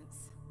ever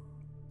since.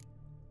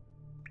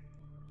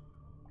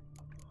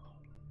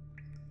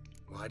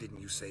 Why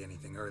didn't you say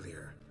anything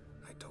earlier?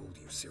 I told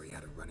you Ciri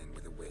had a run-in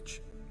with a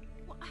witch.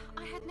 Well,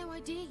 I had no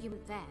idea you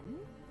meant then.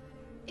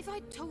 If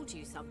I'd told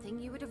you something,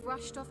 you would have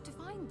rushed off to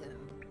find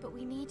them. But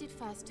we needed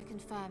first to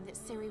confirm that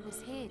Ciri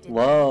was here, didn't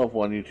we? Love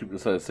when YouTube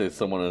decides to say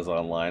someone is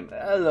online.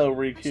 Hello,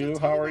 Riku.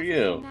 How are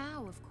you?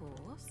 Now, of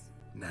course.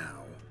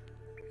 Now,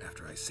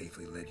 after I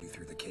safely led you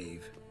through the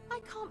cave. I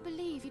can't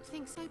believe you'd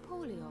think so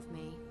poorly of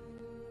me.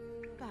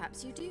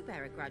 Perhaps you do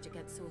bear a grudge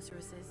against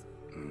sorceresses.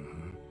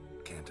 Mm-hmm.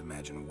 Can't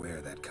imagine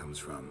where that comes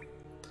from.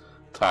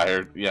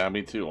 Tired? Yeah,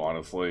 me too,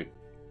 honestly.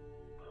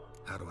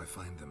 How do I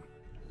find them?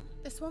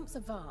 The swamps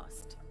are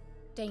vast,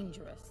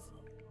 dangerous,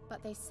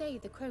 but they say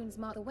the crones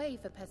mark the way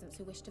for peasants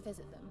who wish to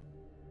visit them.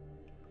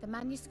 The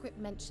manuscript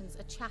mentions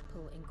a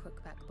chapel in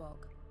Crookback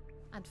Bog,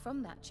 and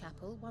from that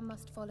chapel one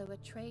must follow a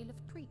trail of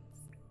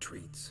treats.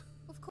 Treats?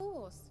 Of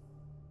course.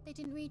 They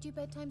didn't read you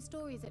bedtime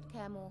stories at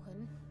Kaer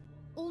Morhen.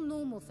 All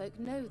normal folk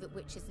know that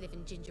witches live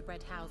in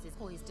gingerbread houses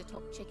poised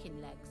atop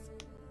chicken legs.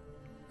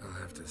 I'll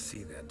have to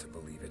see that to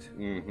believe it.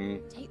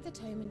 Take the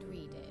tome and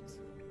read it.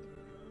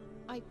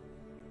 I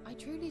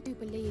truly do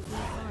believe you'll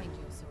find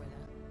your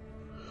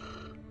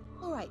Cirilla.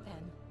 All right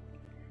then.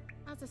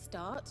 As a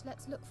start,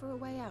 let's look for a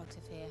way out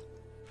of here.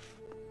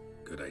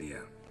 Good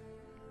idea.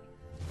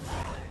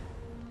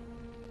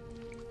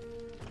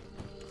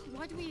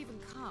 Why do we even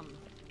come?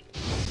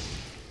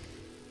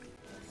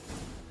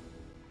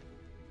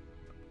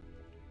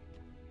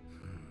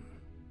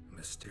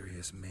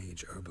 Mysterious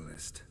mage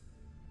herbalist.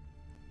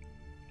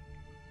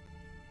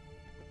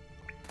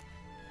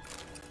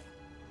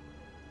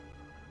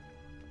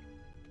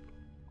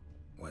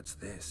 What's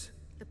this?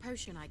 The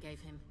potion I gave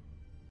him.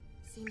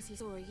 Seems he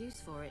saw a use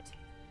for it.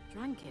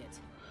 Drank it.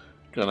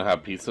 Gonna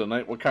have pizza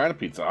tonight? What kind of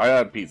pizza? I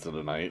had pizza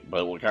tonight,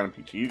 but what kind of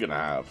pizza are you gonna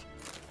have?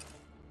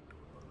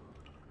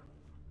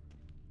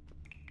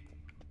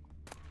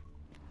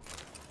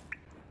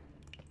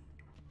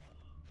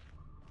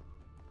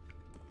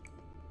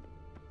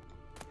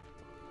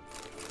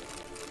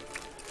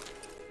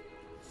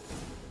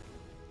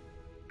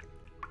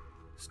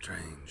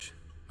 Strange.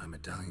 My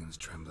medallion's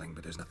trembling,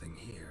 but there's nothing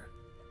here.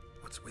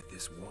 What's with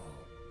this wall?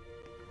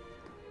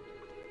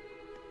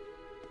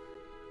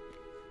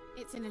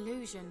 It's an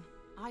illusion.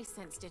 I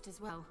sensed it as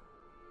well.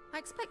 I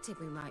expected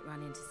we might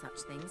run into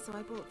such things, so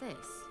I brought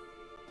this.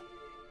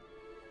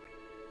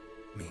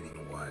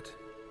 Meaning what?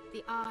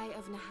 The Eye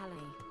of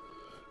Nahali.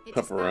 It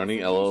Pepperoni,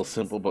 dispels LL illusions.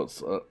 simple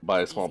but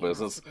by a small Easy enough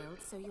business. to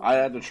build, so you I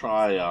had to won't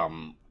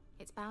try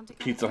It's bound to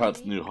Pizza come Hut's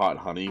handy. new hot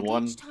honey And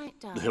one. each time it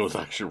does, It was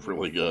actually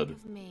really think good.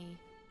 of me.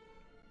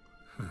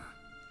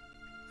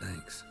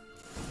 Thanks.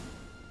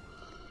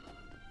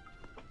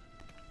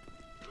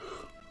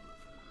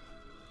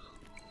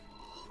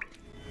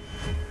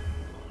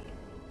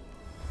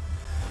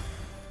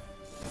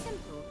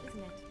 Simple, isn't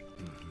it?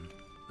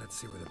 Let's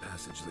see where the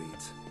passage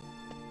leads.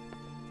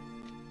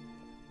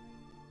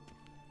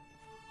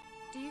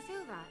 Do you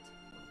feel that?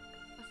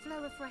 A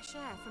flow of fresh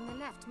air from the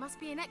left. Must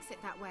be an exit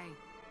that way.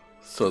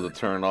 So the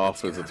turn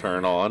off is a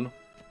turn on.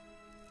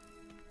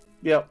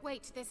 Yep.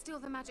 Wait, there's still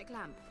the magic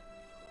lamp.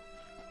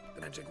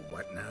 The magic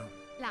what now?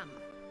 Lamp.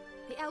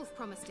 The elf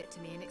promised it to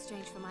me in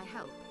exchange for my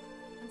help.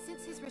 And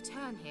since his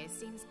return here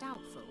seems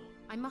doubtful,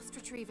 I must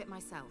retrieve it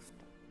myself.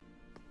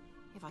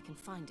 If I can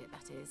find it,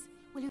 that is.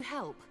 Will you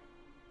help?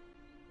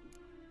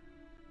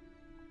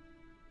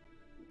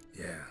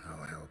 Yeah,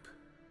 I'll help.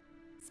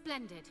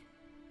 Splendid.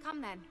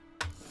 Come then.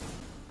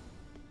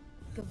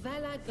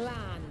 Gavella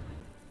Glan.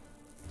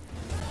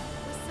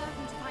 We're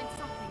certain to find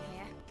something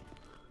here.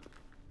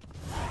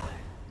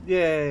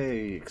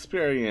 Yay!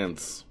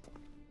 Experience.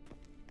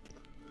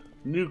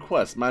 New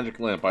quest, Magic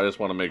Lamp. I just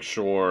want to make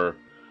sure.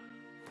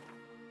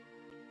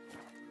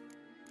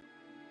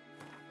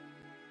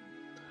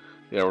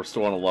 Yeah, we're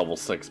still on a level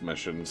 6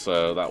 mission,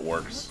 so that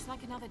works. Looks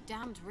like another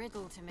damned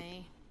wriggle to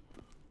me.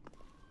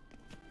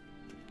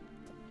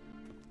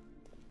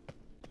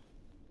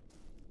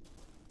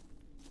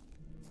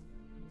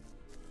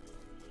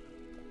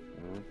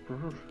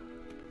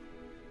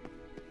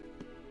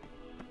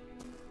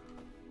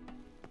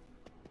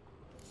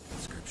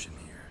 Inscription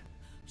here.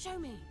 Show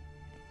me.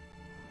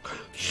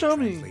 Show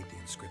me. Translate the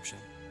inscription.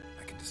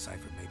 I can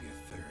decipher maybe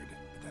a third,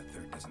 but that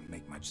third doesn't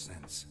make much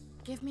sense.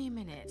 Give me a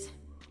minute.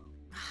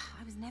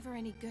 I was never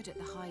any good at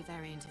the high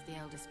variant of the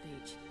Elder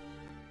Speech.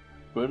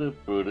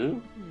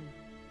 Boo-doo.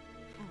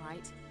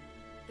 Alright.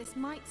 This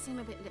might seem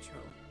a bit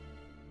literal.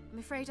 I'm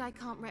afraid I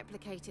can't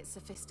replicate its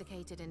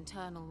sophisticated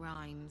internal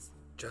rhymes.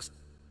 Just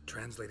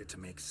translate it to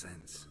make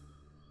sense.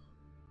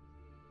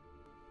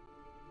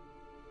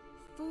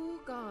 4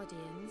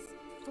 guardians,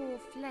 4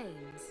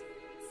 flames,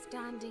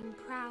 standing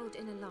proud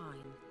in a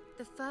line.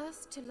 The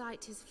first to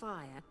light his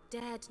fire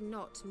dared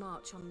not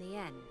march on the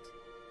end.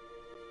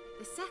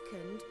 The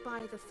second,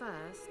 by the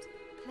first,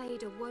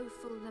 played a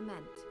woeful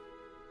lament.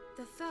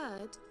 The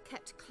third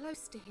kept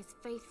close to his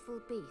faithful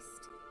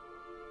beast.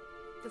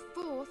 The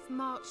fourth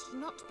marched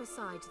not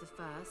beside the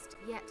first,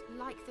 yet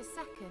like the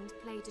second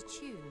played a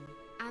tune.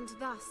 And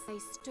thus they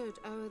stood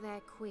o'er their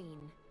queen,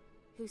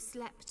 who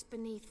slept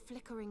beneath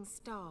flickering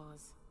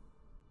stars.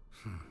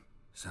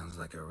 Sounds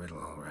like a riddle,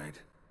 all right.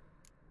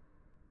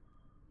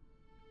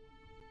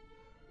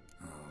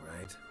 All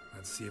right,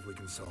 let's see if we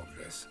can solve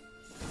this.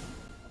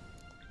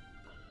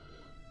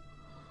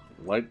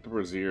 Light the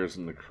braziers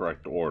in the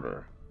correct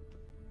order.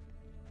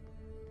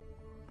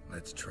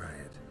 Let's try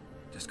it.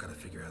 Just gotta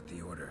figure out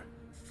the order.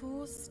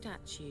 4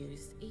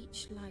 statues,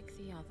 each like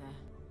the other.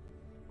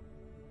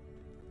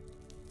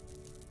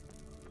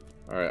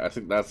 Alright, I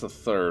think that's the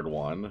third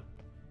one.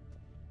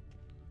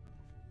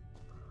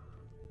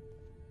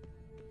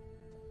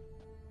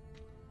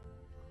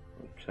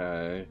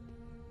 Okay.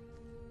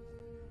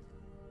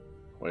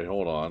 Wait,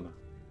 hold on.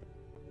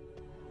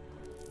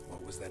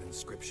 What was that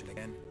inscription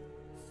again?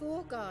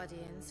 4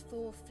 guardians,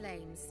 4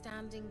 flames,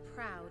 standing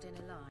proud in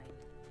a line.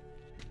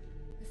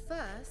 The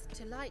first,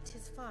 to light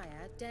his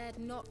fire, dared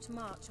not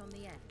march on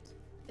the end.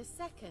 The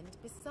second,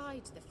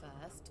 beside the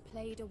first,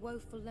 played a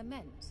woeful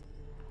lament.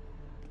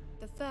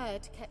 The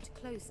third kept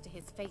close to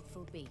his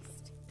faithful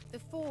beast. The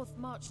fourth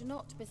marched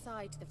not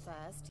beside the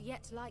first,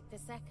 yet like the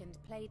second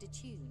played a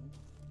tune.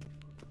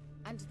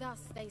 And thus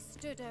they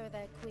stood o'er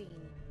their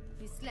queen,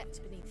 who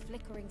slept beneath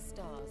flickering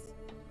stars.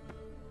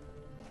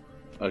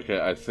 Okay,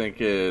 I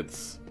think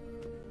it's...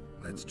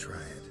 Let's try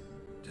it.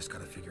 Just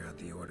gotta figure out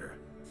the order.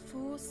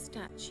 4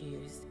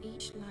 statues,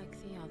 each like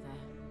the other.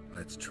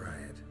 Let's try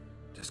it.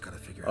 Just gotta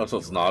figure out Oh, so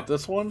it's not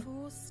this one?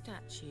 4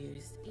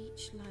 statues,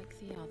 each like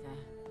the other.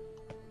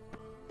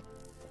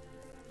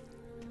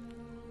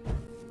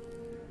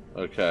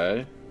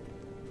 Okay.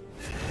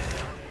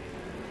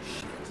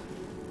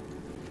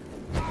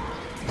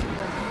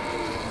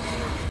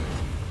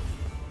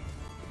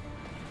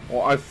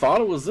 Well, I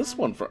thought it was this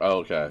one for... Oh,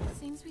 okay.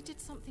 Seems we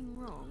did something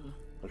wrong.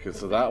 Okay,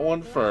 so that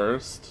one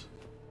first.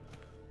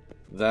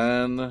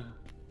 Then...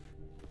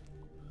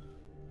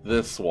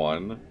 this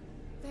one.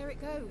 There it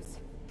goes.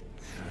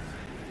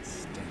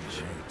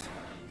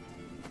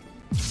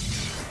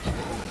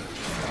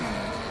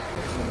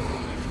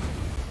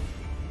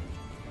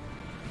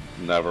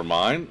 Never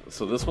mind.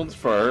 So this one's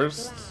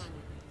first.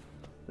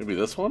 Maybe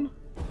this one?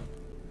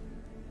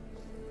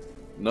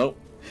 Nope.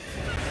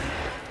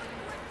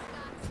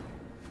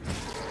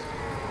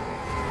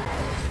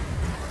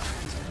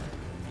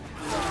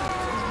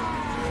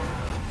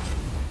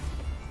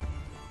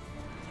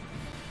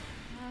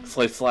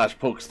 Slice slash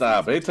poke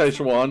stab. Hey,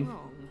 Taisha one.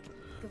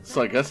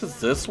 So I guess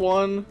it's this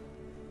one.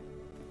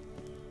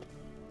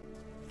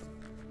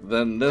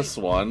 Then this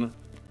one.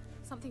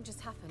 Something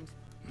just happened.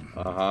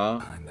 Uh-huh.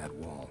 Behind that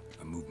wall,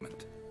 a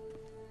movement.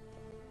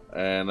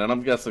 And then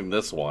I'm guessing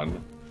this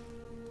one.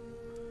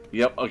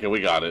 Yep, okay,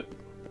 we got it.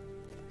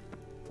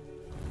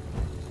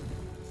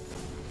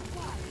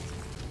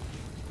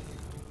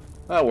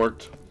 That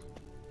worked.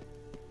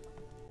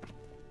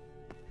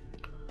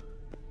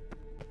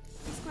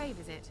 Whose grave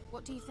is it?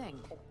 What do you think?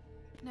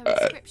 No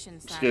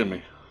inscriptions. Excuse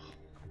me.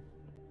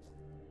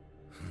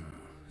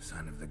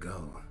 Sign of the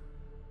gull.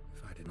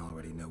 If I didn't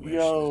already know where she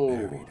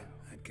was buried,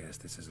 I'd guess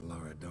this is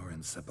Laura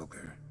Doran's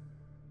sepulcher.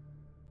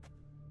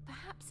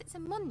 Perhaps it's a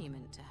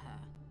monument to her.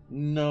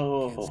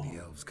 No. Kids the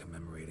elves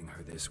commemorating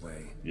her this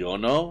way. You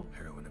don't know?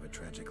 Heroine of a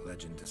tragic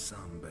legend to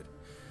some, but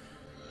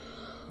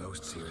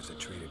most see her as a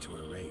traitor to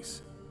her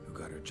race, who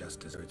got her just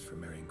desserts for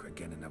marrying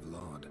Cregennan of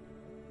Laud.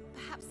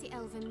 Perhaps the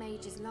elven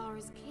mage is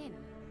Lara's kin.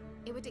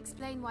 It would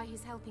explain why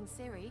he's helping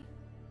Ciri.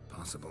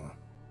 Possible.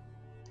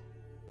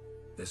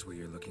 This what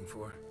you're looking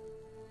for?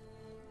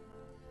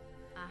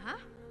 Uh-huh.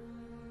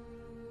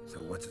 So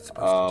what's it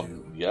supposed to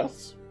do?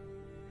 Yes?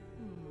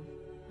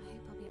 I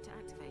hope I'll be able to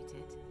activate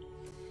it.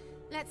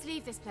 Let's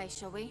leave this place,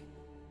 shall we?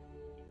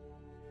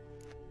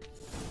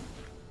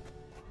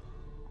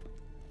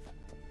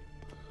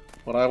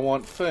 But I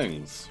want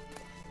things.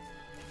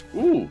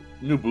 Ooh,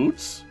 new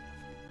boots?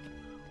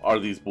 Are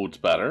these boots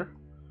better?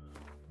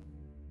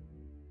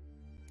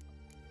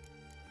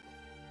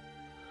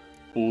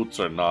 Boots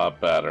are not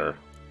better.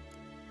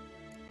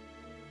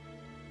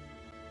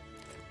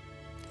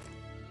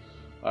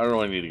 I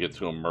really need to get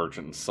to a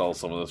merchant and sell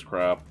some of this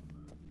crap.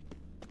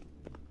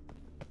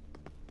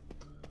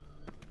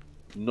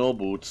 No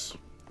boots.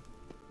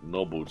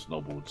 No boots,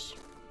 no boots.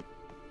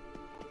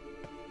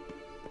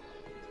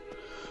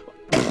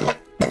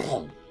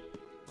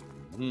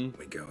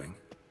 We going?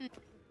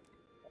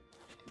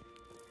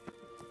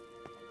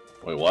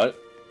 Wait, what?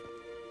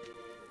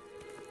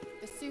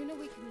 The sooner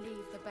we can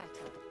leave, the better.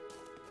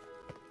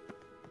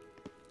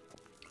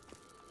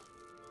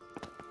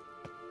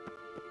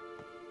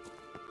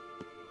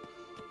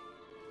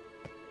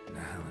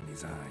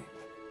 Nahala's eye.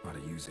 Ought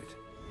to use it.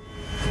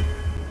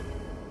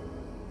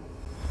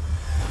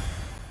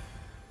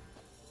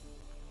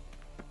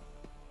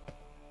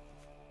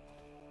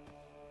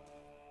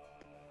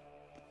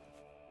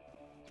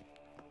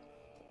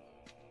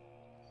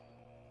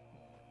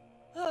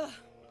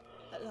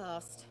 At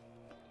last.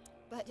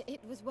 But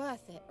it was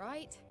worth it,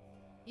 right?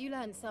 You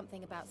learned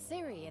something about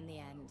Ciri in the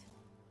end.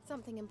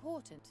 Something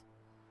important.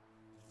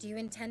 Do you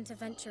intend to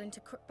venture into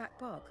Crookback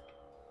Bog?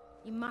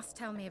 You must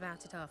tell me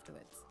about it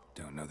afterwards.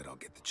 Don't know that I'll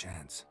get the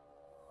chance.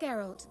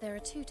 Geralt, there are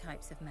 2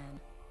 types of men.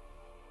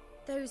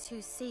 Those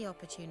who see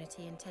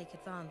opportunity and take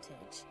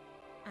advantage,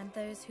 and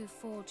those who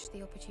forge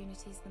the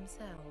opportunities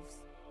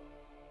themselves.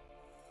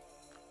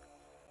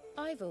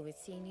 I've always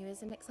seen you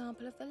as an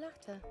example of the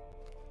latter.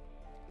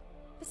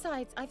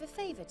 Besides, I've a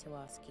favor to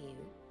ask you.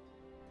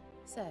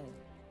 So,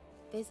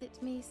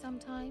 visit me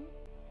sometime?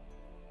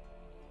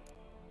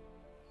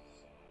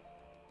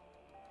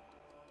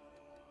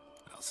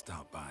 I'll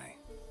stop by.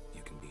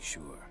 You can be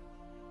sure.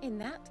 In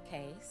that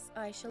case,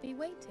 I shall be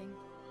waiting.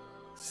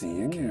 See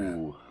you,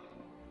 Kara.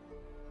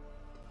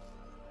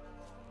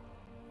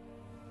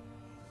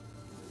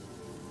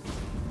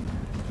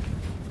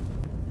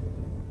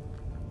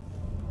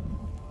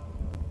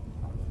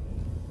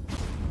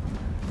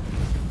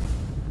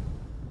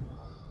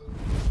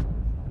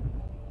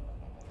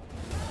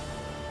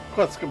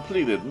 Quest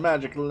completed.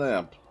 Magic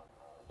lamp.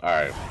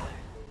 Alright.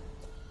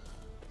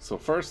 So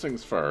first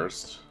things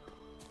first.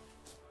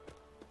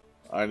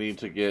 I need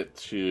to get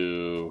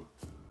to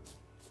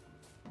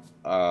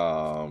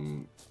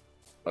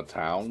a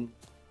town.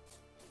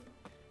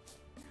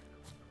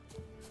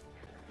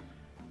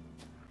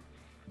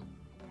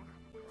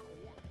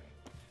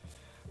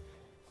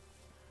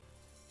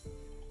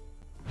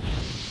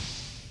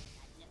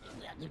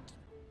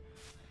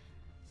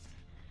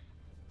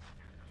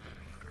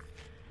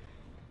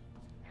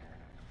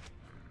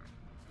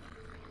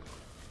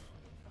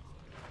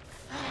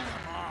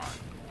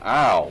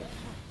 Ow.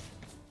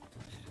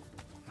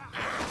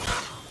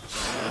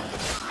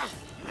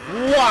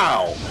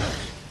 Wow.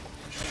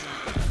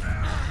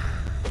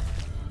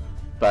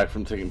 Back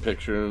from taking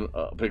pictures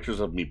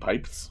of me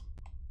pipes.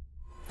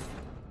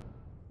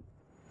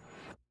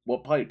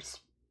 What pipes?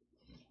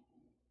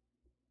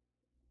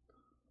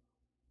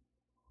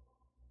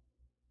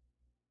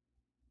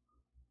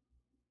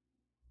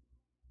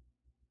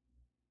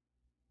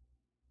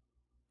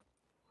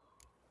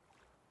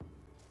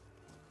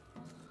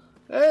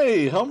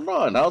 Hey, home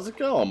run. How's it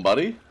going,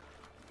 buddy?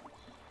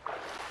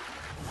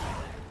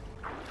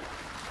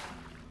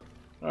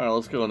 Alright,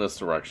 let's go in this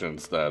direction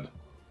instead.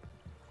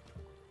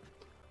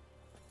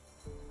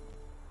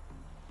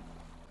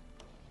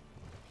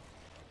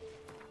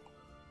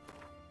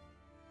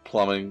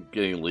 Plumbing,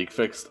 getting leak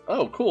fixed.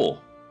 Oh,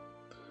 cool.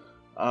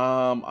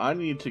 I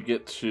need to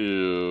get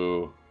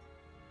to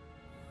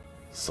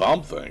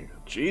something.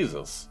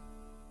 Jesus.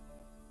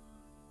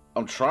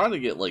 I'm trying to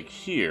get, like,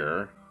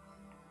 here.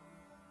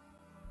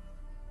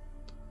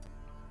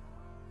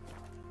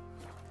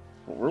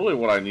 But really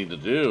what I need to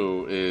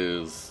do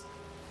is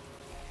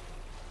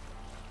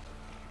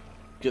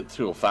get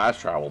to a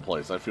fast travel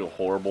place. I feel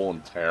horrible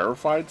and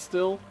terrified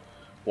still.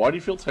 Why do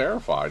you feel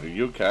terrified? Are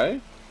you okay?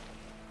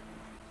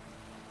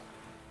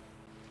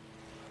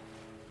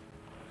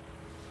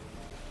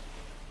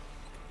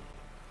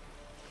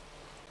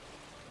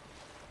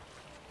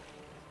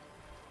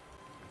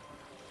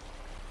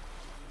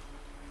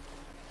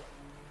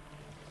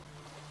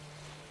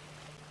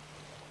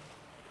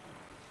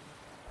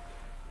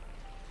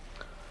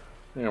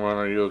 Hey, Ron,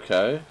 are you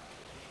okay?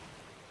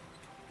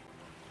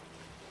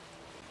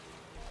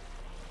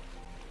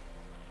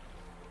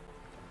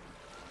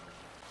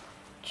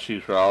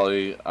 Chief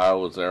Rally, I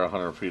was there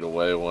 100 feet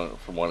away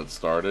from when it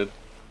started.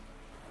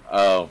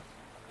 Oh.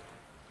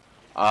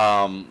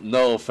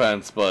 No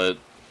offense, but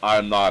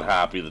I'm not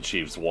happy the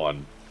Chiefs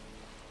won.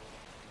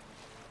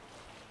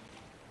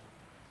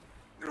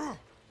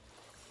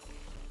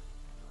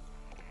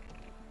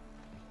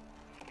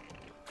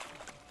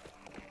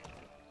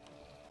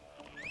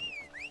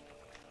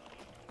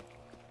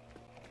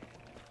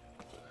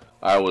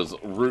 I was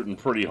rooting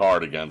pretty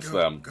hard against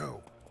them.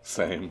 Go.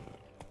 Same.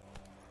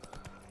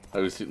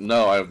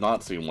 No, I have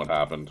not seen what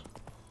happened.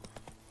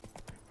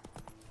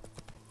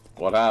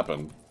 What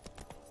happened?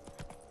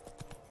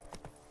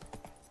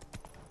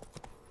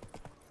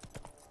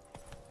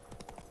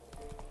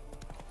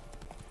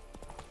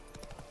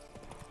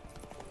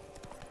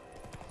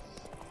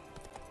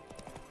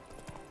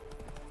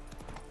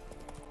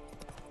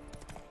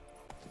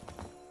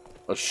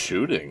 A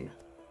shooting?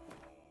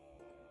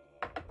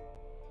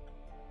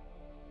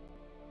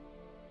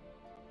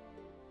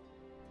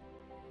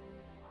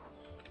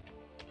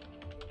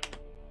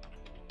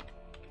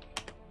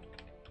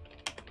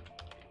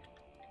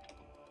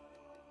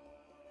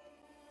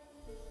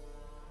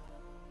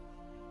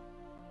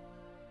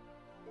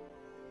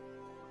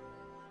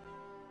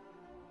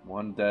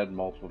 One dead,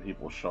 multiple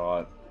people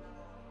shot.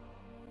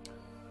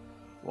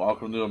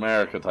 Welcome to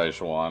America,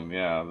 Taishuan.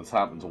 Yeah, this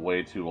happens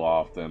way too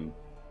often.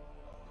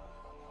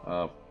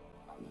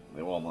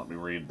 They won't let me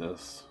read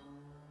this.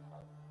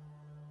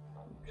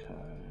 Okay.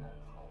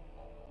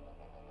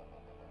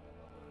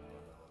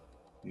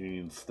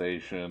 Union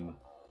Station.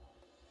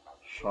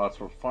 Shots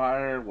were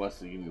fired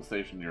west of Union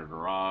Station near a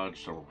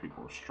garage. Several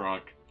people were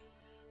struck.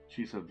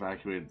 Chiefs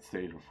evacuated the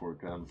stage before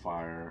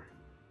gunfire.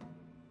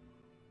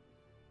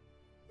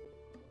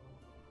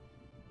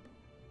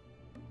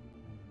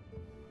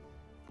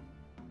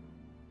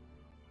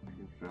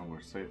 We're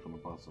safe on the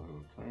bus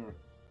hotel.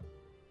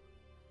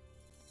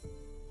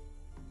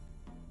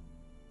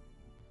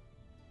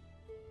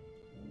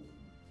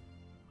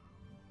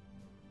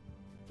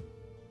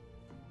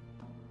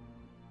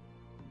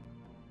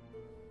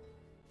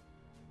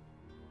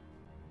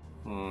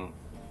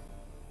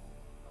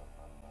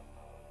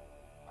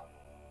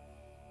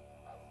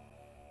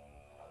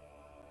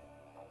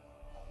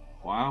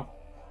 Wow.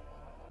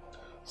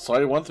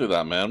 Sorry you went through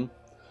that, man.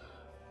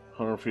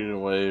 100 feet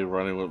away,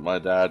 running with my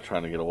dad,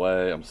 trying to get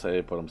away. I'm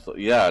safe, but I'm still...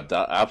 Yeah,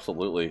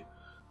 absolutely.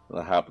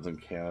 That happens in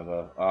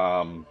Canada.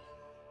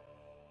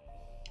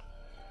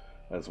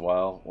 As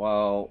well.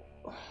 Well,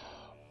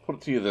 put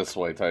it to you this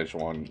way,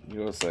 Taishuan.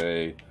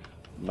 USA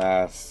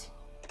mass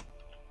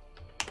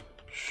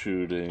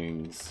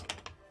shootings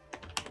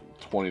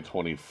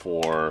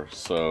 2024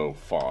 so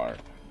far.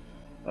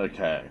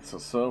 Okay,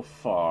 so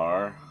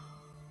far...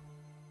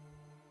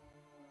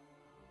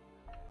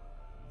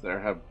 there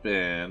have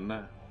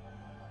been...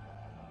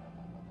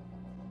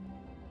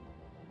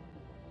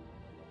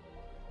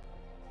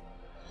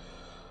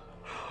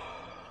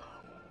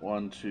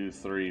 1, 2,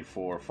 3,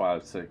 4,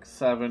 5, 6,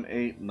 7,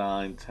 8,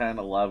 9, 10,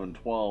 11,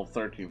 12,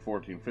 13,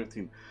 14,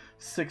 15,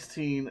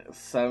 16,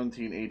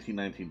 17, 18,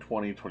 19,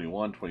 20,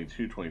 21,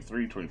 22,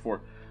 23,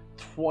 24,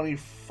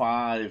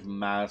 25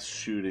 mass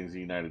shootings in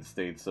the United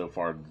States so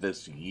far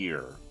this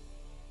year.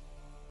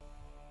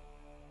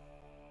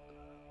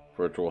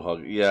 Virtual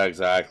hug. Yeah,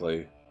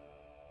 exactly.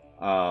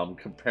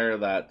 Compare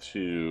that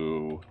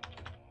to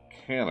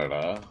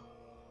Canada.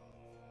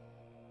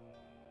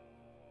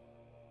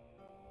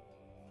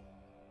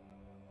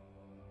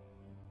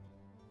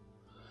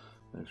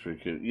 Next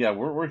week, yeah,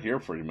 we're here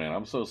for you, man.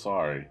 I'm so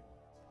sorry.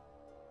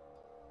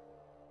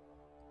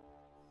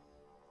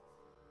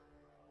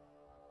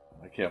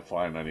 I can't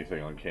find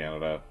anything on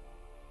Canada.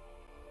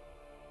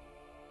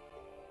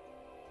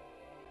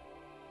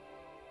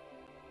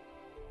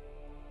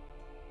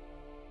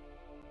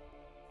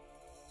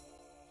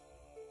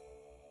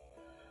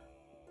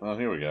 Oh,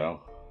 here we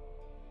go.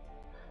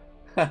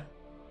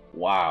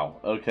 Wow.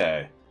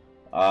 Okay.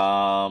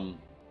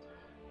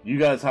 You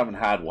guys haven't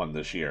had one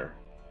this year.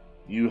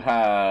 You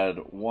had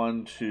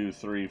 1, 2,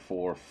 3,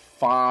 4,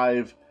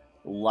 5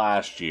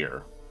 last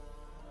year.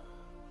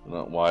 I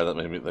don't know why that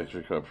made me. I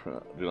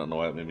do not know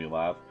why that made me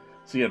laugh.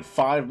 So you had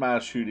 5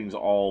 mass shootings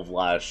all of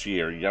last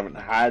year. You haven't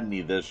had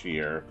any this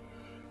year.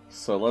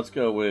 So let's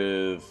go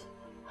with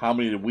how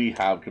many did we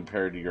have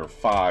compared to your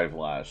 5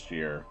 last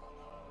year?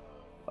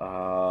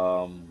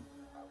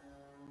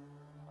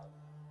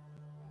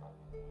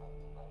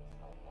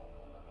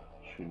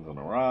 Shootings on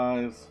the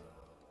rise.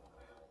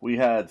 We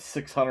had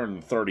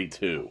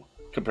 632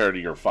 compared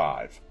to your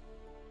 5.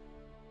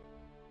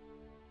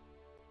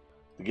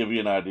 To give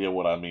you an idea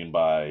what I mean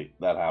by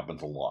that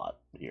happens a lot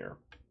here.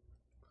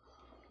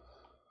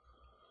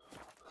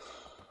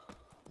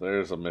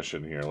 There's a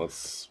mission here.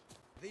 Let's...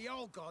 The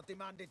old god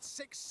demanded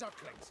 6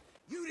 sucklings.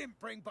 You didn't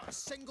bring but a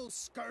single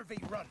scurvy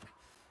run.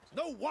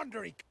 No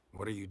wonder he...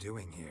 What are you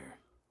doing here?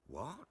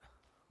 What?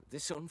 The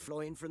sun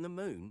flying from the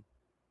moon?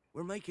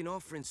 We're making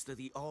offerings to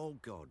the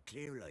old god,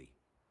 clearly.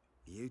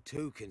 You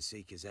too can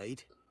seek his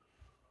aid.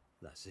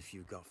 That's if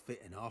you've got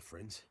fitting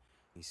offerings.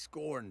 He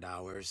scorned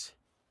ours,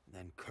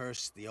 then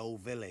cursed the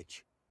old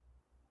village.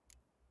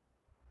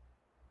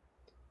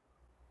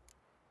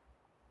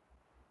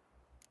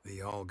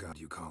 The All-God,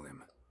 you call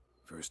him.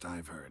 First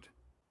I've heard.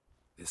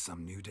 Is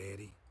some new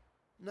deity?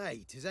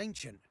 Nay, 'tis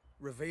ancient,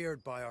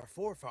 revered by our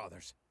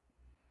forefathers.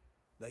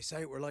 They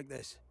say it were like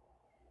this.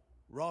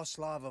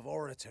 Roslav of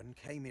Oriton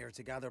came here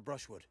to gather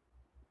brushwood,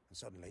 and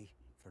suddenly,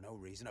 for no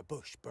reason, a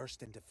bush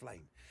burst into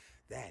flame.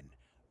 Then,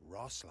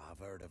 Roslav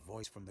heard a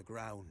voice from the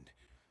ground,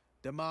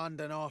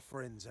 demanding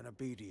offerings and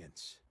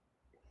obedience.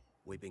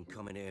 We've been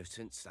coming here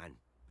since then,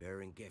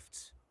 bearing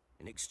gifts,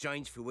 in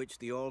exchange for which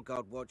the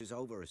All-God watches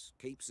over us,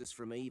 keeps us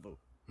from evil.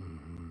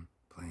 Mm-hmm.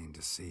 Plain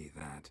to see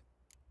that.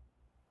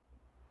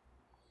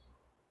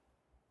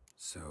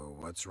 So,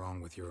 what's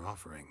wrong with your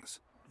offerings?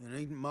 You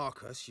needn't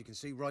mock us. You can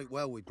see right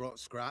well we brought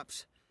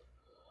scraps.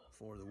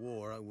 Before the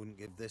war, I wouldn't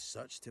give this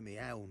such to me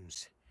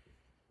hounds.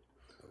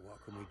 But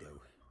what can we do?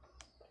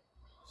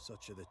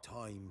 Such are the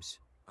times.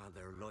 And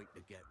they're like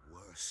to get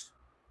worse.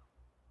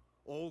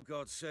 All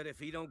God said if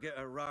he don't get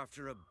a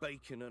rafter of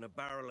bacon and a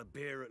barrel of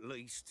beer at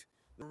least,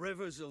 the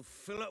rivers will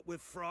fill up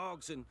with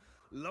frogs and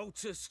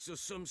locusts or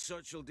some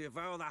such will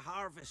devour the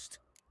harvest.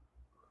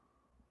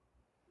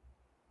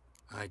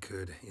 I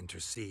could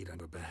intercede on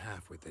your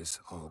behalf with this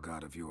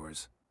All-God of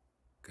yours.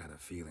 Got a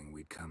feeling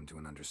we'd come to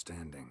an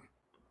understanding.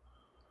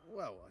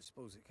 Well, I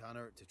suppose it can't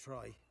hurt to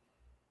try.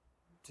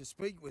 To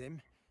speak with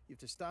him, you have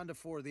to stand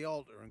before the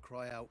altar and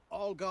cry out,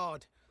 All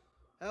God,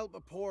 help a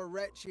poor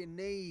wretch in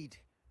need.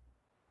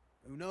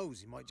 Who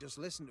knows, he might just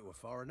listen to a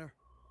foreigner.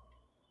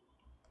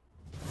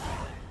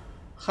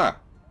 Huh.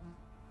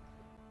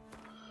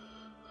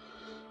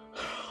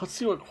 Let's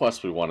see what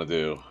quest we want to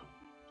do.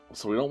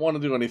 So we don't want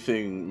to do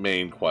anything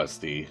main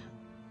questy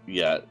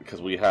yet,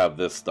 because we have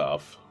this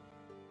stuff.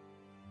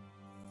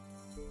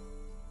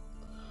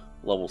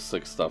 Level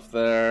 6 stuff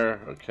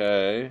there,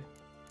 okay.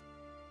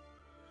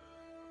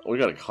 We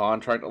got a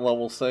contract at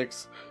level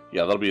 6?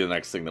 Yeah, that'll be the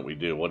next thing that we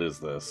do. What is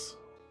this?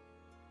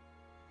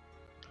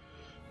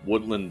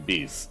 Woodland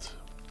Beast.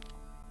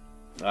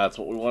 That's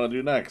what we want to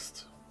do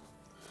next.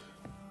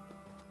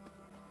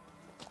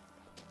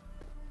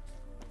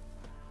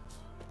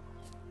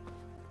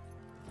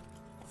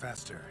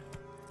 Faster.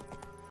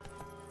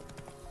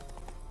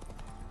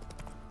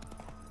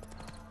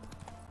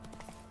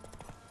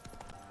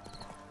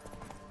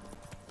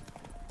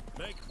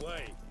 Make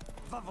way.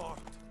 Favor.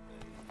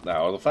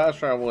 Now, the fast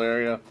travel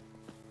area.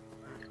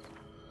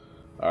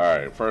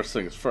 Alright, first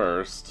things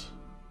first.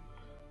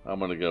 I'm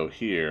going to go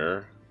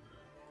here.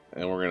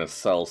 And we're going to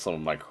sell some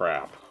of my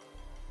crap.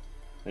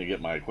 And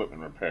get my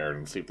equipment repaired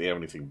and see if they have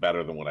anything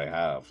better than what I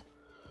have.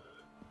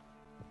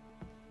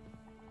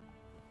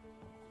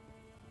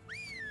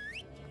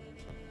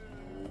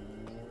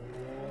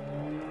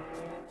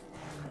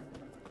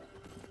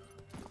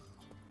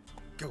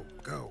 Go,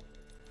 go.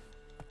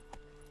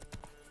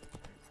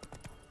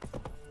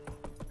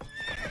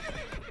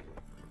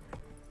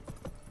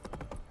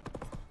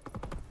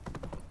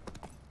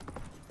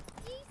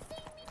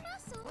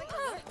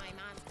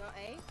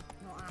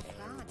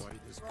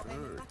 If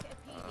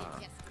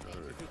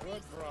it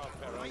weren't for our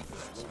parents,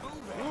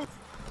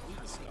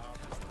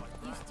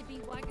 Used to be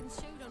wagon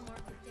showed on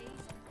market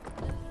days.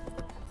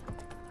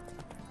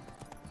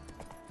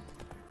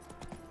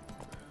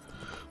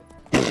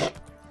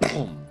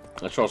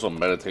 I should also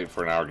meditate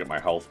for an hour, get my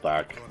health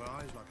back.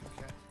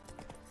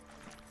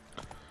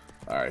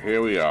 Alright,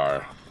 here we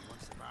are.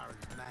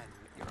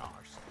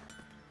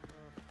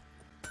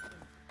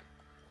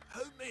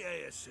 how may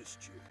I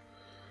assist you?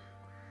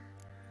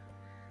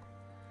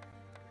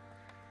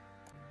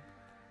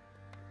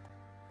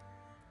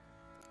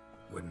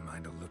 Wouldn't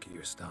mind a look at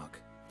your stock.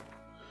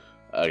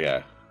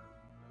 Okay.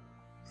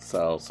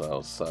 Sell,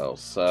 sell, sell,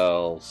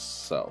 sell,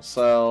 sell,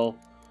 sell.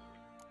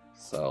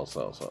 Sell,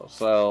 sell, sell,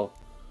 sell.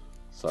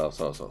 Sell,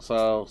 sell, sell,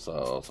 sell,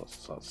 sell, sell,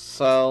 sell,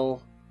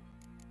 sell.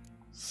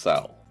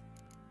 Sell.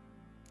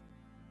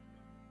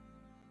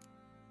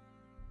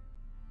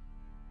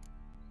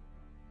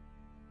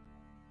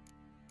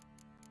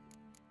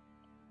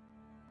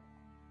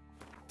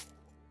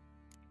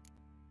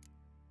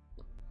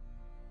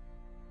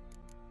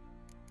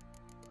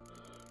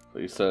 So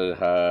you said it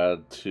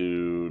had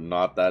to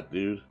not that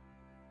dude?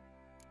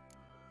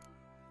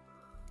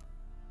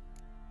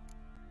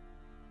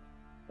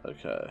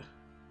 Okay.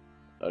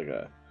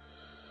 Okay.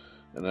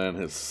 And then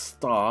his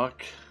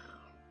stock.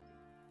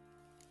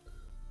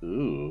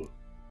 Ooh.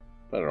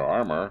 Better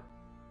armor.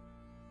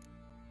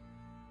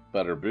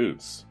 Better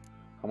boots.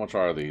 How much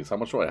are these? How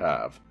much do I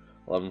have?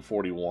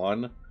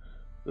 1141.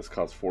 This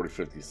costs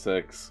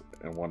 4056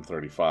 and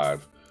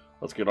 135.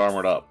 Let's get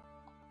armored up.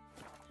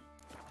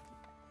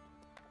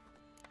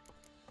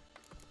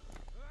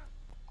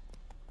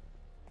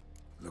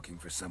 Looking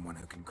for someone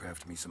who can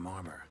craft me some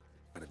armor.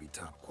 Gotta be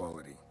top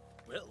quality.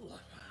 Well,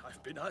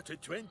 I've been at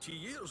it 20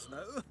 years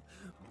now.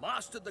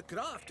 Mastered the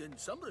craft in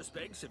some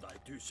respects, if I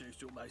do say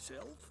so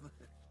myself.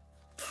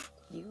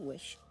 You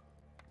wish.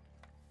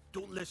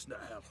 Don't listen to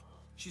her.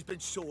 She's been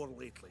sore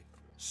lately,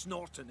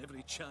 snorting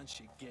every chance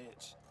she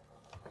gets.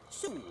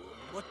 So,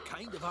 what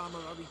kind of armor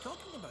are we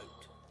talking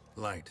about?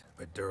 Light,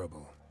 but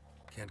durable.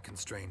 Can't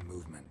constrain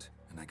movement,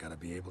 and I gotta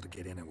be able to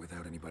get in it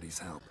without anybody's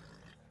help.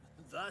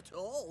 That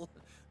all?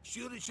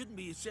 Sure it shouldn't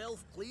be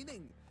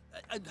self-cleaning.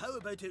 And how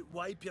about it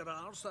wipe your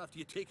arse after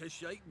you take a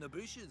shite in the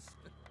bushes?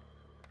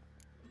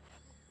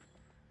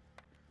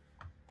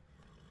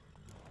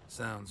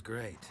 Sounds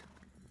great.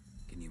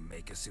 Can you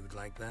make a suit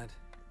like that?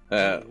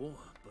 No,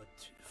 but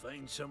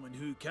find someone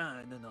who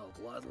can and I'll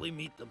gladly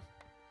meet them.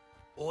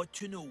 Ought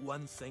to know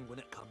one thing when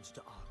it comes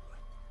to armor.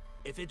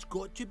 If it's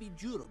got to be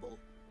durable,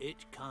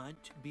 it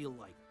can't be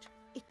light.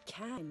 It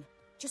can.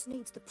 Just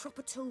needs the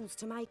proper tools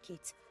to make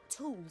it.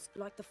 Tools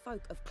like the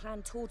folk of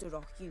Clan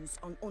Torderoch used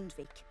on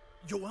Undvik.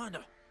 Joanna,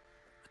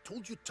 I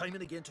told you time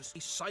and again to stay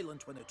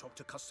silent when I talk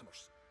to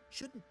customers.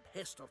 Shouldn't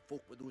pester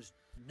folk with those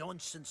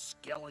nonsense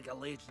Skellige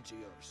legends of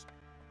yours.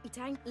 It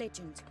ain't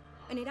legend,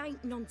 and it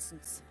ain't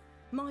nonsense.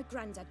 My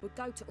granddad would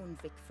go to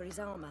Undvik for his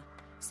armour.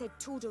 Said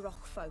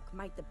Torderoch folk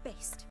made the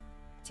best.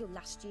 Till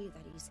last year,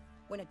 that is,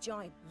 when a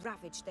giant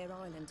ravaged their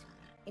island.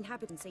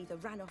 Inhabitants either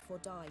ran off or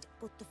died,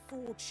 but the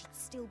forge should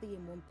still be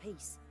in one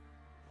piece.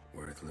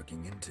 Worth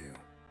looking into.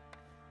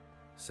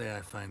 Say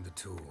I find the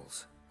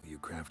tools. Will you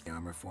craft the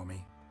armor for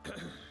me?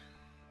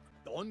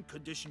 On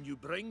condition you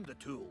bring the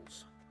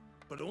tools.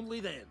 But only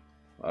then.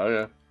 Oh,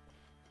 yeah.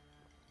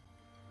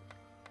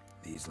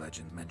 These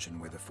legends mention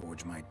where the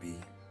forge might be?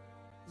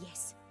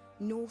 Yes,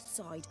 north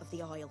side of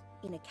the isle,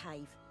 in a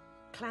cave.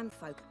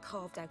 Clanfolk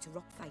carved out a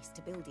rock face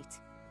to build it.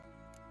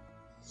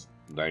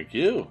 Thank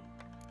you.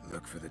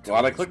 Look for the tools.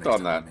 Glad I clicked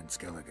on that. I'm in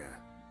Skellige.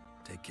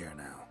 Take care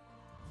now.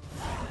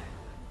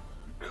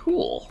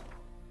 Cool.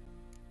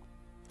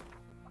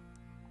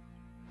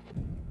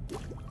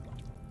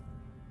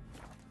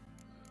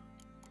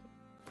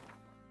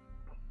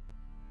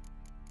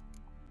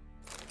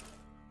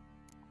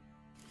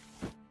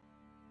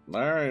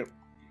 Alright.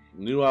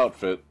 New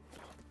outfit.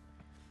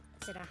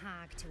 Said a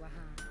hag to a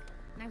hag.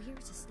 Now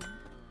here's a stump.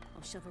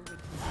 I'll shove a rig.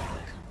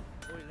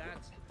 Oi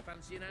lads,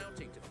 fancy an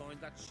outing to find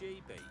that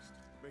she-beast?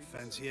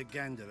 Fancy a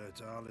gander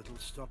at our little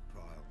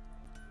stockpile.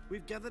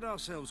 We've gathered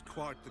ourselves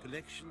quite the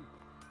collection.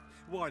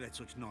 Why let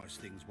such nice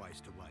things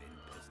waste away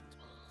in peasant?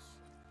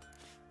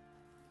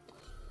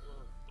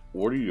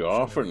 What are you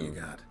offering?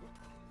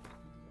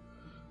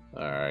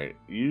 Alright,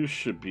 you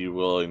should be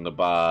willing to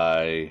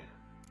buy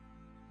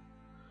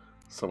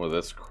some of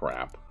this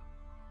crap.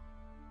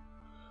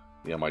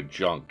 Yeah, my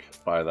junk.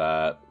 Buy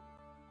that.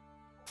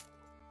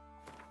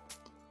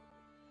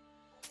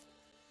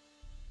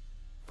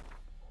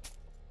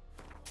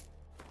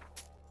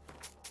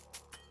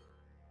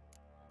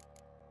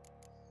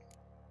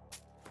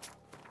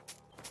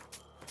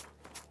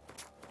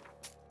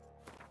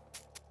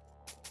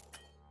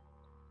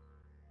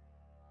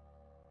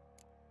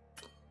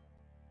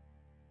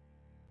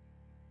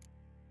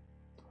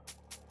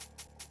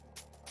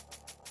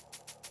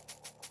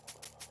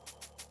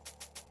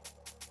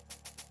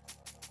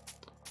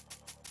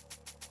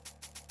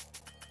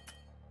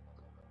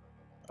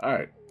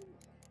 Alright.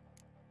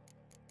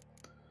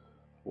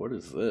 What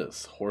is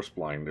this? Horse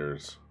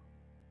blinders.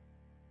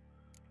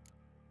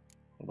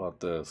 What about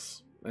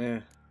this? Eh.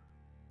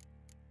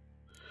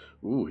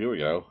 Ooh, here we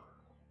go.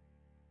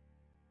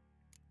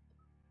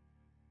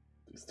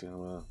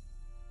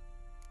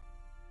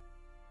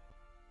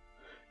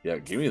 Yeah,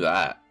 give me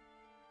that.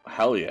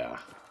 Hell yeah.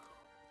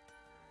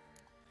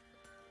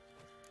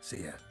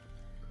 See ya.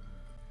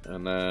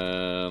 And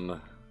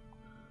then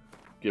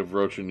give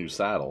Roach a new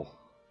saddle.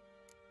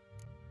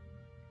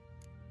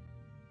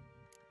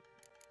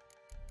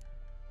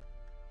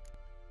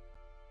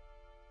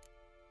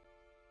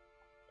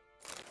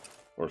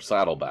 Or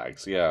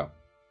saddlebags, yeah.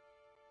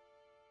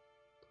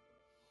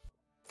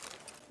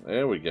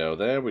 There we go,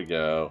 there we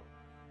go.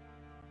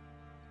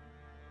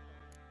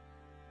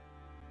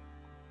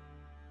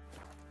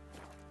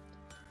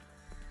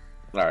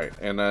 Alright,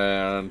 and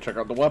then check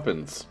out the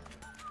weapons.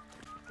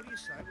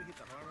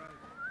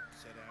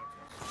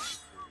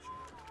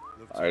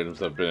 Items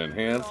have been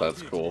enhanced,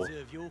 that's cool.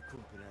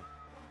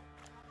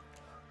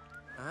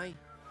 Aye.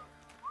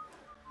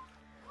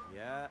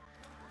 Yeah.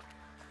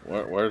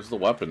 Where's the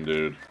weapon,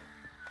 dude?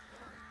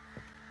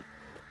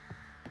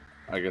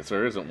 I guess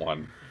there isn't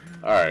one.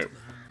 Alright.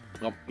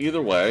 Well,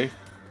 either way.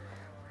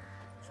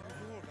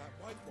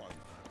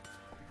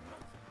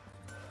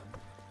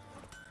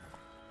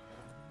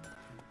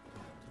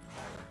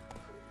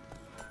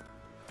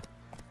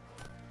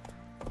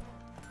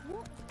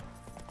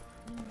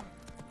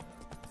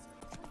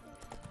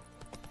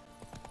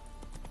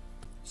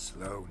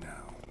 Slow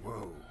now.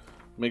 Whoa.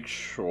 Make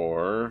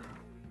sure.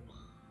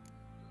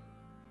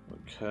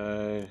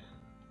 Okay.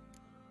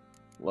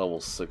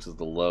 Level 6 is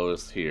the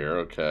lowest here,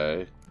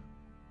 okay.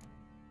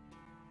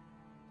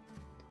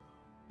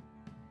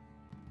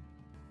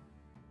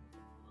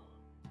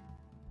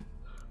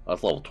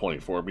 That's level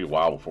 24. It'd be a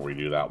while before we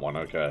do that one,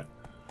 okay.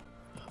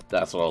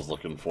 That's what I was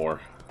looking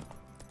for.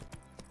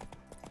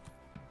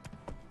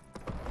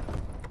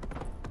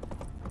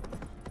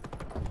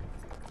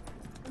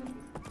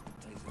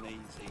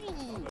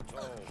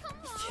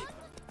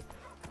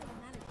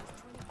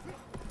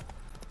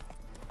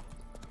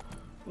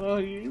 Well,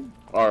 you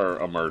are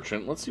a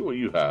merchant. Let's see what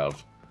you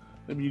have.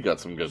 Maybe you got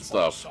some good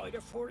stuff.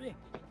 Cider for you,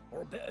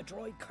 or a bit of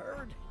dry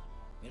curd.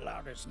 My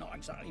ladder's not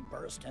exactly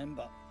bursting,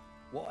 but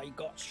what I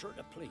got sure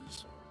to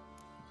please.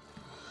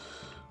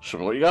 Show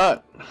me what you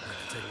got.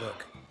 Take a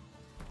look.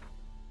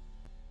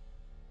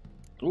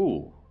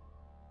 Ooh.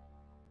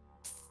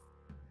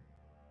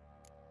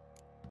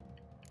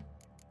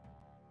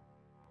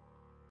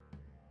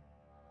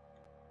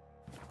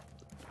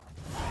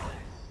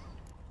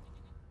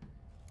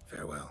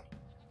 Farewell.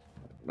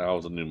 That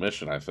was a new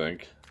mission, I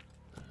think.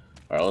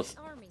 Alright, let's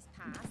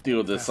deal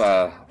with this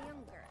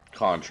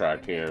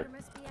contract here.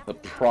 That's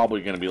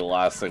probably going to be the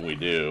last thing we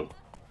do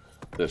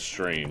this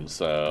stream,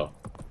 so...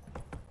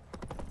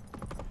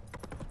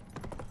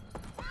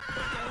 Your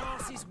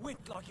ass is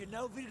whipped like a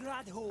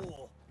Novigrad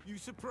whore. You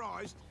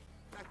surprised?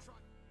 That's right.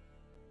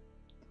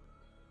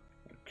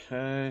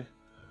 Okay.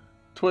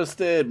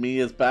 Twisted,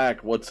 Mia's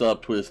back. What's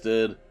up,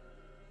 Twisted?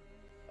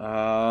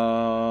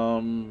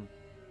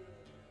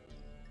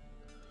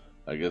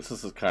 I guess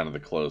this is kind of the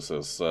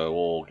closest, so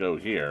we'll go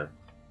here.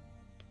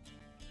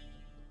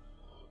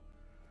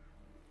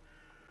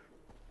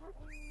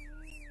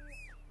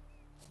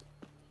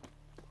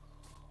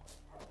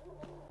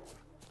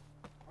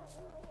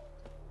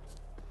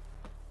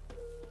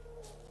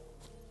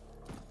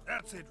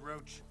 That's it,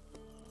 Roach.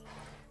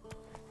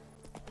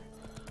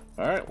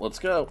 Alright, let's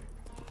go.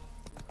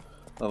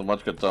 Nothing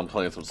much, got done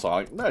playing some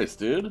Sonic. Nice,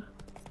 dude.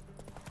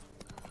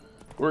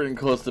 We're getting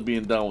close to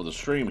being done with the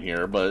stream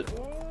here, but...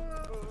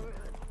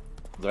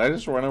 Did I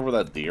just run over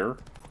that deer?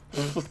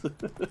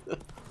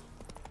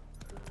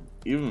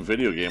 Even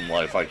video game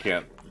life, I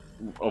can't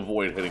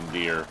avoid hitting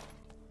deer.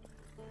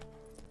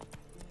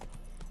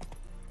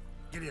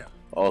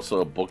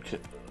 Also, a book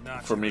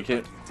for me,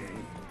 kid.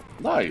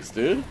 Nice,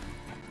 dude.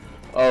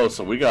 Oh,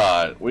 so we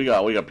got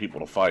people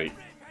to fight.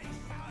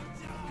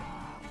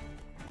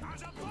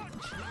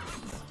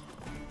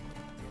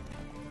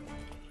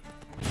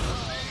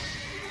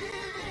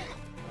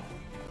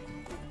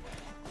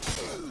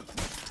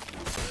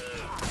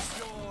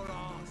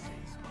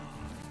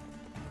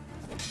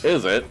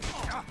 Is it?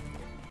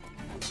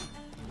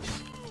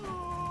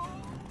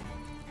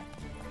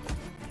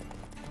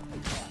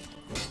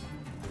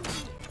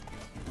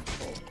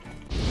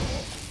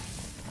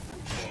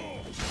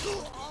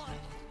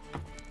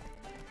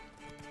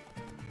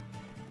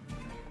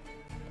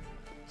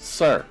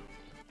 Sir.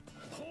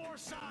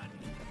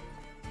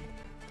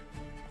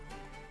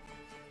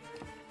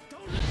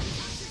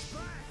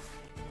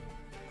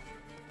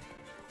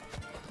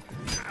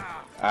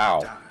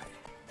 Ow.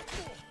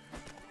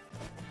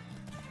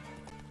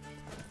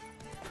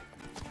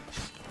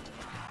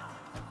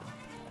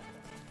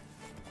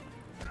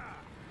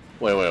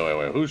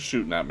 Wait. Who's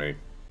shooting at me?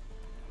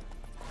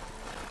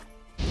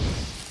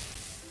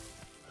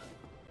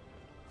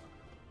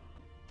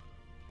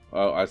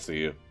 Oh, I see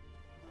you.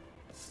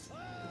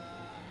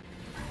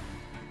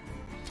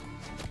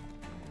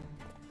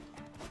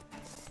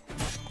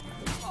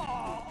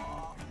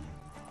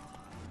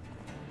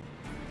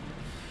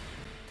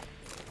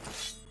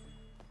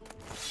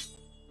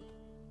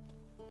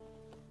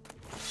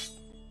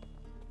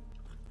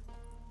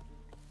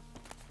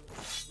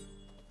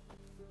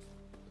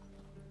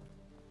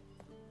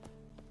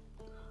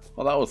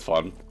 Well, that was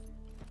fun.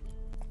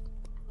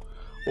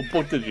 What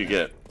book did you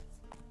get?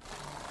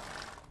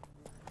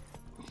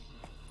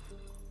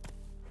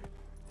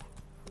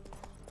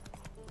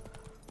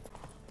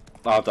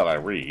 Not that I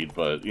read,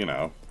 but, you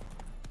know.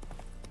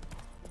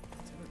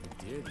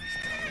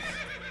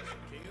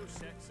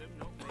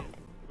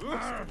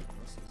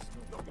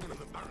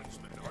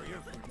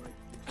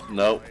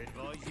 Nope. I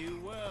advise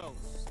you well.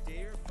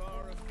 Steer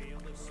far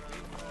afield of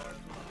Springford.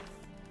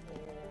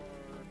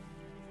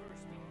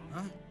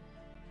 Huh?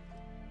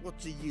 What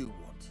do you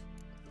want?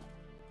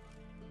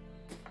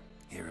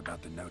 Hear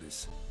about the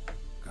notice.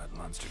 Got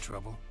monster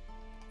trouble?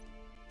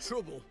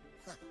 Trouble?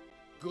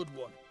 Good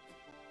one.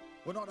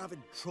 We're not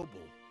having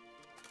trouble.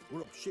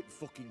 We're up shit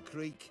fucking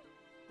creek.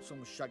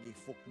 Some shaggy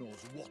fuck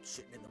knows what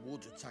sitting in the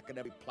woods attacking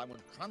every plough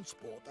and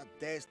transport that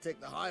dares take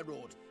the high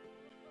road.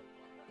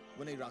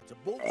 We need out to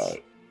bolts,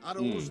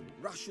 arrows,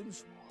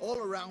 rations, all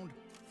around,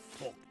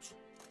 fucked.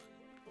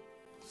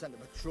 Sent a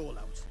patrol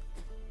out.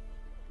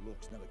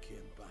 Looks never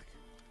came back.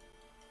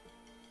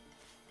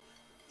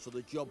 So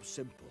the job's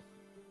simple.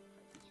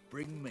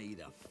 Bring me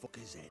the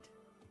fucker's head,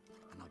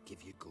 and I'll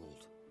give you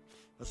gold.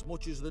 As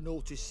much as the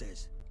notice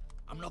says.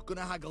 I'm not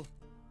gonna haggle.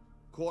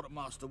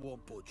 Quartermaster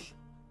won't budge.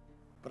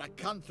 But I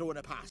can throw in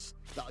a pass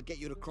that'll get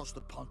you across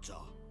the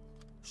Pontar.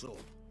 So,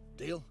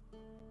 deal?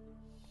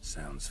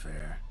 Sounds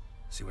fair.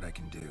 See what I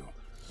can do.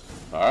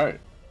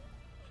 Alright.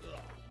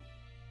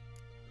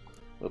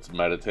 Let's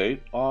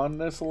meditate on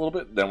this a little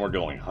bit, then we're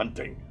going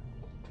hunting.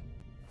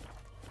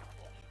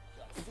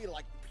 I feel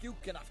like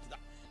puking after that.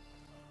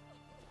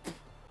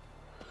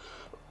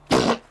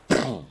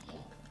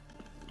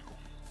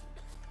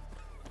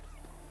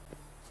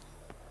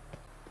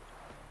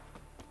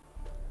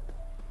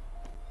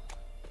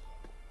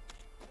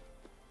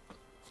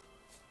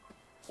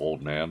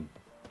 Old man.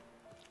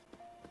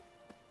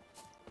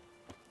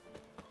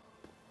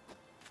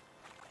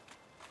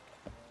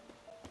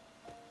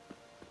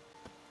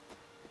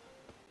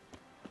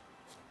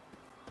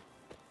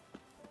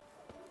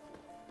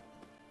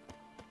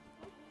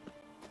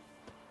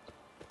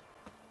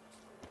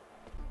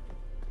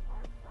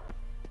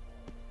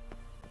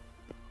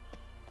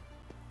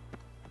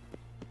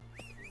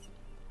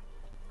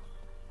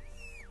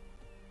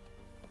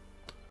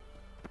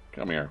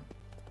 Come here.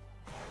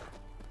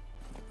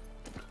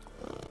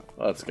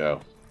 Let's go.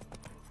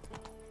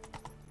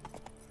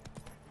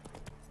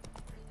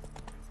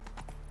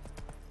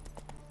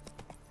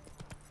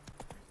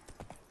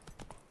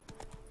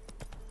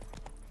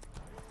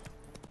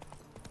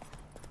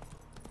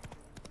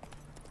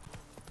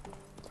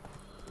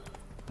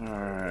 All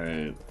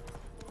right.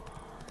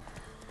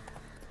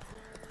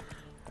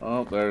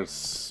 Oh,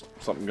 there's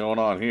something going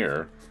on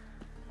here.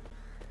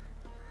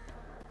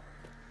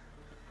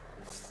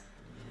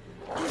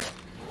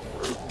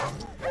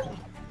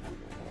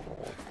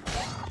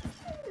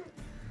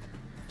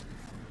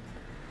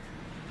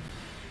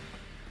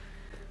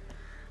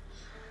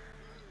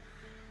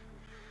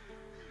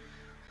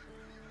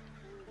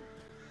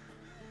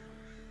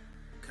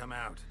 Come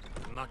out.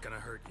 I'm not gonna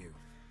hurt you.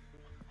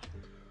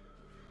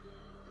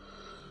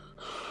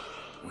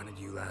 When did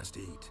you last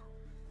eat?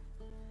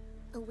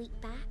 A week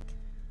back.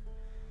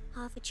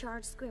 Half a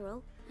charred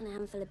squirrel and a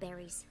handful of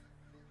berries.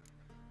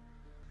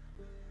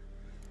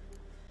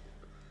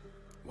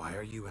 Why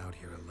are you out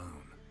here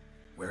alone?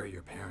 Where are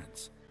your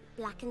parents?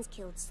 Blackens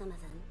killed some of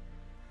them.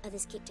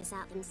 Others kicked us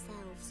out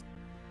themselves.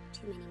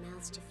 Too many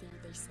mouths to feed,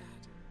 they said.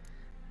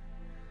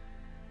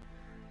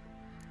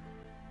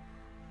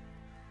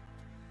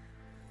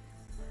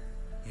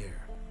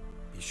 Here,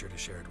 be sure to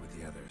share it with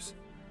the others.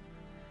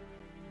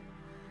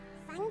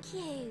 Thank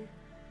you.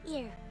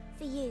 Here,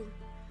 for you.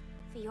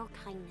 For your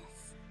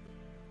kindness.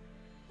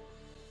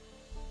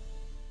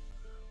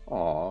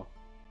 Aw.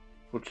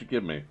 What'd you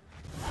give me?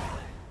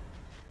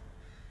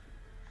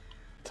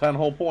 10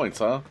 whole points,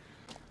 huh?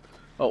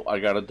 Oh, I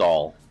got a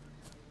doll.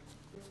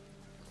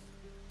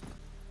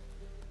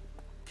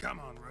 Come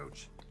on,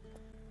 Roach.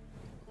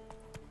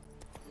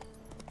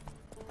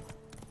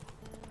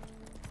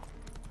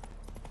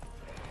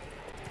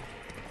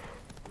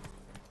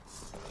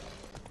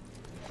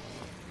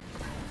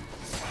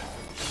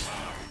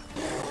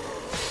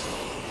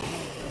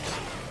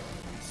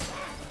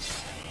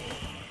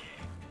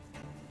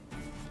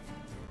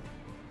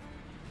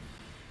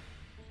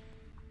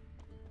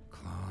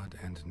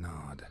 And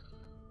nod.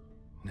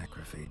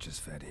 Necrophages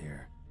fed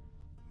here,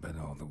 but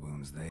all the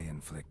wounds they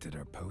inflicted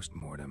are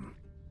post-mortem.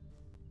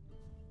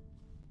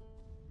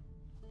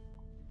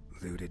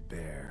 Looted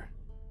bear.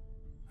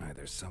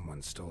 Either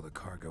someone stole the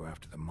cargo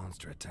after the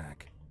monster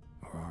attack,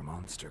 or our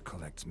monster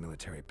collects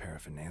military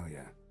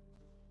paraphernalia.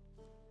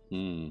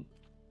 Look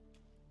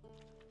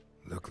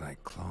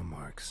like claw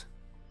marks,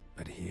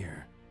 but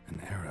here,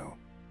 an arrow.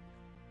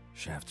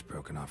 Shaft's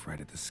broken off right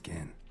at the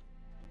skin.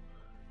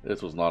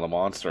 This was not a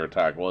monster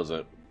attack, was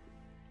it?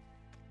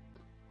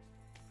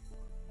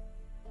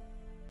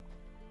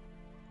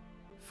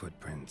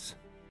 Footprints.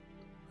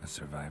 A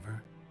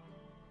survivor?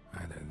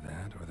 Either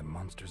that or the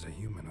monster's a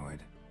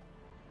humanoid.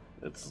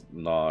 It's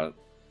not.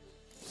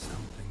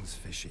 Something Something's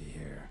fishy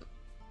here.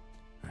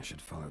 I should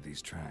follow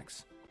these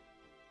tracks.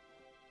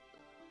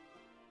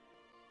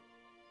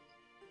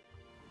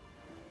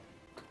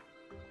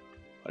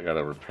 I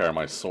gotta repair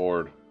my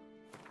sword.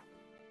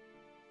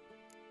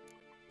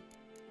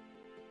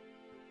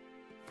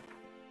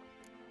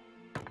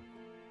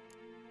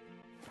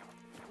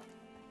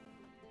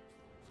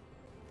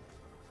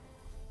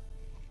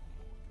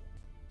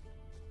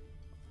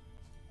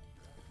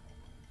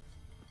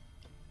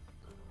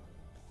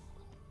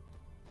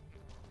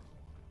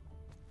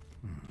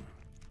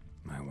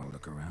 Might want to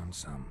look around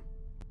some.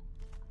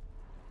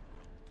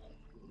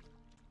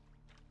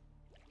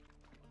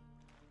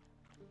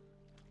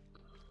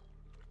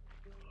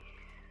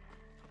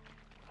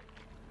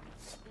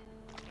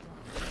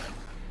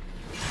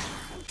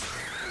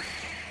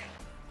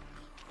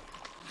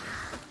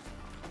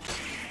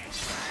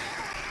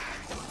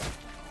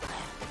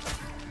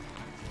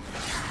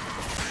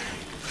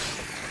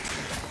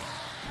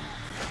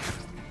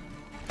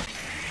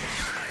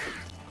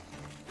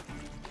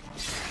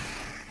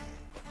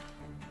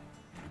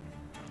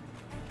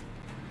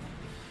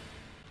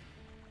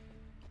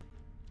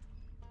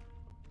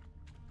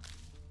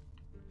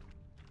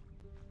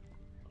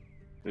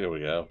 Here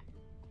we go.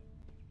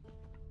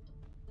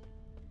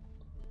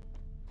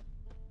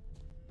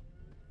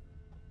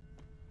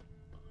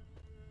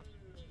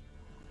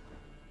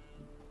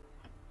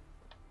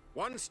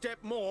 One step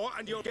more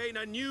and you'll gain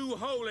a new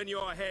hole in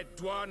your head,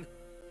 Dwan.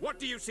 What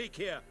do you seek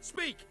here?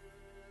 Speak!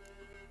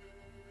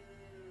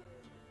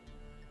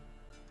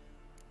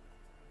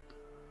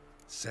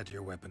 Set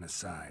your weapon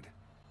aside.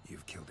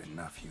 You've killed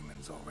enough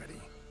humans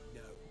already.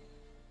 No.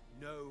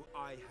 No,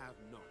 I have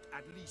not.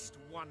 At least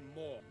one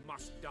more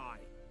must die.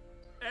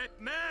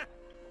 Etme!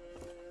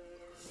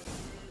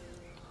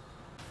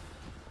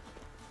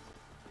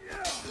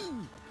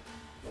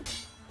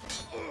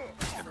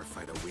 Ever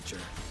fight a witcher?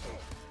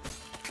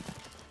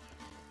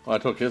 Well, I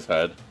took his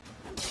head.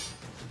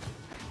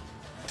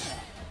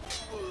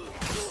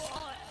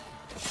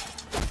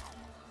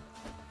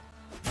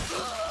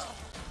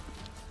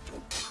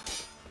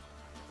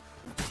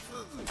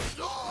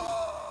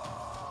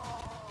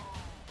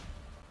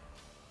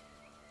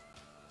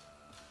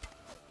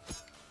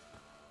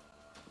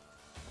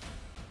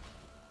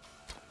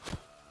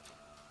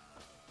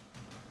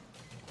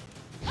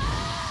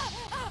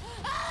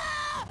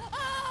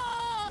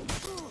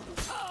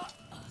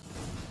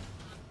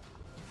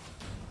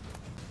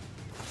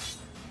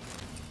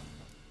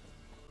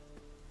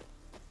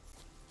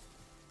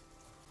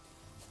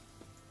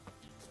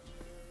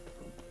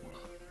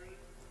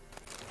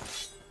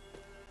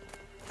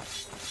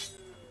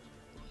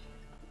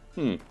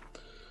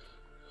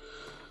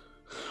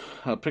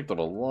 I picked up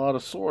a lot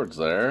of swords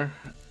there.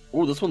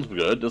 Ooh, this one's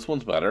good. This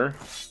one's better.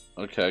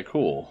 Okay,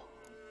 cool.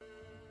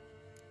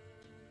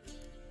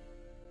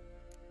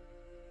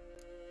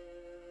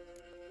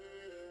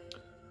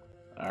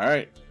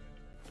 Alright.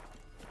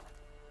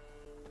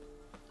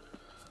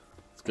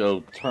 Let's go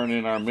turn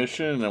in our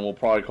mission and we'll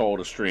probably call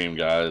it a stream,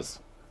 guys.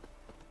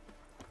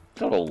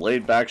 Kind of a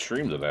laid-back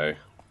stream today.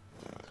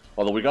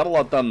 Although we got a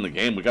lot done in the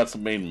game. We got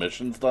some main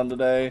missions done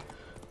today.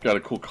 Got a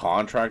cool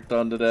contract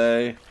done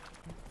today.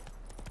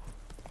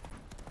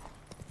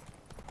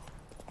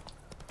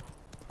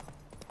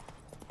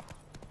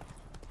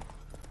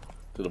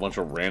 Did a bunch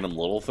of random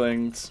little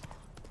things.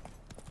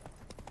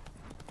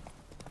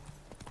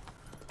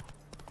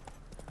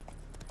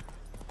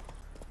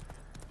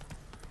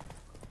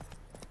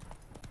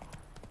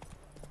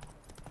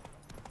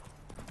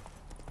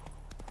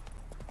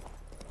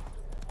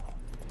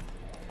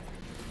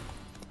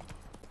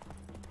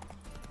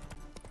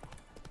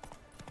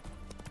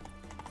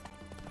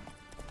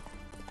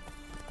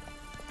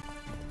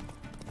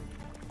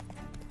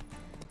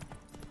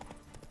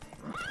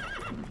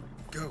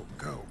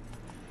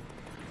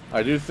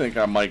 I do think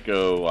I might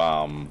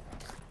go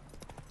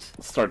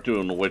start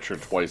doing The Witcher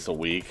twice a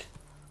week,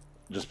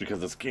 just because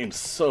this game's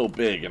so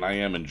big and I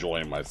am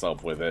enjoying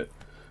myself with it.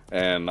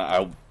 And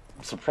I'm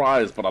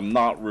surprised, but I'm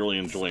not really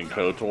enjoying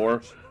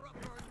KOTOR.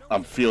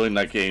 I'm feeling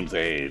that game's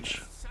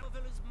age.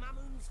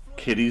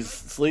 Kitties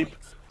sleep,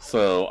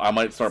 so I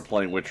might start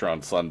playing Witcher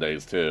on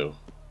Sundays too.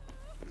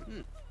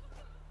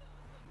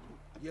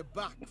 You're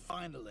back,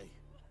 finally.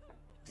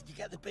 Did you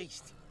get the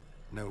beast?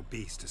 No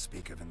beast to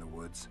speak of in the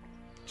woods.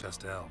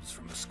 Just elves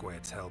from the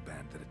Squared's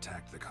hellband that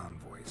attacked the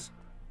convoys.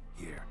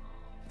 Here,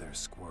 they're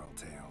squirrel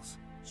tails.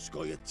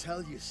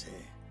 Scoia'tael, you say?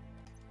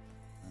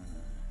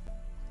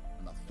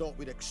 And I thought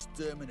we'd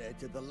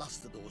exterminated the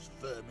last of those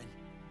vermin,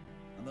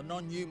 and the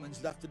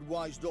non-humans left it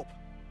wised up.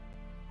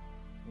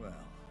 Well,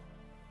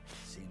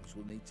 seems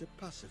we'll need to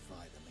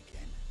pacify them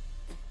again.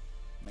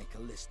 Make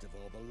a list of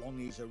all the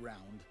longies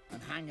around,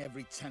 and hang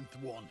every 10th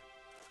one.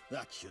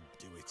 That should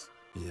do it.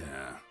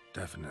 Yeah,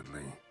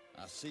 definitely.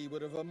 I see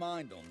we'd have a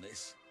mind on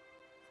this.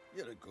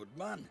 You're a good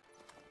man.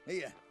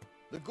 Here,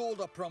 the gold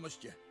I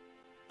promised you,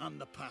 and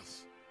the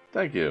pass.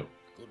 Thank you.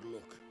 Good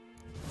luck.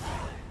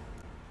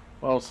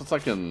 Well, since I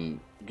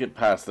can get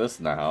past this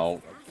now,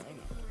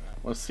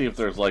 let's see if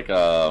there's like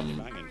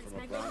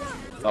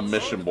a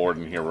mission board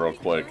in here real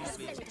quick.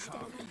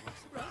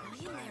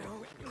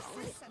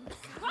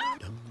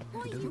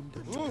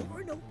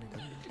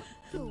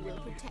 Who will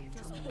protect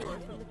us poor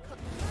from the cook?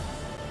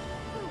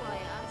 Who, I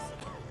ask?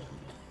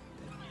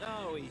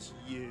 Oh, it's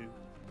you.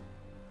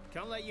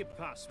 Can't let you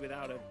pass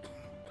without a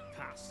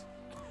pass.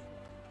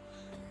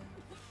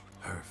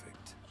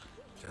 Perfect.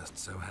 Just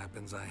so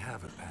happens I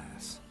have a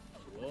pass.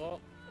 What?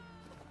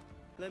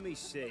 Let me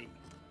see.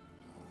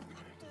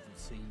 Doesn't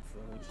seem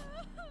forged.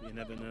 You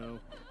never know.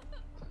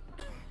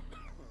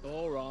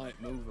 All right,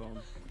 move on.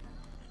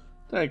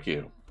 Thank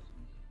you,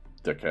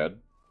 dickhead.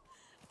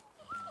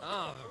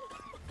 Oh.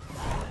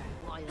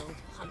 Wild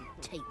hunt,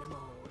 take them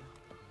all.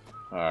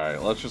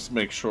 Alright, let's just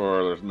make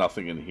sure there's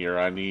nothing in here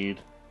I need.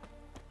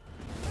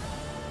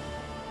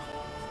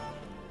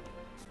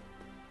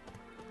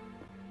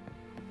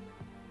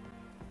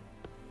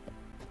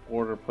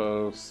 Order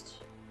post.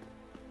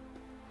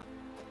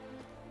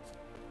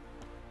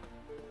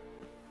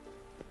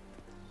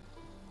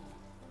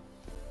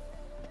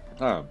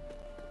 Huh.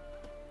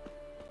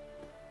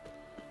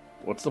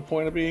 What's the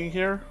point of being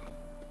here?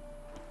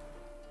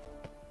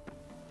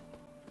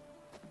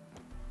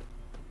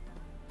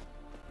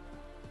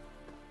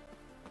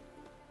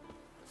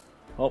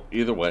 Oh,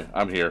 either way,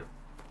 I'm here.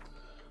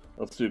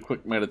 Let's do a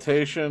quick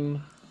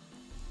meditation.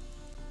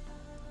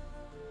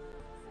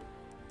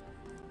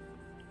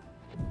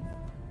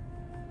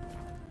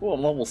 Oh,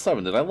 I'm level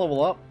 7. Did I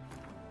level up?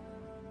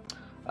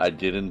 I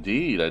did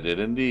indeed. I did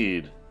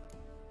indeed.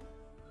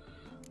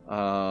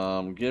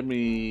 Give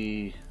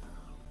me...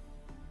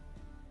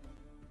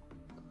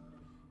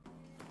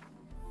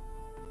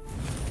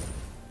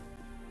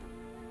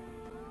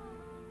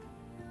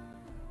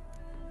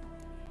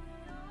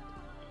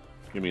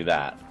 Give me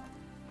that.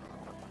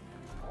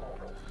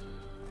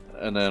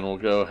 And then we'll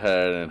go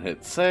ahead and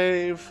hit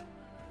save.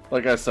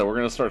 Like I said, we're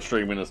going to start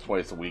streaming this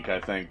twice a week, I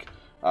think.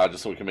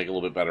 Just so we can make a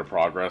little bit better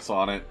progress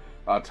on it.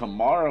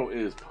 Tomorrow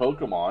is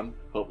Pokemon.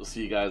 Hope to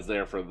see you guys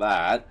there for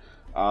that.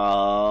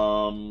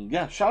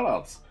 Yeah,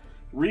 shoutouts.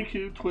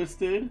 Riku,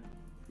 Twisted,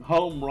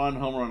 Home Run.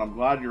 I'm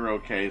glad you're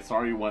okay.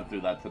 Sorry you went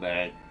through that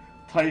today.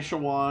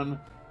 Taishawan,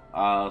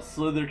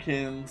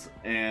 Slitherkins,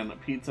 and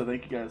Pizza.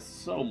 Thank you guys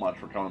so much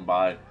for coming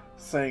by,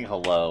 saying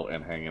hello,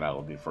 and hanging out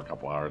with me for a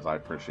couple hours. I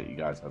appreciate you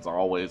guys as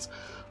always.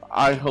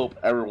 I hope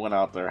everyone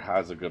out there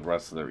has a good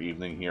rest of their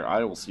evening here.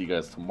 I will see you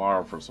guys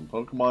tomorrow for some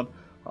Pokemon.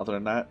 Other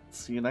than that,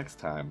 see you next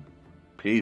time.